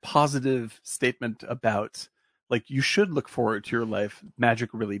secret positive statement about, like, you should look forward to your life.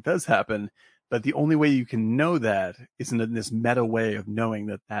 Magic really does happen, but the only way you can know that is in this meta way of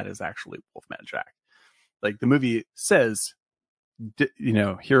knowing that is actually Wolfman Jack. Like the movie says,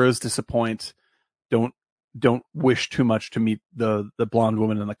 heroes disappoint. Don't wish too much to meet the blonde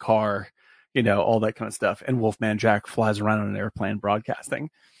woman in the car, all that kind of stuff. And Wolfman Jack flies around on an airplane broadcasting.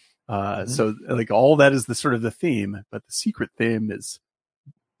 So like all that is the sort of the theme, but the secret theme is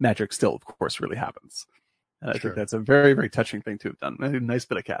magic still, of course, really happens. And I think that's a very, very touching thing to have done. A nice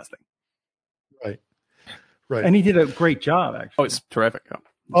bit of casting. Right. And he did a great job, actually. Oh, it's terrific.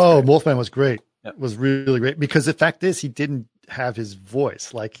 Great. Wolfman was great. Yep. It was really great, because the fact is he didn't have his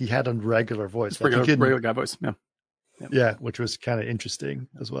voice. Like, he had a regular voice. Regular guy voice. Yeah. Yeah, which was kind of interesting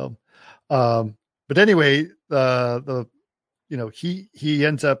as well. But anyway, he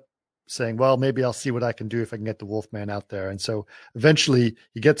ends up saying, well, maybe I'll see what I can do if I can get the Wolfman out there. And so eventually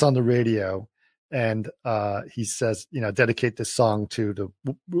he gets on the radio and he says, dedicate this song to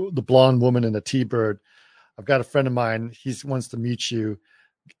the blonde woman and the T-Bird. I've got a friend of mine. He wants to meet you.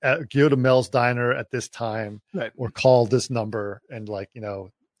 Go to Mel's Diner at this time, right, or call this number, and et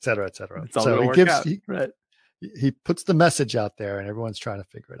cetera, et cetera. So he puts the message out there, and everyone's trying to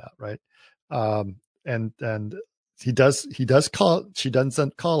figure it out, right? And he does call. She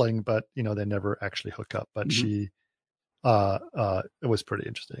doesn't calling, but they never actually hook up. But it was pretty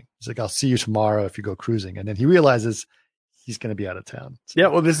interesting. He's like, I'll see you tomorrow if you go cruising, and then he realizes he's going to be out of town. So. Yeah,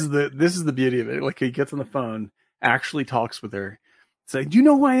 well, this is the beauty of it. Like, he gets on the phone, actually talks with her. Say, do you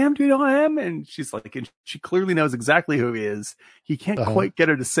know who I am? Do you know who I am? And she's like, and she clearly knows exactly who he is. He can't quite get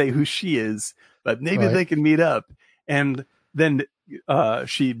her to say who she is, but maybe they can meet up. And then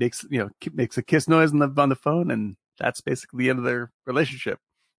she makes a kiss noise on the phone, and that's basically the end of their relationship.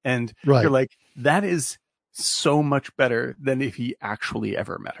 And you're like, that is so much better than if he actually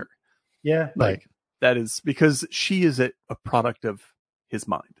ever met her. Yeah, that is because she is a product of his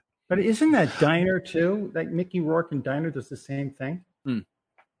mind. But isn't that Diner too? Like Mickey Rourke in Diner does the same thing.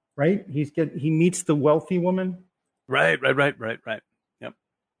 Right? He meets the wealthy woman. Right. Yep.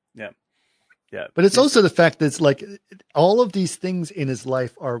 Yeah. But it's also the fact that it's like all of these things in his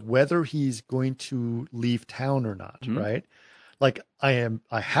life are whether he's going to leave town or not, right? Like I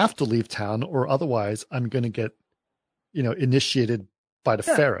have to leave town, or otherwise I'm going to get, initiated by the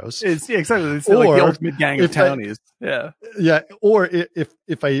pharaohs. It's exactly. It's like the ultimate gang of townies. Yeah. Or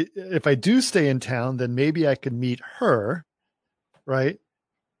if I do stay in town, then maybe I could meet her. Right.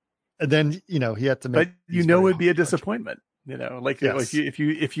 And then, he had to make, but it would be a disappointment,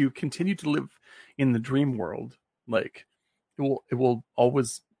 if you continue to live in the dream world, like you'll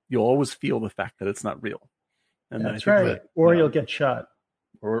always feel the fact that it's not real. And that's right. Or you'll get shot.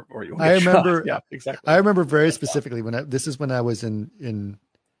 Or you'll get shot. Yeah, exactly. I remember very specifically when I was in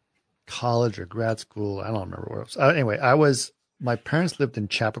college or grad school. I don't remember where it was. Anyway, my parents lived in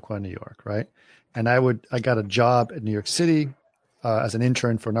Chappaqua, New York. Right. And I got a job in New York City, as an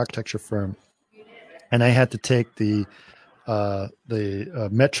intern for an architecture firm, and I had to take the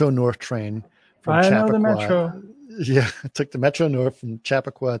Metro North train from Chappaqua. I know the Metro. Yeah, I took the Metro North from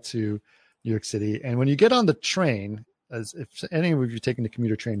Chappaqua to New York City, and when you get on the train, as if any of you taking the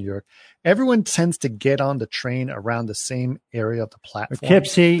commuter train in New York, everyone tends to get on the train around the same area of the platform.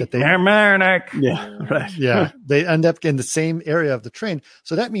 Poughkeepsie, Mamaroneck. Yeah, right. Yeah, they end up in the same area of the train,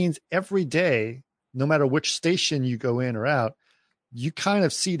 so that means every day, no matter which station you go in or out, you kind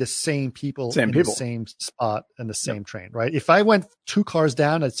of see the same people in the same spot and the same train, right? If I went 2 cars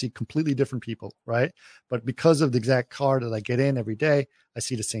down, I'd see completely different people, right? But because of the exact car that I get in every day, I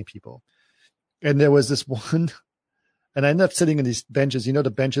see the same people. And there was this one, and I ended up sitting in these benches,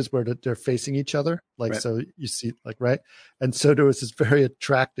 the benches where they're facing each other. Like, so you see, right? And so there was this very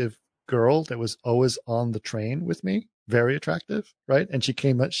attractive girl that was always on the train with me, very attractive, right? And she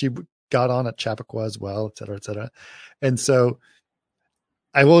got on at Chappaqua as well, et cetera, et cetera. And so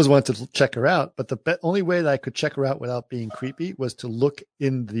I always wanted to check her out, but the only way that I could check her out without being creepy was to look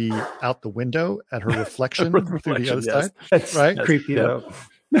out the window at her reflection through the other side. That's right. Creepy though.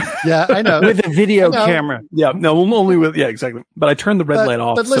 Yeah, I know. With a video camera. Yeah, no, only with, yeah, exactly. But I turned the red light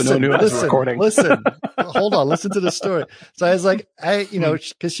off, so no one knew I was recording. Listen, hold on, listen to the story. So I was like,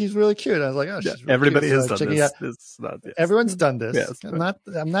 because she's really cute. I was like, oh, she's really everybody cute. has done this. Everyone's done this. Yes.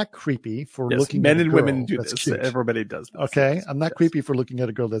 I'm not creepy for looking men at a and girl women do that's this. cute. Everybody does this. Okay, I'm not creepy for looking at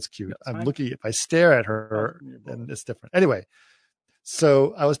a girl that's cute. I'm looking, if I stare at her, then it's different. Anyway,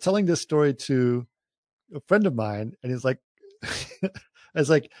 so I was telling this story to a friend of mine, and he's like, he's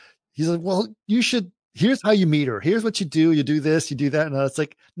like, well, you should, here's how you meet her. Here's what you do. You do this, you do that. And I was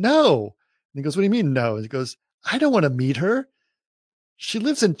like, no. And he goes, what do you mean no? And he goes, I don't want to meet her. She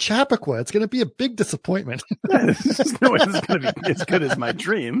lives in Chappaqua. It's going to be a big disappointment. There's no way it's going to be as good as my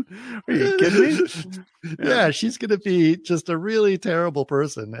dream. Are you kidding me? Yeah, she's going to be just a really terrible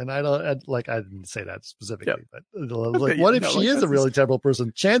person. And I didn't say that specifically, but like, what if she is a really terrible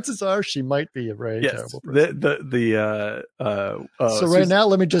person? Chances are she might be a very terrible person. So right now,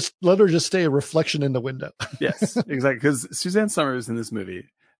 let her just stay a reflection in the window. Yes, exactly. Because Suzanne Summers in this movie,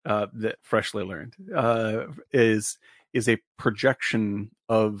 that freshly learned, is a projection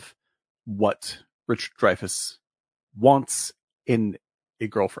of what Richard Dreyfuss wants in a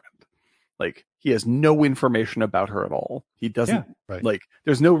girlfriend. Like, he has no information about her at all. He doesn't like,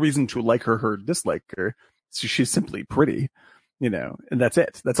 there's no reason to like her or dislike her. So she's simply pretty, and that's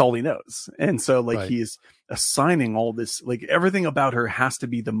it. That's all he knows. And so he's assigning all this, like, everything about her has to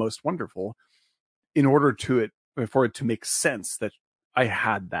be the most wonderful in order for it to make sense that I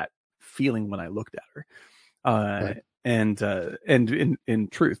had that feeling when I looked at her. And in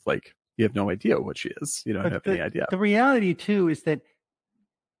truth, like, you have no idea what she is. You don't have any idea. The reality too is that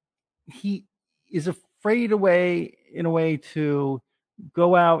he is afraid in a way to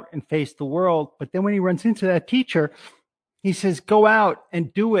go out and face the world. But then when he runs into that teacher, he says, go out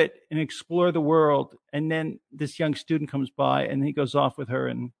and do it and explore the world. And then this young student comes by and he goes off with her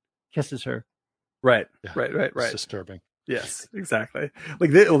and kisses her. Right. Yeah. Right. It's disturbing. Yes, exactly.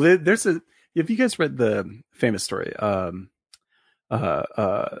 Like, there's have you guys read the famous story,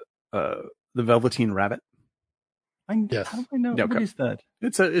 The Velveteen Rabbit? Yes. How do I know? Yeah, okay. What is that?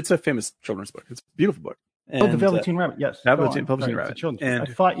 It's a famous children's book. It's a beautiful book. And, The Velveteen Rabbit. Yes. Velveteen Rabbit. And I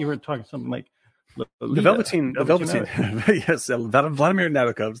thought you were talking something like the Velveteen. Yes, Vladimir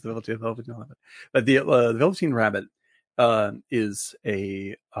Nabokov's The Velveteen Rabbit. But the Velveteen Rabbit is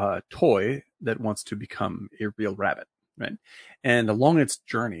a toy that wants to become a real rabbit, right? And along its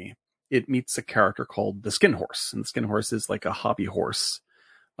journey, it meets a character called the Skin Horse, and the Skin Horse is like a hobby horse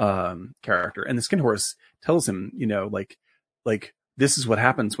character. And the Skin Horse tells him, like this is what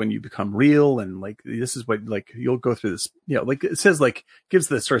happens when you become real, and like this is what, like, you'll go through this. Like it says, like, gives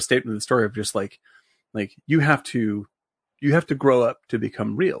the sort of statement of the story of just like you have to grow up to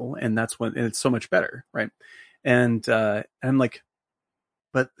become real, and that's when, and it's so much better, right? And I'm like,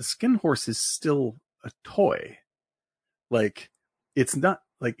 but the Skin Horse is still a toy. Like, it's not,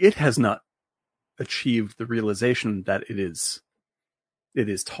 like, it has not achieved the realization that it is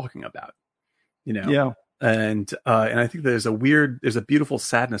talking about, Yeah. And I think there's a beautiful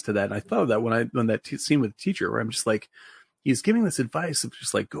sadness to that. And I thought of that when that scene with the teacher, where I'm just like, he's giving this advice of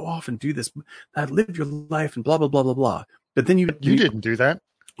just like, go off and do this, live your life and blah, blah, blah, blah, blah. But then you didn't do that.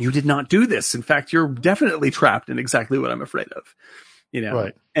 You did not do this. In fact, you're definitely trapped in exactly what I'm afraid of.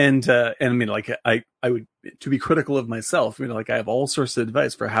 Right. And I mean, like, I would, to be critical of myself, like, I have all sorts of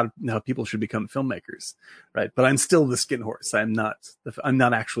advice for how people should become filmmakers, right? But I'm still the Skin Horse. I'm not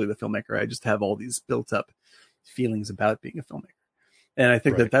actually the filmmaker. I just have all these built up feelings about being a filmmaker. And I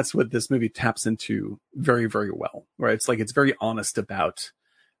think that that's what this movie taps into very, very well, where it's like, it's very honest about,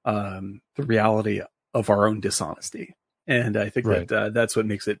 the reality of our own dishonesty. And I think that, that's what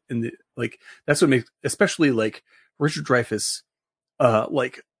makes it, that's what makes, especially like Richard Dreyfuss,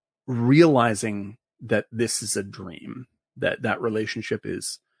 like, realizing that this is a dream, that relationship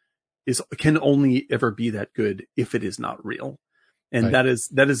can only ever be that good if it is not real. And that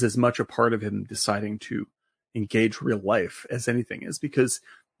is as much a part of him deciding to engage real life as anything is, because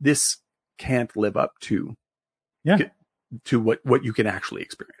this can't live up to what you can actually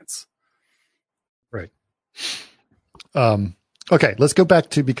experience. Right. Okay, let's go back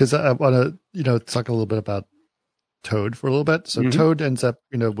to, because I want to, talk a little bit about Toad for a little bit. So Toad ends up,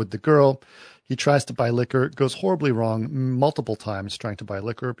 with the girl. He tries to buy liquor. It goes horribly wrong multiple times trying to buy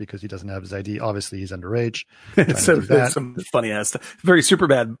liquor because he doesn't have his ID. Obviously, he's underage. So there's some funny ass stuff. Very super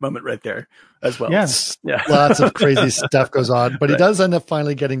bad moment right there as well. Yes. Yeah. Lots of crazy stuff goes on. But he does end up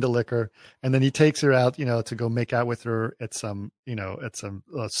finally getting the liquor. And then he takes her out, to go make out with her at some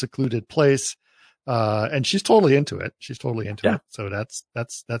secluded place. And she's totally into it. it. So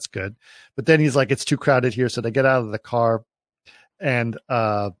that's good. But then he's like, it's too crowded here. So they get out of the car, and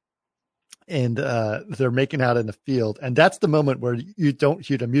they're making out in the field, and that's the moment where you don't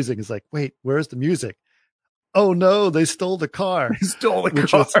hear the music. It's like, wait, where's the music? Oh no, they stole the car. He stole the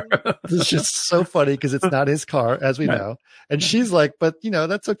car. It's just so funny because it's not his car, as we know. And she's like, but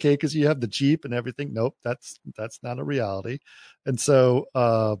that's okay because you have the Jeep and everything. Nope, that's not a reality. And so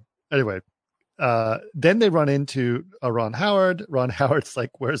anyway, then they run into Ron Howard. Ron Howard's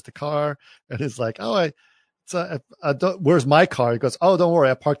like, where's the car? And he's like, oh, where's my car? He goes, oh, don't worry,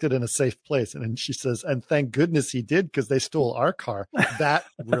 I parked it in a safe place. And then she says, and thank goodness he did because they stole our car. That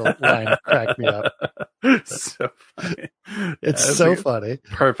real line cracked me up. So funny. It's so funny.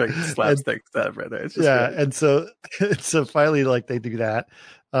 Perfect slapstick stuff right there. It's just great. And so finally, like, they do that,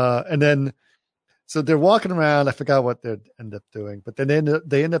 and then so they're walking around. I forgot what they end up doing, but then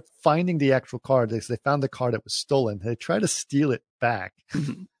they end up finding the actual car. They found the car that was stolen. They try to steal it back.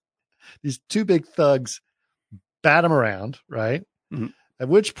 These two big thugs bat him around, right? Mm-hmm. At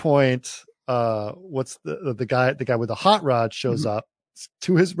which point, what's the guy with the hot rod shows up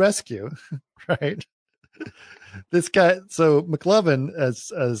to his rescue, right? This guy, so McLovin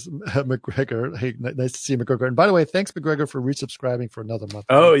as McGregor. Hey, nice to see you, McGregor. And by the way, thanks McGregor for resubscribing for another month.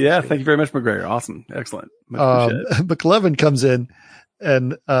 Oh yeah, thank you very much, McGregor. Awesome, excellent. McLovin comes in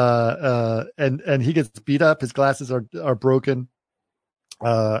and he gets beat up. His glasses are broken,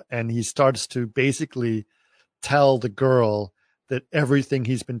 and he starts to basically tell the girl that everything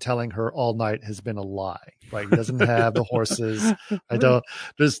he's been telling her all night has been a lie. Right? He doesn't have the horses.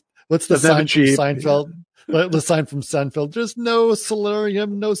 What's the sign from Seinfeld? The sign from Seinfeld. There's no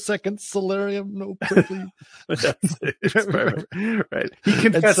solarium, no second solarium, no prickly. Right. He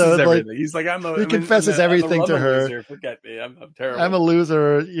confesses everything. He's like, he confesses everything to her. Loser. Forget me. I'm terrible. I'm a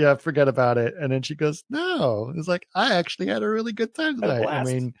loser. Yeah, forget about it. And then she goes, no. It's like, I actually had a really good time tonight. I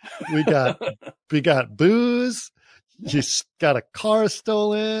mean, we got booze. You got a car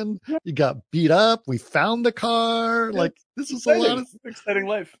stolen. You got beat up. We found the car. Like, this was a lot of exciting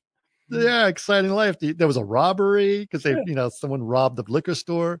life. Yeah, exciting life. There was a robbery because someone robbed the liquor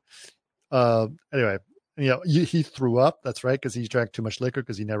store. Anyway, he threw up. That's right, because he drank too much liquor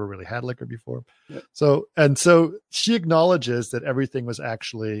because he never really had liquor before. Yep. So she acknowledges that everything was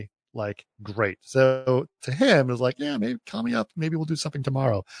actually like great. So to him, it was like, yeah, maybe call me up. Maybe we'll do something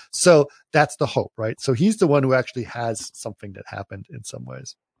tomorrow. So that's the hope, right? So he's the one who actually has something that happened in some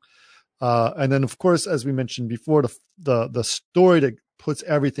ways. And then, of course, as we mentioned before, the story that puts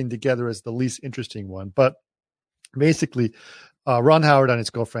everything together is the least interesting one. But basically, Ron Howard and his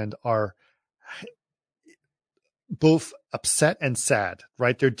girlfriend are both upset and sad,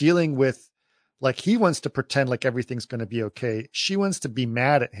 right? They're dealing with, like, he wants to pretend like everything's going to be okay. She wants to be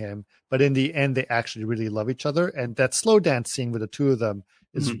mad at him, but in the end, they actually really love each other. And that slow dance scene with the two of them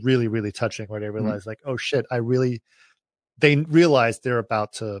is really, really touching, where they realize like, oh shit, they realize they're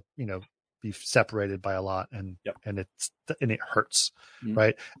about to, be separated by a lot, and it hurts,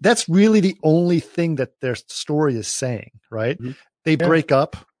 right? That's really the only thing that their story is saying, right? They break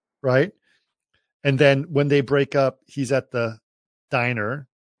up, right? And then when they break up, he's at the diner,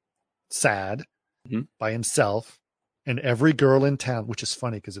 sad, by himself, and every girl in town, which is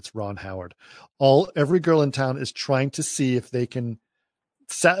funny because it's Ron Howard, every girl in town is trying to see if they can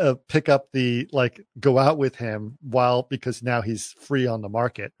pick up go out with him because now he's free on the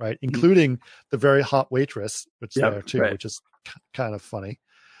market, right? Including the very hot waitress, which is there too, which is kind of funny.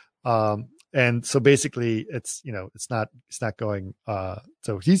 And so basically it's not going,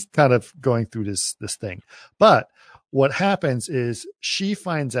 so he's kind of going through this thing. But what happens is she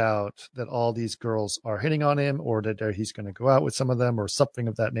finds out that all these girls are hitting on him, or that he's going to go out with some of them or something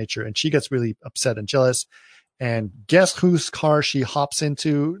of that nature. And she gets really upset and jealous. And guess whose car she hops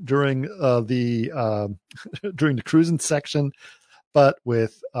into during the cruising section, but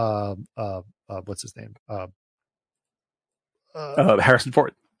with what's his name? Harrison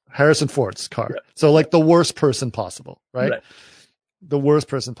Ford. Harrison Ford's car. Yeah. So like the worst person possible, right? The worst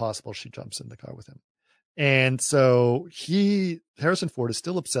person possible. She jumps in the car with him, and so Harrison Ford is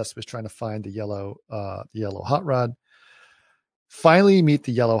still obsessed with trying to find the yellow hot rod. Finally, meet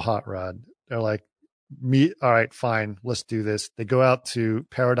the yellow hot rod. They're like, all right, fine, let's do this. They go out to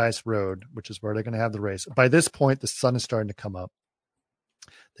Paradise Road, which is where they're going to have the race. By this point, the sun is starting to come up.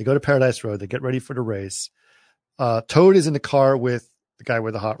 They go to Paradise Road. They get ready for the race. Toad is in the car with the guy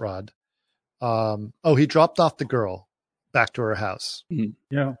with the hot rod. He dropped off the girl back to her house.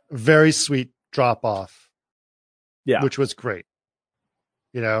 Yeah. Very sweet drop off. Yeah. Which was great.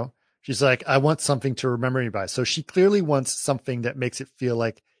 She's like, I want something to remember me by. So she clearly wants something that makes it feel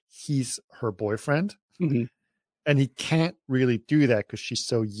like he's her boyfriend. And he can't really do that because she's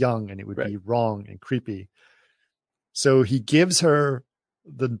so young and it would be wrong and creepy. So he gives her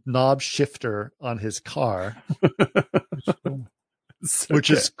the knob shifter on his car, which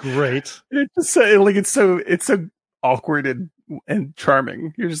is great. It's so, like it's so awkward and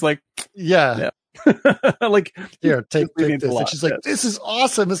charming. You're just like, yeah. Like, here, take this. And she's like, this is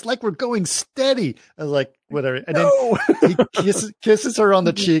awesome. It's like we're going steady. I was like, whatever. And then he kisses her on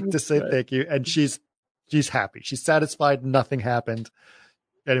the cheek to say thank you. And she's happy. She's satisfied. Nothing happened.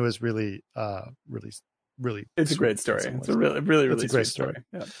 And it was really, really. It's a great story. It's a really it's a great story.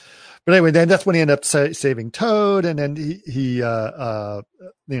 Yeah. But anyway, then that's when he ended up saving Toad. And then he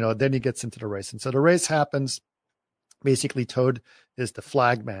then he gets into the race. And so the race happens. Basically, Toad is the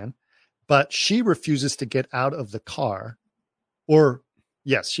flag man. But she refuses to get out of the car,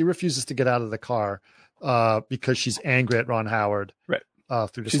 she refuses to get out of the car because she's angry at Ron Howard. Right.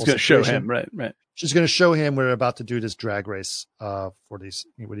 Through this she's going to show him. Right. She's going to show him we're about to do this drag race with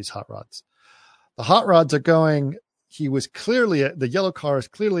these hot rods. The hot rods are going. The yellow car is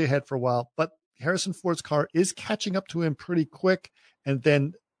clearly ahead for a while, but Harrison Ford's car is catching up to him pretty quick, and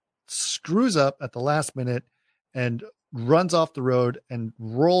then screws up at the last minute and runs off the road and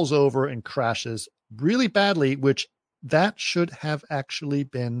rolls over and crashes really badly, which that should have actually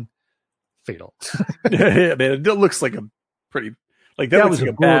been fatal. Yeah, man, it looks like a pretty, like that was like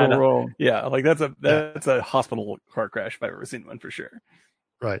a bad roll. Yeah, like that's a hospital car crash if I've ever seen one, for sure.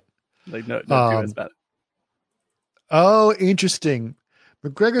 Right. Like no as bad. Oh, interesting.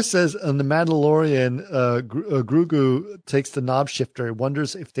 McGregor says on The Mandalorian, Grogu takes the knob shifter.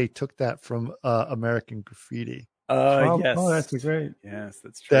 Wonders if they took that from American Graffiti. Yes. Oh, that's great. Yes,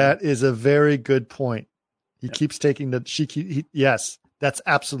 that's true. That is a very good point. He keeps taking yes, that's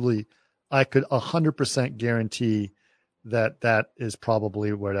absolutely. I could 100% guarantee that is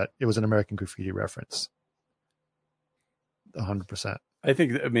probably where it was an American Graffiti reference. 100%.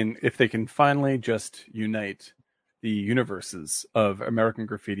 I mean, if they can finally just unite the universes of American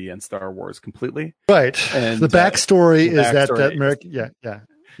Graffiti and Star Wars completely. Right. And the backstory is that American, yeah.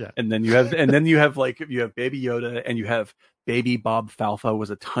 And then you have Baby Yoda, and you have Baby Bob Falfa was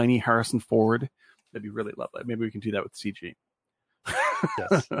a tiny Harrison Ford. That'd be really lovely. Maybe we can do that with CG.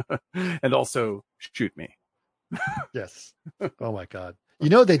 Yes. And also Shoot Me. Yes. Oh my God.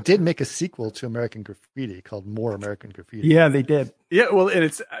 They did make a sequel to American Graffiti called More American Graffiti. Yeah, they did. Yeah, well, and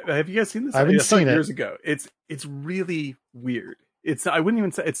have you guys seen this? I haven't seen it. Years ago. It's really weird. I wouldn't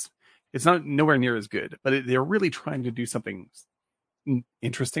even say it's not nowhere near as good, but they're really trying to do something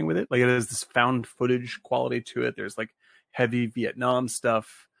interesting with it. Like, it has this found footage quality to it. There's like heavy Vietnam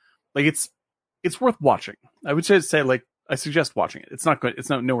stuff. Like, it's worth watching. I would say like, I suggest watching it. It's not good. It's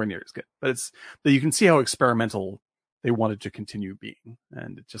not nowhere near as good, but you can see how experimental they wanted to continue being,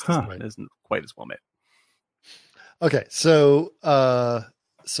 and it just isn't quite as well made. Okay. So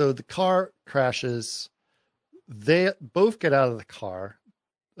the car crashes. They both get out of the car,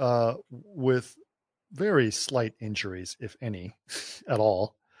 with very slight injuries, if any, at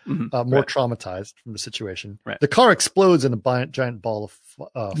all. Mm-hmm. More traumatized from the situation. Right. The car explodes in a giant ball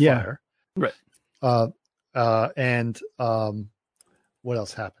of fire. Right. And what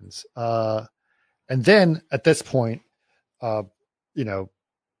else happens? And then at this point,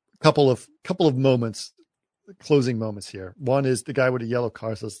 couple of moments, closing moments here. One is the guy with the yellow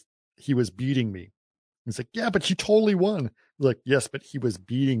car says he was beating me. He's like, yeah, but you totally won. Like, yes, but he was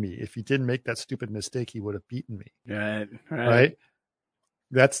beating me. If he didn't make that stupid mistake, he would have beaten me. Right.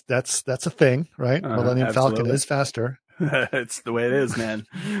 That's a thing, right? Millennium Falcon is faster. It's the way it is, man.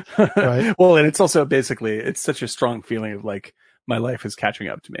 Right. Well, and it's also basically, it's such a strong feeling of like, my life is catching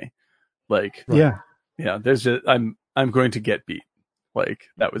up to me. Like, yeah. There's just, I'm going to get beat. Like,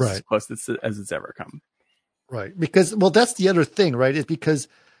 that was as close as it's ever come. Right. Because, that's the other thing, right? Is because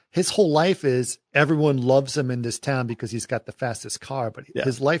his whole life is everyone loves him in this town because he's got the fastest car, but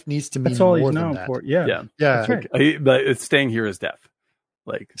his life needs to mean more than that. For. Yeah. That's right. But it's staying here is death.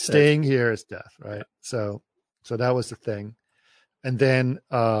 Like, staying here is death. Right. So that was the thing. And then,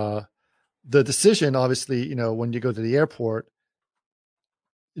 the decision, obviously, when you go to the airport,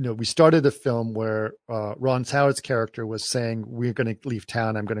 we started a film where Ron Howard's character was saying, we're going to leave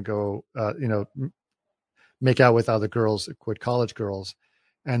town. I'm going to go, make out with other girls, quit college girls.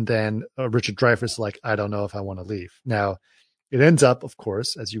 And then Richard Dreyfuss is like, I don't know if I want to leave. Now, it ends up, of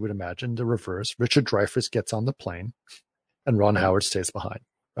course, as you would imagine, the reverse. Richard Dreyfuss gets on the plane and Ron Howard stays behind.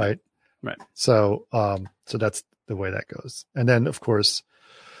 Right. Right. So that's the way that goes. And then, of course,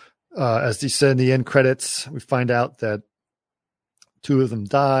 as you said in the end credits, we find out that two of them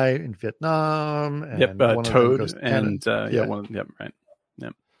die in Vietnam. And one Toad of them goes to Canada. one of them. Yep. Right.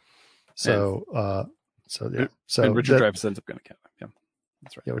 Yep. So and Richard Dreyfuss ends up going to Canada. Yeah.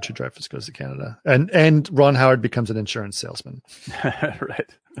 That's right. Yeah, Richard Dreyfuss goes to Canada, and Ron Howard becomes an insurance salesman. Right.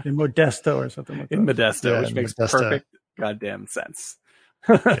 In Modesto or something like that. In Modesto, which makes perfect goddamn sense.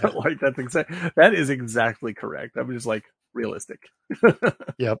 Like that is exactly correct. I'm just like realistic.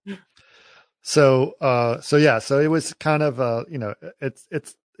 Yep. So it was kind of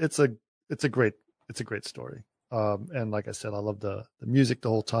it's a great story. And like I said, I love the music the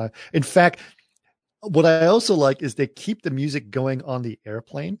whole time. In fact, what I also like is they keep the music going on the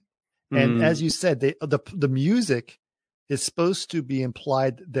airplane. And as you said, the music is supposed to be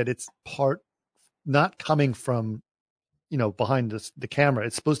implied that it's not coming from, behind the camera.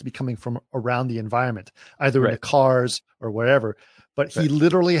 It's supposed to be coming from around the environment, either in the cars or wherever. But he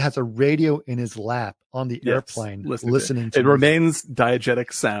literally has a radio in his lap on the airplane, listening to it. Remains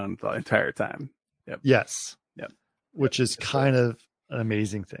diegetic sound the entire time. Yep. Yes. Yep. Which is kind of an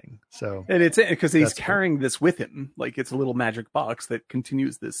amazing thing. So, and it's because he's carrying this with him, like it's a little magic box that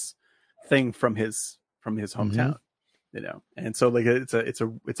continues this thing from his hometown, And so like it's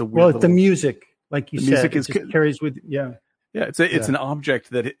a weird the music, like you said, music carries with it's an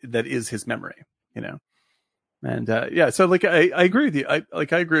object that is his memory, and so like I agree with you. I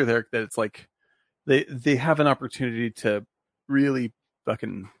agree with Eric that it's like they have an opportunity to really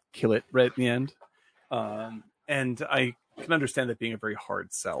fucking kill it right at the end, and I can understand that being a very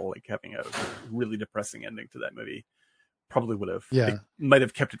hard sell, like having a really depressing ending to that movie probably would have, might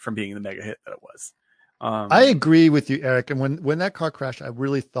have kept it from being the mega hit that it was. I agree with you, Eric. And when that car crashed, I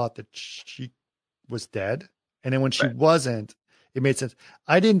really thought that she was dead. And then when she wasn't, it made sense.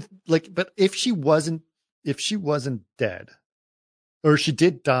 I didn't but if she wasn't dead or she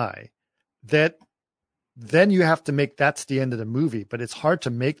did die, then you have to make that's the end of the movie, but it's hard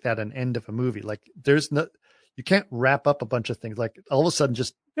to make that an end of a movie. Like you can't wrap up a bunch of things. Like all of a sudden,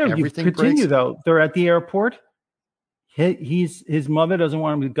 just everything. You continue breaks. Though. They're at the airport. His mother doesn't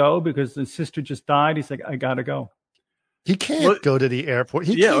want him to go because his sister just died. He's like, I gotta go. He can't go to the airport.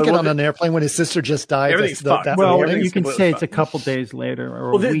 He can't get on an airplane when his sister just died. Everything's you can say it's a couple days later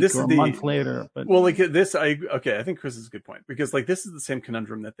or a week or a month later. But like this, I think Chris is a good point because like this is the same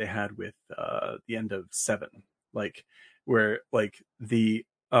conundrum that they had with the end of Seven, like where like the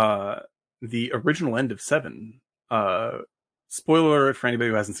original end of Seven. Spoiler alert for anybody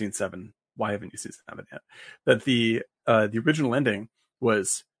who hasn't seen Seven. Why haven't you seen Seven yet? That the original ending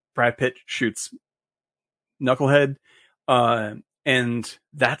was Brad Pitt shoots Knucklehead. And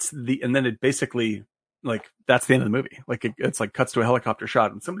then it basically like that's the end of the movie. Like it's like cuts to a helicopter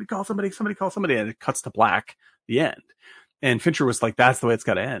shot and somebody call somebody, and it cuts to black, the end. And Fincher was like, that's the way it's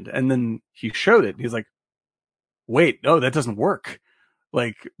got to end. And then he showed it. He's like, wait, no, that doesn't work.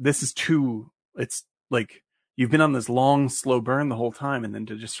 Like this is it's like you've been on this long, slow burn the whole time. And then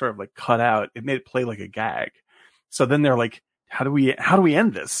to just sort of like cut out, it made it play like a gag. So then they're like, how do we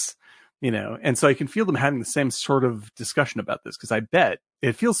end this? And so I can feel them having the same sort of discussion about this because I bet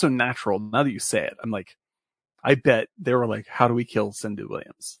it feels so natural now that you say it. I'm like, I bet they were like, how do we kill Cindy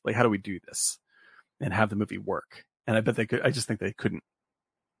Williams? Like, how do we do this and have the movie work? And I bet they could. I just think they couldn't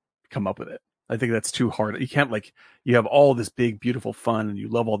come up with it. I think that's too hard. You can't you have all this big, beautiful fun and you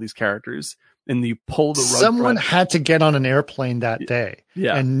love all these characters and you pull the rug. Someone had to get on an airplane that day.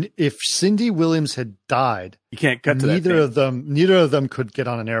 Yeah. And if Cindy Williams had died, you can't cut to neither of them could get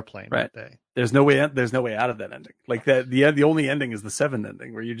on an airplane that day. There's no way out of that ending. Like that, the only ending is the Seven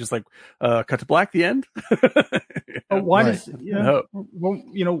ending where you just like, cut to black, the end. Why does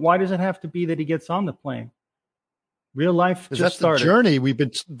why does it have to be that he gets on the plane? Real life just started. The journey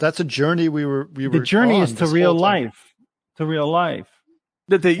that's a journey the journey is to real life. To real life.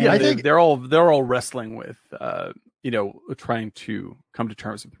 They're all wrestling with trying to come to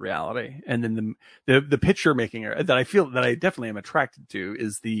terms with reality. And then the picture making that I feel that I definitely am attracted to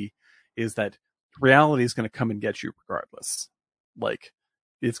is that reality is going to come and get you regardless. Like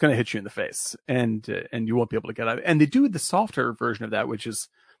it's going to hit you in the face and you won't be able to get out of it. And they do the softer version of that, which is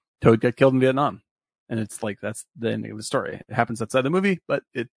Toad got killed in Vietnam. And it's like, that's the ending of the story. It happens outside the movie, but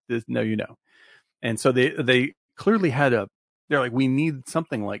it is And so they clearly they're like, we need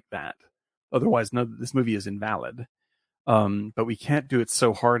something like that. Otherwise, this movie is invalid. But we can't do it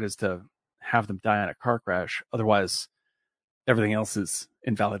so hard as to have them die in a car crash. Otherwise, everything else is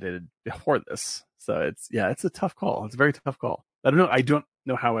invalidated before this. So it's a tough call. It's a very tough call. I don't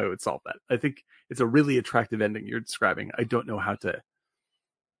know how I would solve that. I think it's a really attractive ending you're describing. I don't know how to.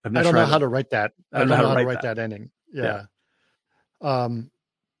 I don't know how to write that. I don't know how to write that ending. Yeah. But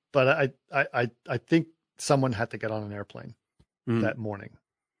I think someone had to get on an airplane that morning.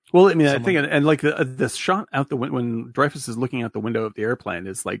 Well, I mean, I think, and like the shot out the window when Dreyfuss is looking out the window of the airplane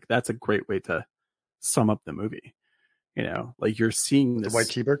is like, that's a great way to sum up the movie. like you're seeing this the white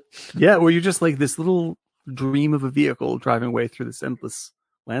T-bird. Yeah, where you're just like this little dream of a vehicle driving away through this endless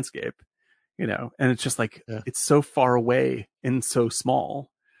landscape, and it's just like it's so far away and so small,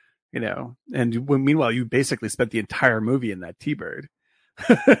 and meanwhile you basically spent the entire movie in that T-bird,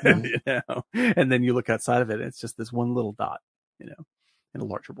 and then you look outside of it and it's just this one little dot, in a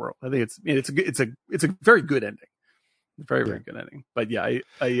larger world. I think it's a very good ending. Very, very good ending. But yeah,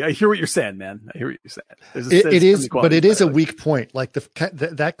 I hear what you're saying, man. I hear what you're saying. It is, but it is a weak point. Like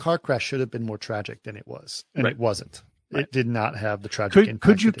that car crash should have been more tragic than it was, and it wasn't. Right. It did not have the tragic impact.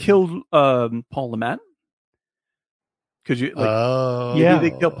 Could you kill Paul Le Mat? Could you? Maybe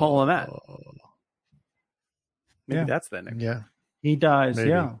they kill Paul Le Mat. Maybe that's the ending. Yeah, he dies. Maybe.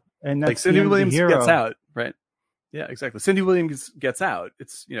 Yeah, and that's like Cindy Williams gets out, right? Yeah, exactly. Cindy Williams gets out.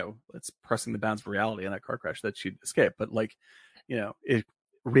 It's, it's pressing the bounds of reality in that car crash that she'd escape. But like,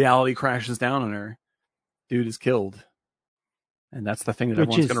 reality crashes down on her. Dude is killed. And that's the thing that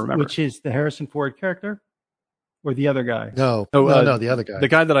everyone's going to remember. Which is the Harrison Ford character or the other guy? No, the other guy. The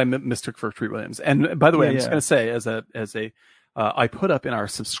guy that I mistook for Treat Williams. And by the way, I'm just going to say I put up in our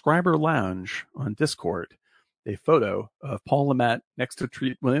subscriber lounge on Discord a photo of Paul Le Mat next to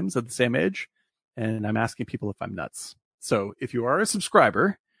Treat Williams at the same age. And I'm asking people if I'm nuts. So if you are a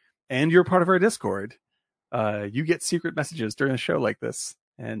subscriber and you're part of our Discord, you get secret messages during a show like this.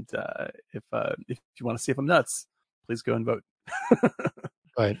 And if you want to see if I'm nuts, please go and vote.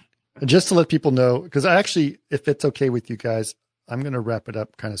 Right. And just to let people know, because if it's okay with you guys, I'm going to wrap it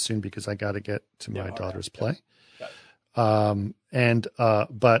up kind of soon because I got to get to my daughter's play. But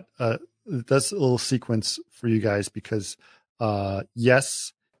that's a little sequence for you guys because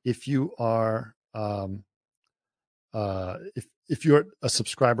yes, if you are if you're a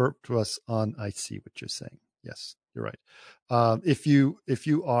subscriber to us I see what you're saying. Yes, you're right. If you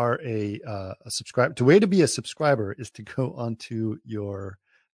are a subscriber, the way to be a subscriber is to go onto your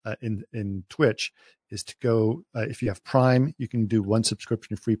in Twitch is to go if you have Prime, you can do one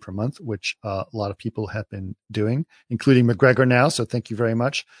subscription free per month, which a lot of people have been doing, including McGregor now. So thank you very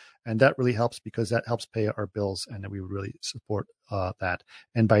much. And that really helps because that helps pay our bills, and we would really support that.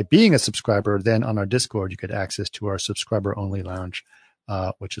 And by being a subscriber, then on our Discord, you get access to our subscriber-only lounge,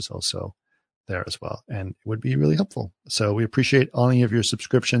 which is also there as well, and it would be really helpful. So we appreciate any of your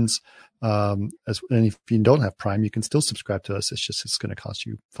subscriptions. And if you don't have Prime, you can still subscribe to us. It's going to cost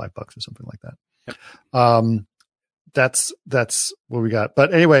you $5 or something like that. Yep. That's what we got.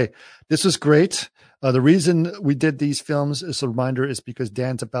 But anyway, this was great. The reason we did these films as a reminder is because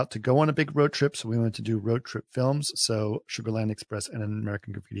Dan's about to go on a big road trip. So we wanted to do road trip films. So Sugarland Express and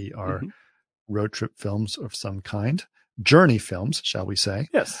American Graffiti are road trip films of some kind. Journey films, shall we say.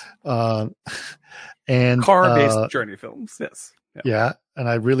 Yes. And car-based journey films. Yes. Yeah. And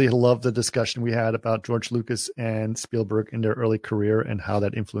I really love the discussion we had about George Lucas and Spielberg in their early career and how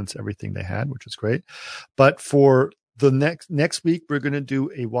that influenced everything they had, which was great. But for the next week, we're going to do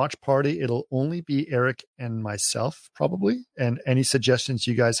a watch party. It'll only be Eric and myself, probably. And any suggestions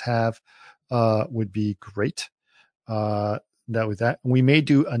you guys have would be great. That we may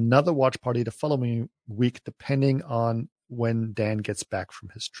do another watch party the following week, depending on when Dan gets back from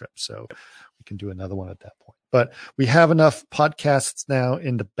his trip. So we can do another one at that point. But we have enough podcasts now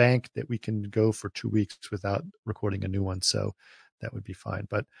in the bank that we can go for 2 weeks without recording a new one. So that would be fine.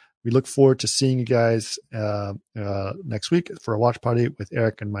 But we look forward to seeing you guys next week for a watch party with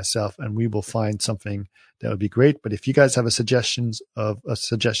Eric and myself, and we will find something that would be great. But if you guys have suggestions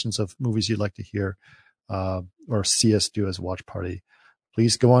of movies you'd like to hear or see us do as a watch party,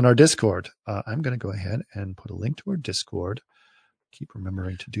 please go on our Discord. I'm going to go ahead and put a link to our Discord. Keep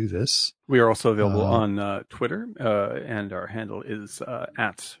remembering to do this. We are also available on Twitter, and our handle is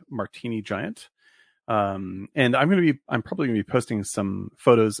at Martini Giant. And I'm probably going to be posting some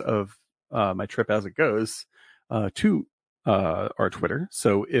photos of my trip as it goes to our Twitter.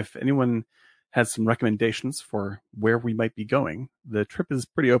 So if anyone has some recommendations for where we might be going, the trip is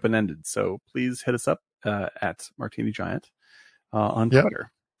pretty open-ended. So please hit us up at Martini Giant on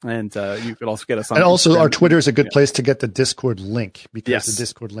Twitter. And you could also get us on and also Instagram. Our Twitter is a good place to get the Discord link because the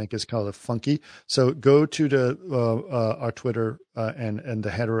Discord link is kind of funky. So go to the our Twitter and the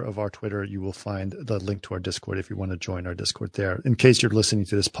header of our Twitter. You will find the link to our Discord if you want to join our Discord there. In case you're listening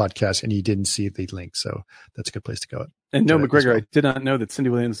to this podcast and you didn't see the link, so that's a good place to go. And no, McGregor, I did not know that Cindy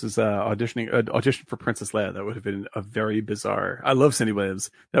Williams is auditioning for Princess Leia. That would have been a very bizarre. I love Cindy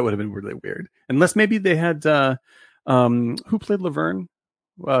Williams. That would have been really weird, unless maybe they had who played Laverne.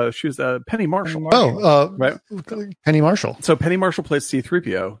 She was Penny Marshall. Right. Penny Marshall. So Penny Marshall plays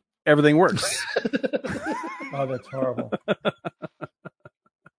C-3PO. Everything works. Oh, that's horrible.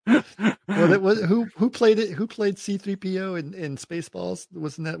 Well, who played it? Who played C-3PO in Spaceballs?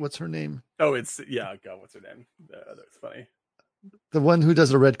 Wasn't that what's her name? Oh, it's God, what's her name? That's funny. The one who does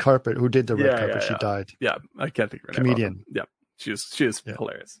the red carpet, who did the red carpet, she died. Yeah, I can't think of her name. Comedian. Yeah, she is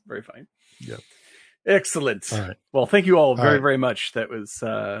hilarious, very funny. Yeah, excellent. All right. Well, thank you all very right. very much. That was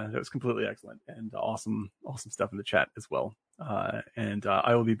completely excellent and awesome stuff in the chat as well. And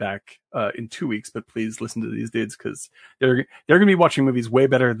I will be back in 2 weeks, but please listen to these dudes because they're gonna be watching movies way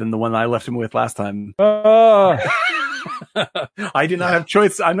better than the one I left them with last time. I do not have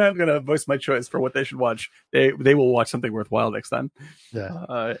choice. I'm not going to voice my choice for what they should watch. They will watch something worthwhile next time.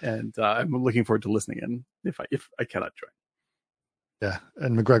 Yeah. And I'm looking forward to listening in if I cannot join. Yeah.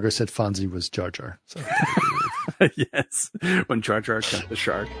 And McGregor said Fonzie was Jar Jar. So yes. When Jar Jar cut the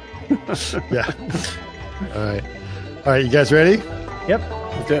shark. Yeah. All right. You guys ready? Yep.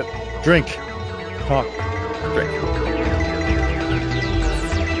 That's it. Drink. Talk. Drink.